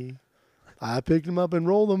at me. I picked them up and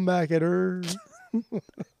rolled them back at her.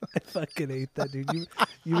 I fucking hate that, dude.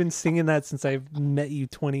 You've been singing that since I met you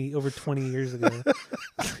over 20 years ago.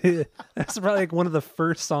 That's probably like one of the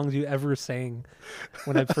first songs you ever sang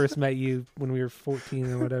when I first met you when we were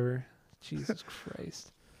 14 or whatever. Jesus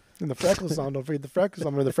Christ. And the freckles song. Don't forget the freckles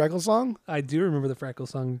song. Remember the freckles song? I do remember the Freckle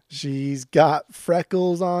song. She's got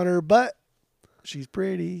freckles on her butt. She's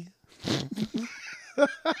pretty.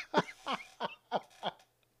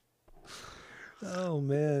 Oh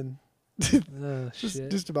man. Oh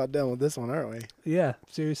shit. Just about done with this one, aren't we? Yeah,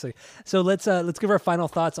 seriously. So let's give our final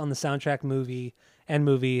thoughts on the soundtrack movie, and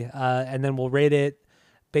then we'll rate it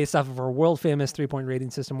based off of our world famous 3-point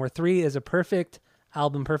rating system, where 3 is a perfect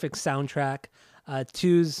album, perfect soundtrack.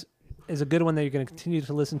 2 is a good one that you're going to continue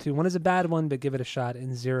to listen to. 1 is a bad one, but give it a shot,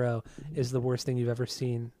 and 0 is the worst thing you've ever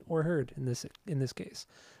seen or heard in this case.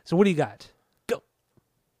 So what do you got? Go.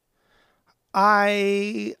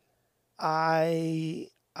 I have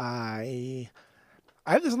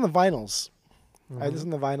this on the vinyls. I have this on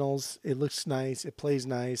the vinyls. It looks nice. It plays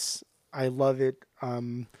nice. I love it.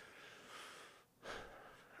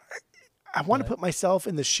 I want to put myself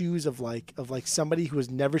in the shoes of like somebody who has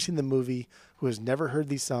never seen the movie, who has never heard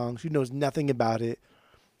these songs, who knows nothing about it.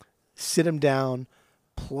 Sit them down,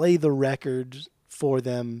 play the record for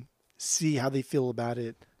them, see how they feel about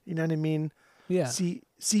it. You know what I mean? Yeah. See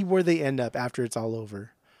where they end up after it's all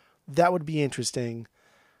over. That would be interesting.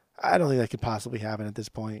 I don't think that could possibly happen at this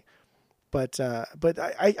point. But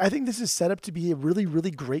I think this is set up to be a really,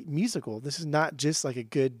 really great musical. This is not just like a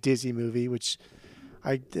good Disney movie, which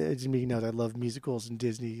Jimmy knows I love musicals and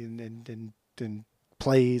Disney and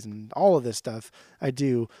plays and all of this stuff. I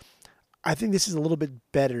do. I think this is a little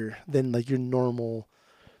bit better than like your normal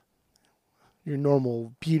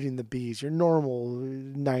Beauty and the Beast, your normal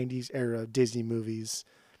 90s era Disney movies.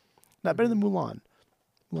 Not better than Mulan.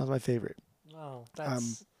 Mulan's my favorite. Oh,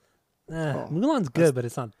 that's oh, Mulan's good, but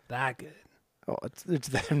it's not that good. Oh, it's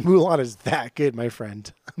that Mulan is that good, my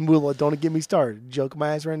friend. Mulan, don't get me started. Joke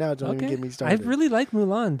my ass right now. Don't even get me I started. really like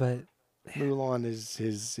Mulan, but Mulan is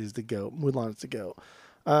the goat. Mulan is the goat.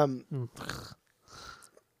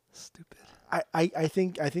 stupid. I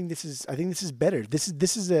think this is better. This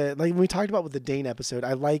is a, like when we talked about with the Dane episode.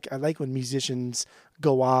 I like when musicians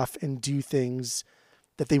go off and do things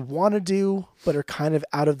that they want to do but are kind of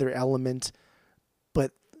out of their element,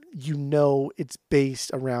 but you know it's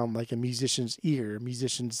based around like a musician's ear, a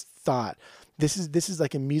musician's thought. This is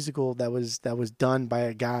like a musical that was done by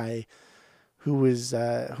a guy who was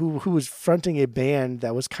fronting a band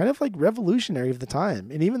that was kind of like revolutionary of the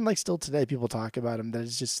time, and even like still today people talk about him. That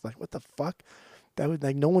is just like, what the fuck? That would,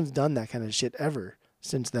 like, no one's done that kind of shit ever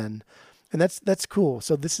since then, and that's cool.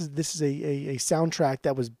 So this is a soundtrack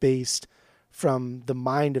that was based from the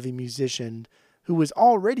mind of a musician who was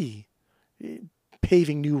already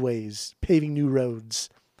paving new ways, paving new roads.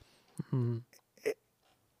 Mm-hmm.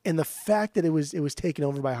 And the fact that it was taken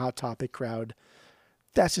over by a Hot Topic crowd,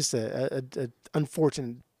 that's just a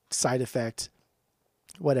unfortunate side effect.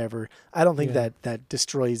 Whatever. I don't think that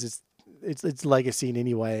destroys its legacy in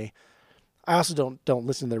any way. I also don't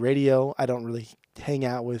listen to the radio. I don't really hang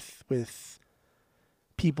out with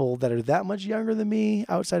people that are that much younger than me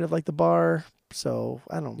outside of like the bar. So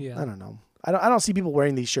I don't know. I don't see people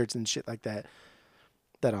wearing these shirts and shit like that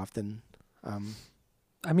often. I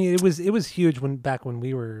mean, it was huge back when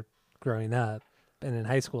we were growing up and in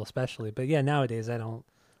high school especially. But yeah, nowadays I don't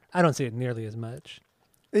see it nearly as much.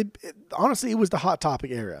 Honestly, it was the Hot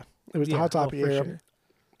Topic era. It was the Hot Topic era. Sure.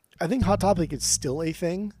 I think Hot Topic is still a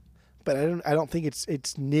thing, but I don't think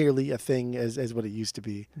it's nearly a thing as what it used to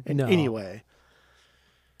be in any way.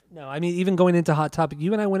 No, I mean, even going into Hot Topic,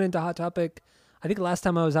 you and I went into Hot Topic, I think last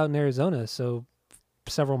time I was out in Arizona, so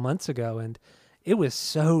several months ago, and it was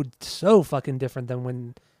so fucking different than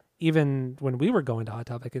when we were going to Hot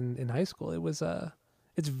Topic in high school. It was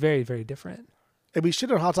it's very, very different. And we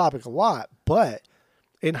shit on Hot Topic a lot, but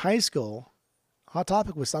in high school, Hot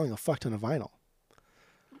Topic was selling a fuck ton of vinyl.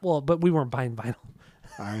 Well, but we weren't buying vinyl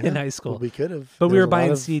in high school. Well, we could have. But we were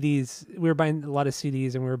buying CDs. We were buying a lot of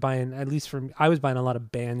CDs, and we were buying, at least I was buying a lot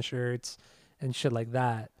of band shirts and shit like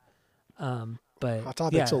that. But Hot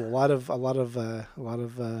Topic sold a lot of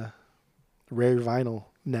rare vinyl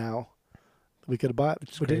now. We could have bought.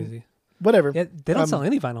 Which is crazy. whatever. Yeah, they don't sell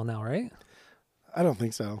any vinyl now, right? I don't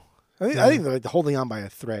think so. I think they're like holding on by a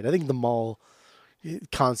thread. I think the mall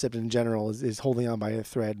concept in general is holding on by a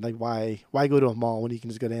thread. Like why go to a mall when you can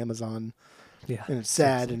just go to Amazon? Yeah. And it's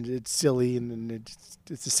sad and it's silly and it's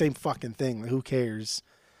the same fucking thing. Like who cares?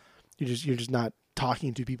 You're just not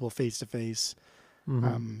talking to people face to face.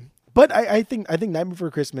 But I think Nightmare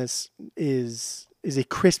Before Christmas is a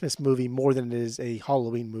Christmas movie more than it is a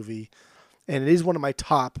Halloween movie. And it is one of my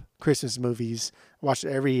top Christmas movies. I watch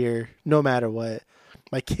it every year, no matter what.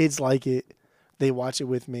 My kids like it. They watch it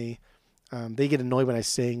with me. They get annoyed when I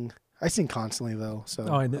sing. I sing constantly though. So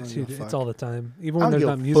I know. It's all the time. Even when I don't there's give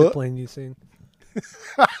not a music fuck. playing, you sing.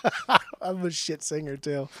 I'm a shit singer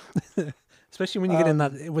too. Especially when you get in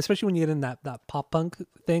that pop punk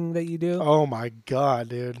thing that you do. Oh my god,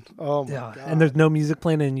 dude. Oh my god. And there's no music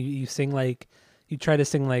playing, and you sing like you try to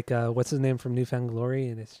sing like what's his name from Newfound Glory,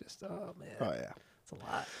 and it's just oh man. Oh yeah. It's a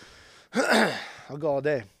lot. I'll go all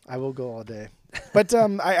day. I will go all day. But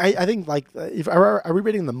I think like if are we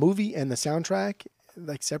rating the movie and the soundtrack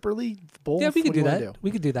like separately? Both? Yeah, we could What do you that. wanna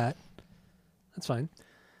We could do that. That's fine.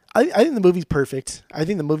 I think the movie's perfect. I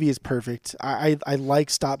think the movie is perfect. I like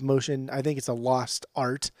stop motion. I think it's a lost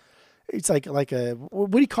art. It's like a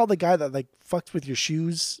what do you call the guy that like fucks with your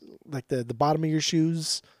shoes, like the bottom of your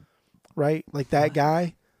shoes, right? Like that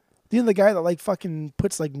guy. You know the guy that like fucking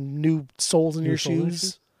puts like new soles in your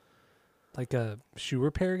shoes. Like a shoe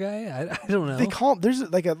repair guy? I don't know. They call there's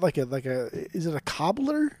like a is it a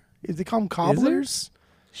cobbler? Is they call them cobblers?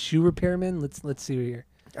 Shoe repairman? Let's see here.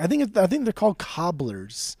 I think they're called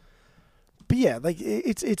cobblers. But yeah, like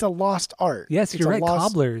it's a lost art. Yes, It's you're a right.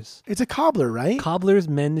 lost- Cobblers. It's a cobbler, right? Cobblers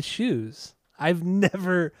men's shoes. I've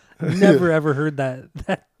never ever heard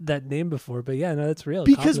that name before, but yeah, no, that's real.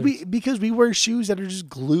 because Cobblers. we wear shoes that are just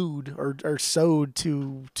glued or sewed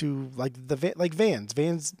to like Vans.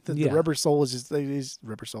 The rubber sole is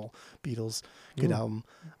rubber sole. Beatles, good album,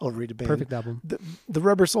 overrated band. Perfect album. The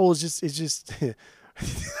rubber sole is just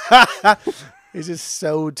it's just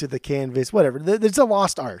sewed to the canvas. Whatever. It's a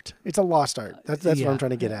lost art. It's a lost art. That's what I'm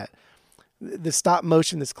trying to get at. The stop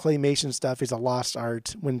motion, this claymation stuff is a lost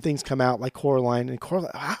art. When things come out like Coraline, how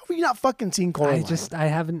have you not fucking seen Coraline? I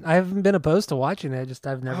haven't been opposed to watching it.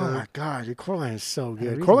 I've never. Oh my god, dude, Coraline is so good.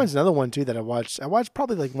 reason. Coraline's another one too that I watch. I watch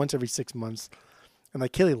probably like once every 6 months, and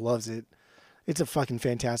like Kelly loves it. It's a fucking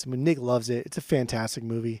fantastic movie. Nick loves it. It's a fantastic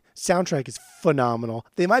movie. Soundtrack is phenomenal.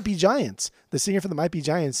 They Might Be Giants. The singer for the Might Be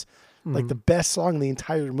Giants, like the best song in the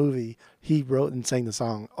entire movie, he wrote and sang the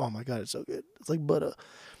song. Oh my god, it's so good. It's like butter.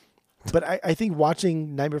 But I think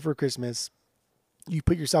watching Nightmare Before Christmas, you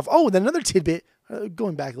put yourself. Oh, then another tidbit.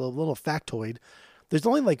 Going back a little factoid. There's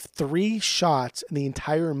only like 3 shots in the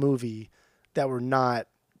entire movie that were not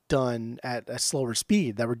done at a slower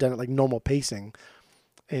speed. That were done at like normal pacing,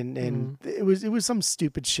 and it was some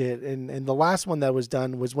stupid shit. And the last one that was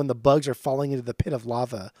done was when the bugs are falling into the pit of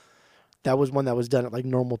lava. That was one that was done at like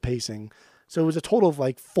normal pacing. So it was a total of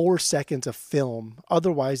like 4 seconds of film.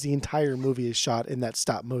 Otherwise, the entire movie is shot in that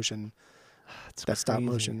stop motion. Stop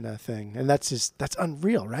motion thing, and that's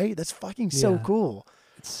unreal, right? That's fucking so cool.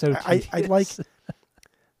 It's so. I like,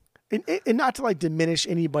 and not to like diminish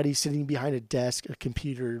anybody sitting behind a desk or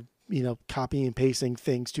computer, copying and pasting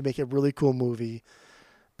things to make a really cool movie.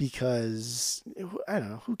 Because I don't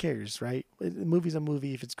know, who cares, right? A movie's a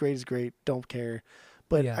movie. If it's great, it's great. Don't care.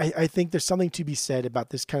 But I think there's something to be said about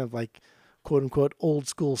this kind of like, quote unquote, old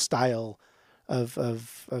school style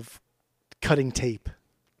of cutting tape,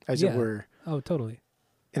 as it were. Oh, totally.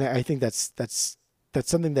 And I think that's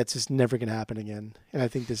something that's just never going to happen again. And I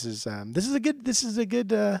think this is a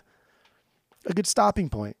good stopping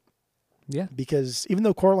point. Yeah. Because even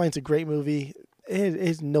though Coraline's a great movie, it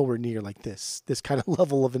is nowhere near like this kind of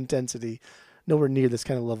level of intensity, nowhere near this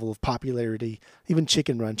kind of level of popularity. Even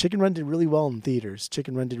Chicken Run did really well in theaters.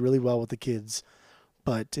 Chicken Run did really well with the kids,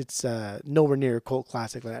 but it's nowhere near a cult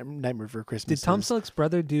classic like Nightmare Before Christmas. Did Tom Selleck's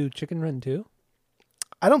brother do Chicken Run too?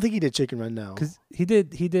 I don't think he did Chicken Run, no. Because he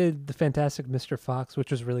did the Fantastic Mr. Fox,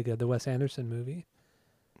 which was really good, the Wes Anderson movie.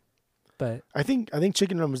 But I think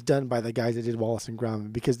Chicken Run was done by the guys that did Wallace and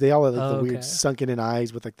Gromit, because they all had like the weird sunken in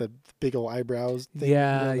eyes with like the big old eyebrows thing.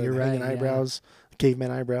 Yeah, the you're right. Eyebrows,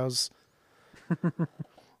 caveman eyebrows. So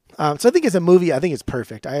I think as a movie, I think it's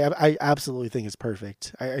perfect. I absolutely think it's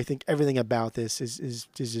perfect. I think everything about this is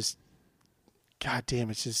just, god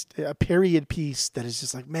damn, it's just a period piece that is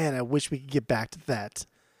just like, man, I wish we could get back to that.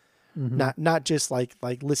 Mm-hmm. Not just like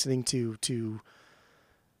listening to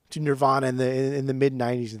Nirvana in the mid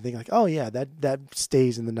 90s and think like, oh yeah, that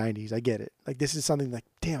stays in the 90s. I get it. Like this is something like,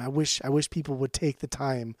 damn, I wish people would take the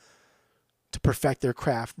time to perfect their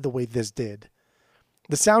craft the way this did.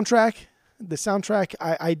 The soundtrack, The soundtrack,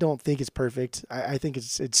 I don't think it's perfect. I think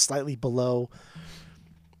it's slightly below.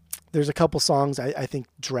 There's a couple songs I think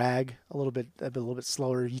drag a little bit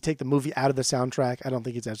slower. You take the movie out of the soundtrack, I don't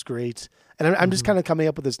think it's as great. And I'm just kind of coming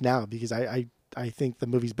up with this now because I think the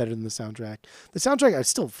movie's better than the soundtrack. The soundtrack is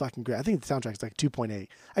still fucking great. I think the soundtrack's like 2.8.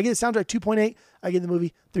 I give the soundtrack 2.8. I give the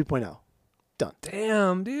movie 3.0. Done.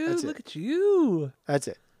 Damn, dude, look at you. That's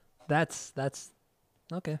it. That's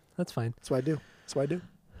okay. That's fine. That's what I do.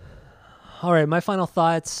 All right, my final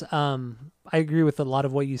thoughts. I agree with a lot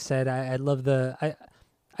of what you said. I love I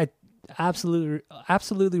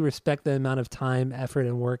absolutely respect the amount of time, effort,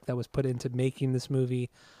 and work that was put into making this movie.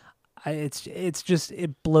 It's just,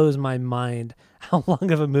 it blows my mind how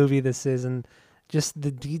long of a movie this is, and just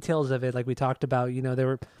the details of it. Like we talked about, there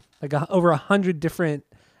were like over 100 different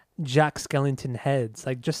Jack Skellington heads.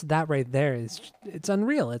 Like just that right there it's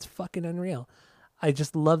unreal. It's fucking unreal. I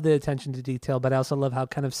just love the attention to detail, but I also love how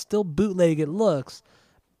kind of still bootleg it looks,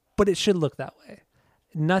 but it should look that way.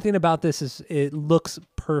 Nothing about this it looks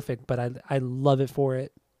perfect, but I love it for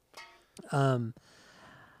it.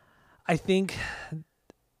 I think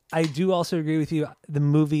I do also agree with you. The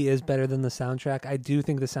movie is better than the soundtrack. I do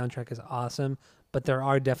think the soundtrack is awesome, but there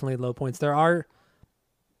are definitely low points. They're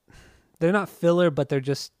not filler, but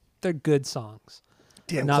they're good songs.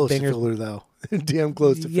 Damn close to filler though. Damn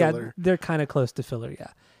close to filler. Yeah, they're kind of close to filler,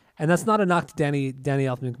 yeah. And that's not a knock to Danny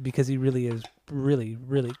Elfman because he really is really,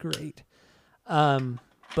 really great.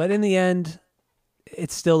 But in the end,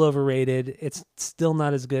 it's still overrated. It's still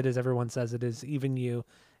not as good as everyone says it is. Even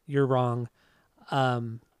you're wrong.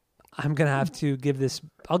 I'm going to have to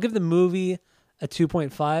I'll give the movie a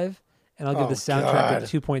 2.5 and I'll give the soundtrack a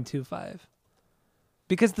 2.25.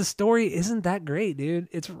 Because the story isn't that great, dude.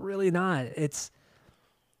 It's really not. It's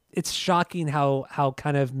shocking how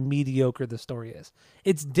kind of mediocre the story is.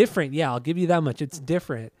 It's different. Yeah, I'll give you that much. It's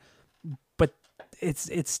different, but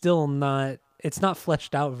it's still not, it's not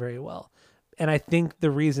fleshed out very well. And I think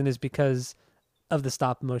the reason is because of the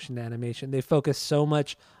stop motion animation. They focus so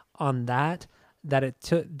much on that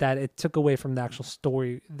it took away from the actual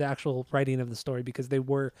story, the actual writing of the story, because they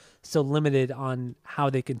were so limited on how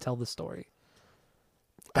they can tell the story.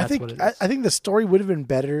 I think the story would have been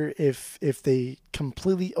better if they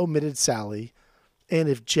completely omitted Sally, and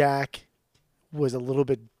if Jack was a little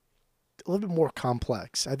bit more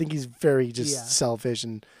complex. I think he's very selfish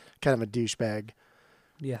and kind of a douchebag.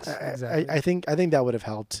 Yes, exactly. I think that would have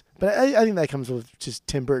helped, but I think that comes with just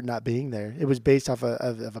Tim Burton not being there. It was based off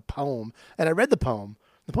of a poem, and I read the poem.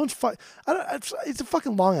 The poem's it's a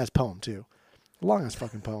fucking long ass poem too. Long ass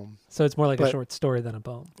fucking poem. So it's more like a short story than a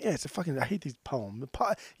poem. Yeah, it's a fucking. I hate these poems.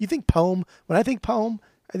 You think poem? When I think poem,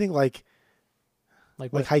 I think like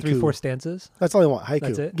haiku. 3-4 stanzas. That's all I want. Haiku.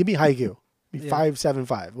 That's it? Give me haiku.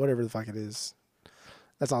 575, whatever the fuck it is.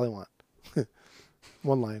 That's all I want.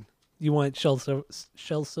 One line. You want Shel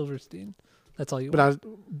Silverstein? That's all you want.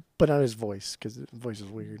 But not his voice, because his voice is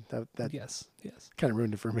weird. That yes. kind of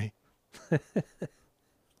ruined it for me.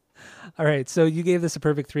 All right, so you gave this a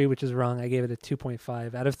perfect 3, which is wrong. I gave it a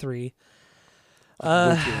 2.5 out of 3.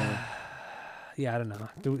 Yeah, I don't know.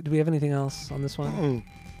 Do we have anything else on this one?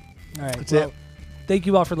 All right. That's it. Thank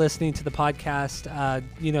you all for listening to the podcast.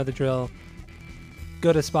 You know the drill.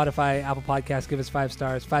 Go to Spotify, Apple Podcasts, give us 5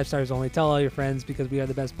 stars. 5 stars only. Tell all your friends because we are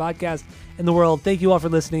the best podcast in the world. Thank you all for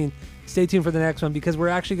listening. Stay tuned for the next one because we're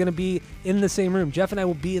actually going to be in the same room. Jeff and I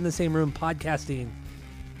will be in the same room podcasting.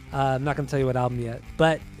 I'm not going to tell you what album yet,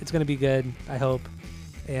 but it's going to be good, I hope.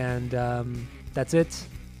 And that's it.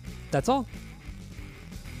 That's all.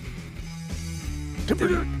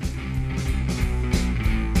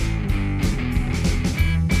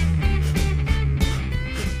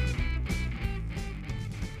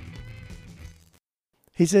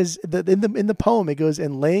 He says that in the poem it goes,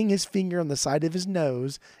 and laying his finger on the side of his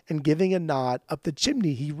nose and giving a nod up the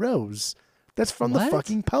chimney he rose. That's from the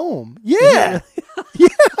fucking poem. Yeah.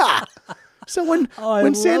 Yeah. So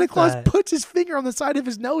when Santa Claus puts his finger on the side of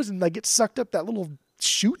his nose and like gets sucked up that little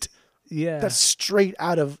chute, that's straight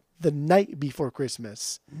out of The Night Before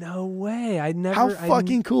Christmas. No way. How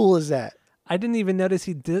fucking cool is that? I didn't even notice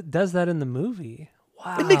he does that in the movie.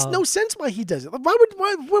 Wow. It makes no sense why he does it.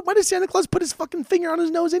 Why does Santa Claus put his fucking finger on his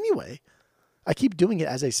nose anyway? I keep doing it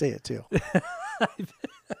as I say it too.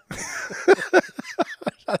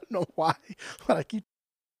 I don't know why, but I keep.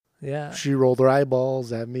 Yeah. She rolled her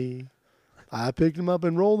eyeballs at me. I picked them up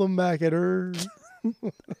and rolled them back at her.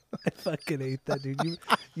 I fucking hate that, dude.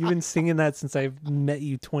 You've been singing that since I met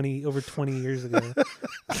you over 20 years ago.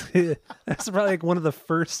 That's probably like one of the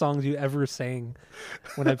first songs you ever sang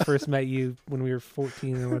when I first met you when we were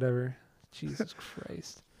 14 or whatever. Jesus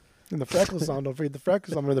Christ. And the freckle song. Don't forget the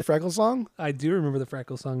freckle song. Remember the freckle song? I do remember the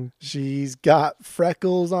freckle song. She's got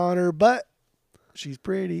freckles on her butt. She's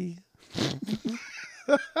pretty.